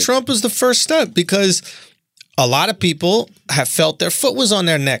could say Trump is the first step because a lot of people have felt their foot was on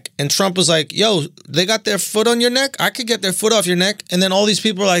their neck. And Trump was like, yo, they got their foot on your neck? I could get their foot off your neck. And then all these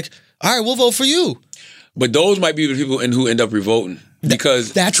people are like, all right, we'll vote for you. But those might be the people who end up revolting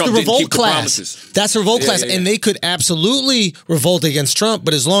because that's Trump the revolt didn't keep class. The promises. That's the revolt class, and they could absolutely revolt against Trump.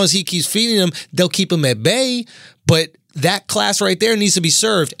 But as long as he keeps feeding them, they'll keep him at bay. But that class right there needs to be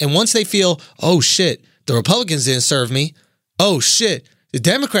served. And once they feel, oh shit, the Republicans didn't serve me. Oh shit, the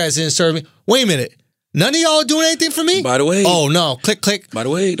Democrats didn't serve me. Wait a minute. None of y'all are doing anything for me? By the way. Oh, no. Click. By the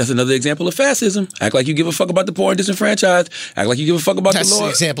way, that's another example of fascism. Act like you give a fuck about the poor and disenfranchised. Act like you give a fuck about that's the Lord.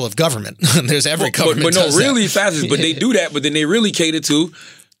 That's an example of government. There's every government But no, does really that. fascists. But they do that, but then they really cater to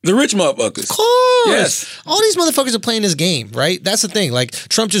the rich motherfuckers. Of course. Yes. All these motherfuckers are playing this game, right? That's the thing. Like,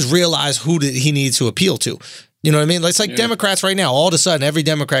 Trump just realized who he needs to appeal to. You know what I mean? It's like Democrats right now. All of a sudden, every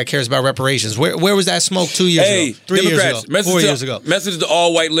Democrat cares about reparations. Where was that smoke 2 years ago? 3 Democrats, years ago? 4 years ago? Message to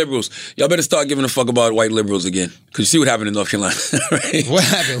all white liberals. Y'all better start giving a fuck about white liberals again. Because you see what happened in North Carolina. Right? What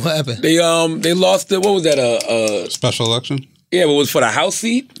happened? They lost the, what was that? Special election? Yeah, but it was for the House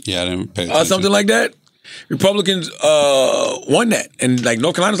seat? Yeah, I didn't pay attention. Something like that. Republicans won that. And like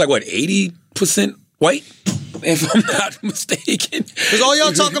North Carolina's like what, 80% white? If I'm not mistaken. Because all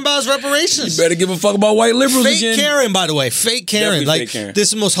y'all talking about is reparations. You better give a fuck about white liberals fake again. Fake Karen, by the way. Fake Karen. Definitely like, fake Karen. This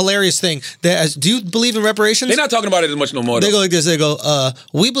is the most hilarious thing. Do you believe in reparations? They're not talking about it as much no more, though. They go like this. They go,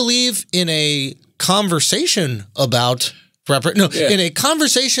 we believe in a conversation about in a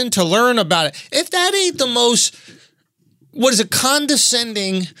conversation to learn about it. If that ain't the most,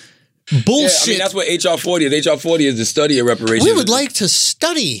 condescending Bullshit. I mean, that's what HR 40 is. HR 40 is the study of reparations. We would like to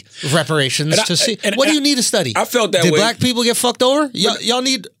study reparations to see. What do you need to study? I felt that Did way. black people get fucked over? Y'all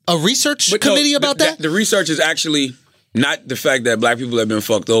need a research committee about that? The research is actually not the fact that black people have been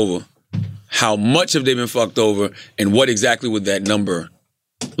fucked over. How much have they been fucked over, and what exactly would that number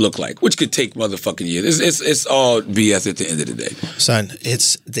look like? Which could take motherfucking years. It's all BS at the end of the day. Son,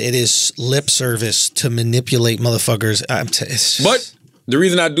 it is lip service to manipulate motherfuckers. But the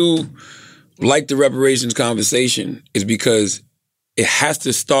reason I do like the reparations conversation is because it has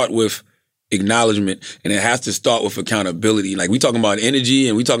to start with acknowledgement, and it has to start with accountability. Like, we talking about energy,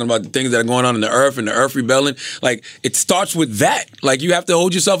 and we talking about the things that are going on in the earth and the earth rebelling. Like, it starts with that. Like, you have to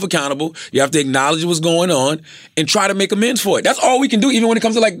hold yourself accountable. You have to acknowledge what's going on and try to make amends for it. That's all we can do, even when it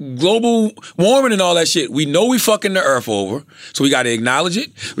comes to like global warming and all that shit. We know we fucking the earth over, so we got to acknowledge it.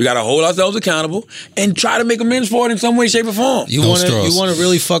 We got to hold ourselves accountable and try to make amends for it in some way, shape, or form. You want to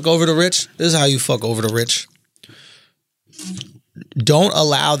really fuck over the rich? This is how you fuck over the rich. Don't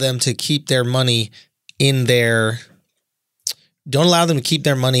allow them to keep their money in their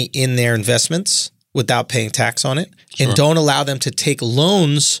investments without paying tax on it. Sure. And don't allow them to take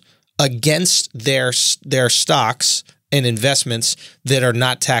loans against their stocks and investments that are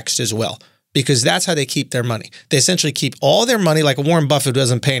not taxed as well. Because that's how they keep their money. They essentially keep all their money, like Warren Buffett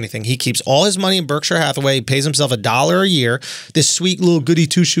doesn't pay anything. He keeps all his money in Berkshire Hathaway. He pays himself $1 a year. This sweet little goody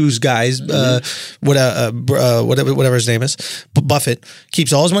two shoes guys, whatever his name is, Buffett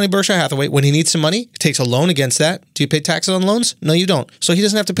keeps all his money in Berkshire Hathaway. When he needs some money, he takes a loan against that. Do you pay taxes on loans? No, you don't. So he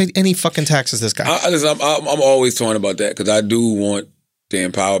doesn't have to pay any fucking taxes. This guy. I'm always torn about that because I do want to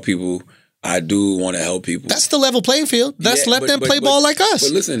empower people. I do want to help people. That's the level playing field. Let them play ball like us.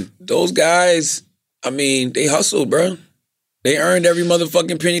 But listen, those guys, I mean, they hustled, bro. They earned every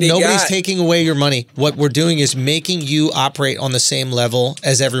motherfucking penny they got. Nobody's taking away your money. What we're doing is making you operate on the same level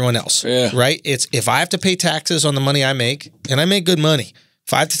as everyone else. Yeah. Right? It's if I have to pay taxes on the money I make, and I make good money.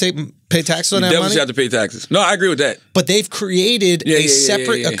 If I have to pay taxes on that money, definitely have to pay taxes. No, I agree with that. But they've created a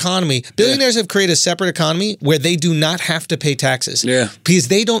separate economy. Billionaires have created a separate economy where they do not have to pay taxes. Yeah. Because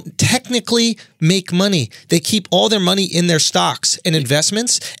they don't technically make money. They keep all their money in their stocks and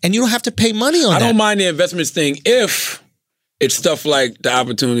investments, and you don't have to pay money on that. I don't mind the investments thing if it's stuff like the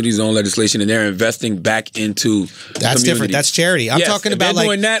opportunity zone legislation and they're investing back into That's different. That's charity. I'm talking about like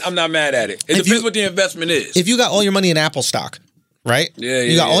doing that. I'm not mad at it. It depends what the investment is. If you got all your money in Apple stock, right?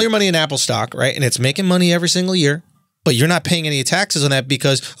 You got all your money in Apple stock, right? And it's making money every single year, but you're not paying any taxes on that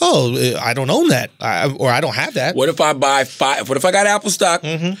because, I don't own that or I don't have that. What if I buy what if I got Apple stock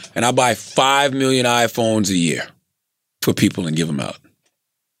and I buy 5 million iPhones a year for people and give them out?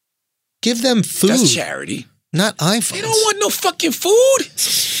 Give them food. That's charity. Not iPhones. They don't want no fucking food.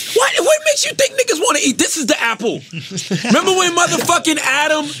 What makes you think niggas want to eat? This is the apple. Remember when motherfucking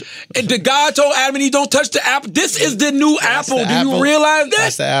Adam, and the God told Adam and he don't touch the apple? This is the new apple. Do you realize that?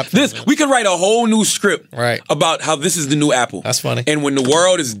 That's the apple. We could write a whole new script right. about how this is the new apple. That's funny. And when the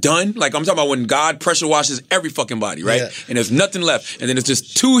world is done, like I'm talking about when God pressure washes every fucking body, right? Yeah. And there's nothing left. And then it's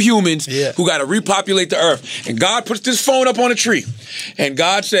just two humans who got to repopulate the earth. And God puts this phone up on a tree. And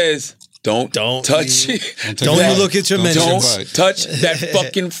God says, Don't touch it. Don't you look at your mentions. Don't touch that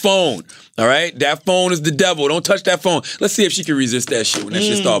fucking phone. All right? That phone is the devil. Don't touch that phone. Let's see if she can resist that shit when that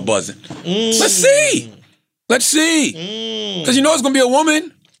shit start buzzing. Let's see. Because you know it's going to be a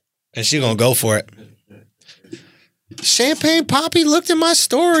woman. And she going to go for it. Champagne Poppy looked at my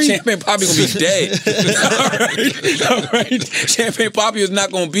story. Champagne Poppy gonna be dead. All right. Champagne Poppy is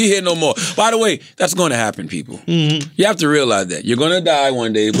not gonna be here no more. By the way, that's gonna happen, people. You have to realize that you're gonna die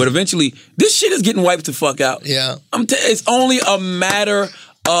one day, but eventually this shit is getting wiped the fuck out. Yeah, it's only a matter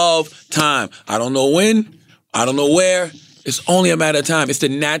of time. I don't know when. I don't know where. It's only a matter of time. It's the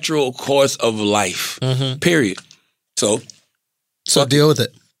natural course of life. Period. So deal with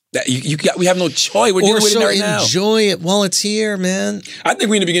it. That we have no choice. We're dealing with it right now. Enjoy it while it's here, man. I think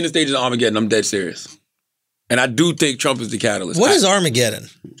we're in the beginning stages of Armageddon. I'm dead serious. And I do think Trump is the catalyst. What is Armageddon?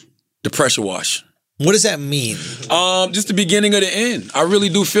 The pressure wash. What does that mean? Just the beginning of the end. I really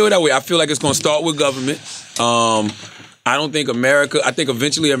do feel that way. I feel like it's going to start with government. I don't think I think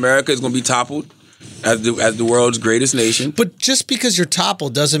eventually America is going to be toppled as the world's greatest nation. But just because you're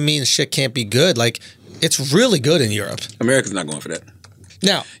toppled doesn't mean shit can't be good. Like, it's really good in Europe. America's not going for that.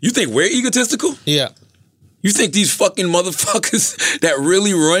 Now, you think we're egotistical? Yeah. You think these fucking motherfuckers that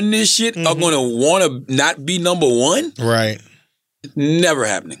really run this shit are going to want to not be number one? Right. Never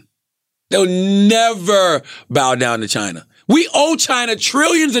happening. They'll never bow down to China. We owe China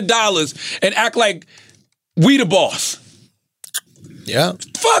trillions of dollars and act like we the boss. Yeah.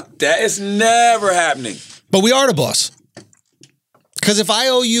 Fuck that. It's never happening. But we are the boss. Because if I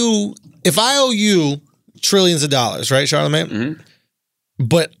owe you trillions of dollars, right, Charlamagne? Mm-hmm.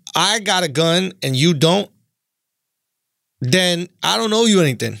 But I got a gun and you don't, then I don't owe you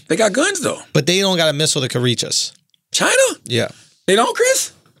anything. They got guns though. But they don't got a missile that could reach us. China? Yeah. They don't,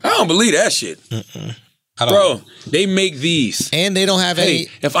 Chris? I don't believe that shit. Bro, they make these. And they don't have any.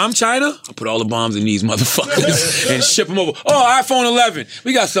 If I'm China, I'll put all the bombs in these motherfuckers and ship them over. Oh, iPhone 11.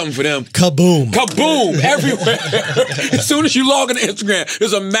 We got something for them. Kaboom. Kaboom. Everywhere. As soon as you log into Instagram,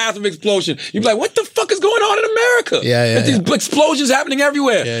 there's a massive explosion. You be like, what the fuck is going on in America? Yeah. There's these explosions happening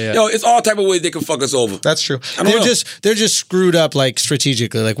everywhere. Yeah. Yo, it's all type of ways they can fuck us over. That's true. I don't know. They're just screwed up like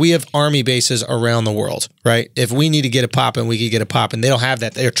strategically. Like we have army bases around the world, right? If we need to get it popping, we could get it popping. They don't have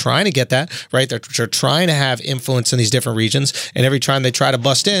that. They're trying to get that, right? They're trying to have influence in these different regions, and every time they try to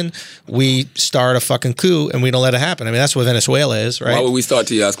bust in, we start a fucking coup and we don't let it happen. I mean, that's what Venezuela is, right? Why would we start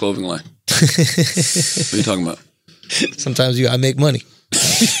T.I.'s clothing line? What are you talking about? Sometimes you gotta make money.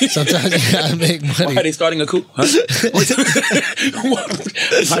 Sometimes you gotta make money. Why are they starting a coup? Huh?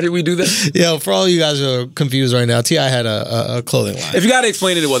 How did we do that? Yeah, for all you guys who are confused right now, T.I. had a clothing line. If you gotta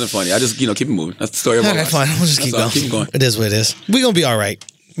explain it, it wasn't funny. I just, keep it moving. That's the story of my Okay, life. fine. We'll just keep That's all. going. Keep going. It is what it is. We're gonna be all right.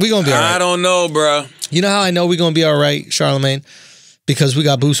 We're gonna be all right. I don't know, bro. You know how I know we're going to be all right, Charlamagne? Because we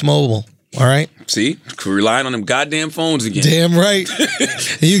got Boost Mobile, all right? See? Relying on them goddamn phones again. Damn right.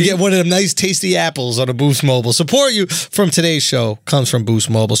 You get one of them nice, tasty apples on a Boost Mobile. Support you from today's show comes from Boost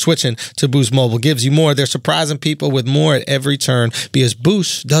Mobile. Switching to Boost Mobile gives you more. They're surprising people with more at every turn because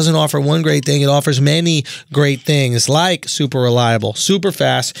Boost doesn't offer one great thing. It offers many great things like super reliable, super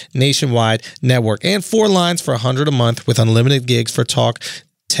fast, nationwide network, and 4 lines for $100 a month with unlimited gigs for talk,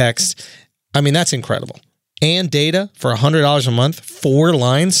 text. I mean, that's incredible. And data for $100 a month, 4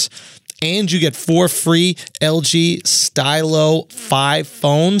 lines, and you get 4 free LG Stylo 5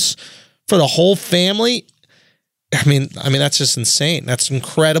 phones for the whole family. I mean, that's just insane. That's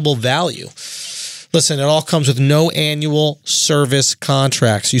incredible value. Listen, it all comes with no annual service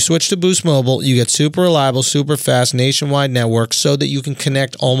contracts. You switch to Boost Mobile, you get super reliable, super fast, nationwide network so that you can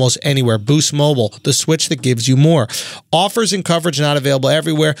connect almost anywhere. Boost Mobile, the switch that gives you more. Offers and coverage not available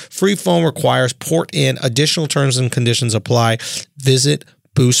everywhere. Free phone requires port in. Additional terms and conditions apply. Visit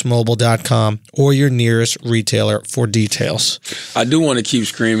boostmobile.com or your nearest retailer for details. I do want to keep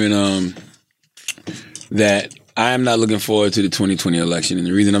screaming that I am not looking forward to the 2020 election. And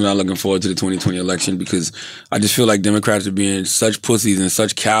the reason I'm not looking forward to the 2020 election because I just feel like Democrats are being such pussies and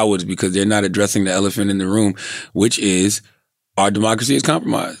such cowards because they're not addressing the elephant in the room, which is our democracy is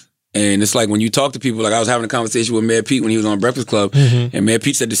compromised. And it's like when you talk to people, like I was having a conversation with Mayor Pete when he was on Breakfast Club, and Mayor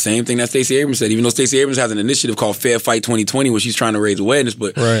Pete said the same thing that Stacey Abrams said, even though Stacey Abrams has an initiative called Fair Fight 2020 where she's trying to raise awareness.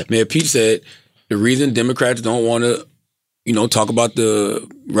 But Mayor Pete said the reason Democrats don't want to talk about the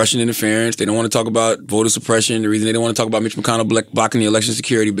Russian interference. They don't want to talk about voter suppression. The reason they don't want to talk about Mitch McConnell blocking the election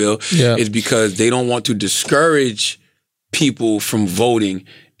security bill is because they don't want to discourage people from voting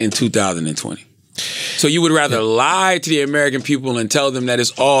in 2020. So you would rather lie to the American people and tell them that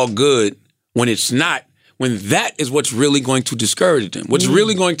it's all good when it's not, when that is what's really going to discourage them. What's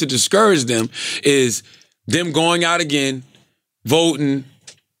really going to discourage them is them going out again, voting,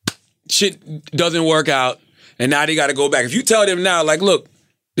 shit doesn't work out, and now they got to go back. If you tell them now, like, look,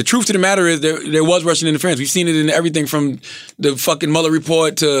 the truth of the matter is there was Russian interference. We've seen it in everything from the fucking Mueller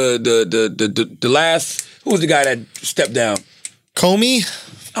report to the last, who was the guy that stepped down? Comey?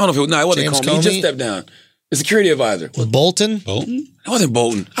 I don't know if it was, it wasn't James Comey. He just stepped down. The security advisor. Was Bolton? It wasn't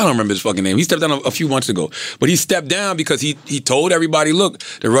Bolton. I don't remember his fucking name. He stepped down a few months ago. But he stepped down because he told everybody, look,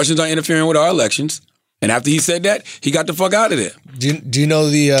 the Russians are interfering with our elections. And after he said that, he got the fuck out of there. Do you know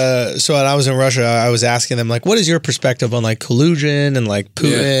so when I was in Russia, I was asking them, like, what is your perspective on, like, collusion and, like,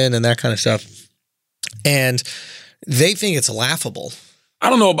 Putin and that kind of stuff? And they think it's laughable. I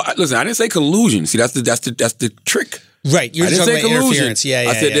don't know about, listen, I didn't say collusion. See, that's the trick. Right. You're I didn't talking say about collusion. interference. Yeah,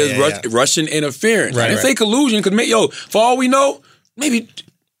 I said there's Russian interference. I didn't say collusion because, for all we know, maybe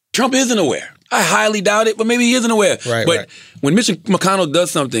Trump isn't aware. I highly doubt it, but maybe he isn't aware. But when Mitch McConnell does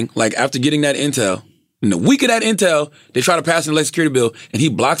something, like after getting that intel, in the week of that intel, they try to pass an election security bill, and he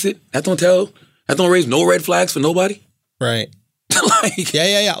blocks it. That don't raise no red flags for nobody. Right. Like,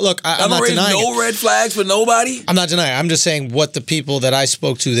 yeah. Look, I'm not denying no red flags for nobody. I'm not denying. I'm just saying what the people that I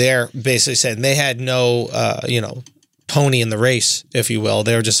spoke to there basically said. And they had no, pony in the race, if you will.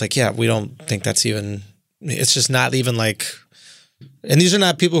 They were just like, yeah, we don't think that's even. It's just not even like. And these are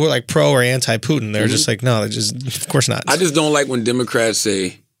not people who are like pro or anti-Putin. They're just like, no, they're just, of course not. I just don't like when Democrats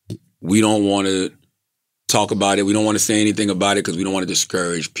say we don't want to talk about it. We don't want to say anything about it because we don't want to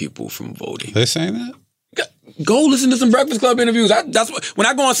discourage people from voting. They're saying that? Go listen to some Breakfast Club interviews. That's what, when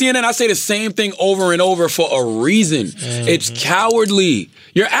I go on CNN, I say the same thing over and over for a reason. Mm-hmm. It's cowardly.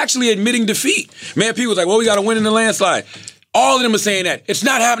 You're actually admitting defeat. Man, people's like, well, we got to win in the landslide. All of them are saying that. It's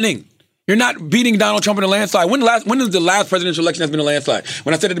not happening. You're not beating Donald Trump in a landslide. When is the last presidential election that's been a landslide?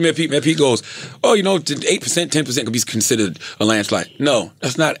 When I said it to Mayor Pete goes, oh, 8%, 10% could be considered a landslide. No,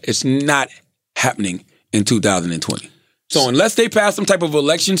 it's not happening in 2020. So unless they pass some type of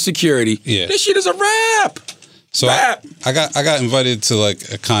election security, this shit is a wrap. So I got invited to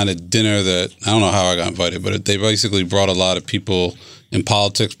like a kind of dinner that I don't know how I got invited, but they basically brought a lot of people in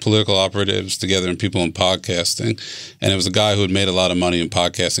politics, political operatives together, and people in podcasting. And it was a guy who had made a lot of money in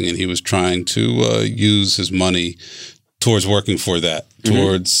podcasting, and he was trying to use his money towards working for that,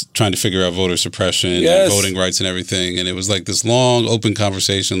 towards trying to figure out voter suppression and voting rights and everything. And it was like this long, open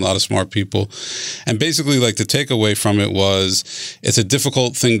conversation, a lot of smart people. And basically, like, the takeaway from it was it's a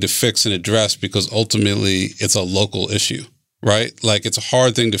difficult thing to fix and address because ultimately it's a local issue, right? Like, it's a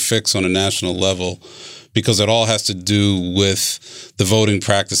hard thing to fix on a national level because it all has to do with the voting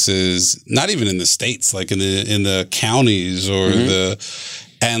practices, not even in the states, like in the counties or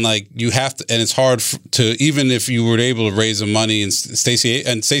and like you have to, and it's hard to, even if you were able to raise the money, and Stacey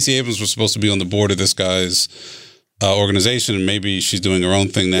Abrams was supposed to be on the board of this guy's organization, and maybe she's doing her own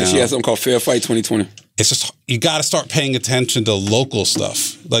thing now. Yeah, she has something called Fair Fight 2020. It's just, you got to start paying attention to local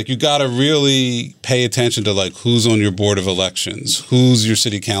stuff. Like, you got to really pay attention to like who's on your board of elections, who's your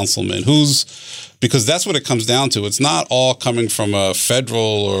city councilman, because that's what it comes down to. It's not all coming from a federal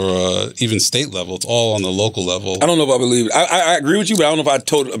or even state level. It's all on the local level. I don't know if I believe it. I agree with you, but I don't know if I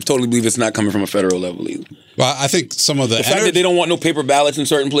totally believe it's not coming from a federal level either. Well, I think some of the fact that they don't want no paper ballots in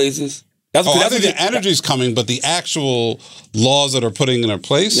certain places. I think the energy's coming, but the actual laws that are putting in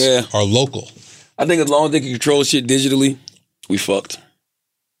place are local. I think as long as they can control shit digitally, we fucked.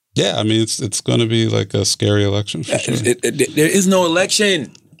 Yeah, I mean, it's going to be like a scary election for sure. There is no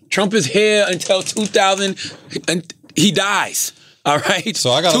election. Trump is here until 2000, and he dies. All right?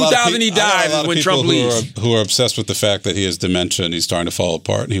 So I got 2000, he dies when Trump leaves. Who are obsessed with the fact that he has dementia and he's starting to fall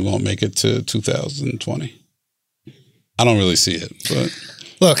apart and he won't make it to 2020. I don't really see it, but...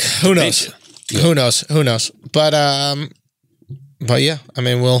 Look, who knows? Yeah. Who knows? But yeah, I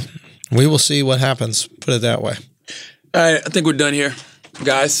mean, we will see what happens. Put it that way. All right, I think we're done here,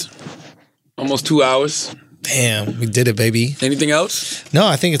 guys. Almost 2 hours. Damn, we did it, baby. Anything else? No,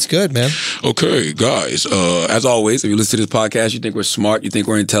 I think it's good, man. Okay, guys. As always, if you listen to this podcast, you think we're smart, you think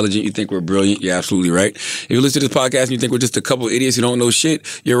we're intelligent, you think we're brilliant, you're absolutely right. If you listen to this podcast and you think we're just a couple of idiots who don't know shit,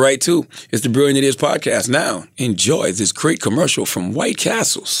 you're right too. It's the Brilliant Idiots Podcast. Now, enjoy this great commercial from White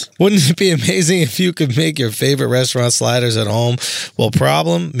Castles. Wouldn't it be amazing if you could make your favorite restaurant sliders at home? Well,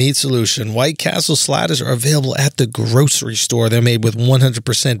 problem meets solution. White Castle sliders are available at the grocery store. They're made with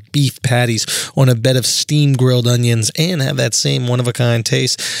 100% beef patties on a bed of steamed grilled onions and have that same one-of-a-kind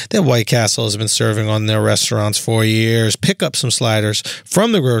taste that White Castle has been serving on their restaurants for years. Pick up some sliders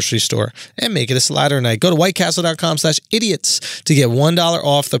from the grocery store and make it a slider night. Go to whitecastle.com/idiots to get $1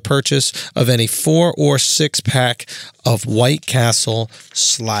 off the purchase of any 4 or 6 pack of White Castle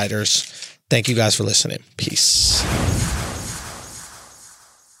sliders. Thank you guys for listening. Peace.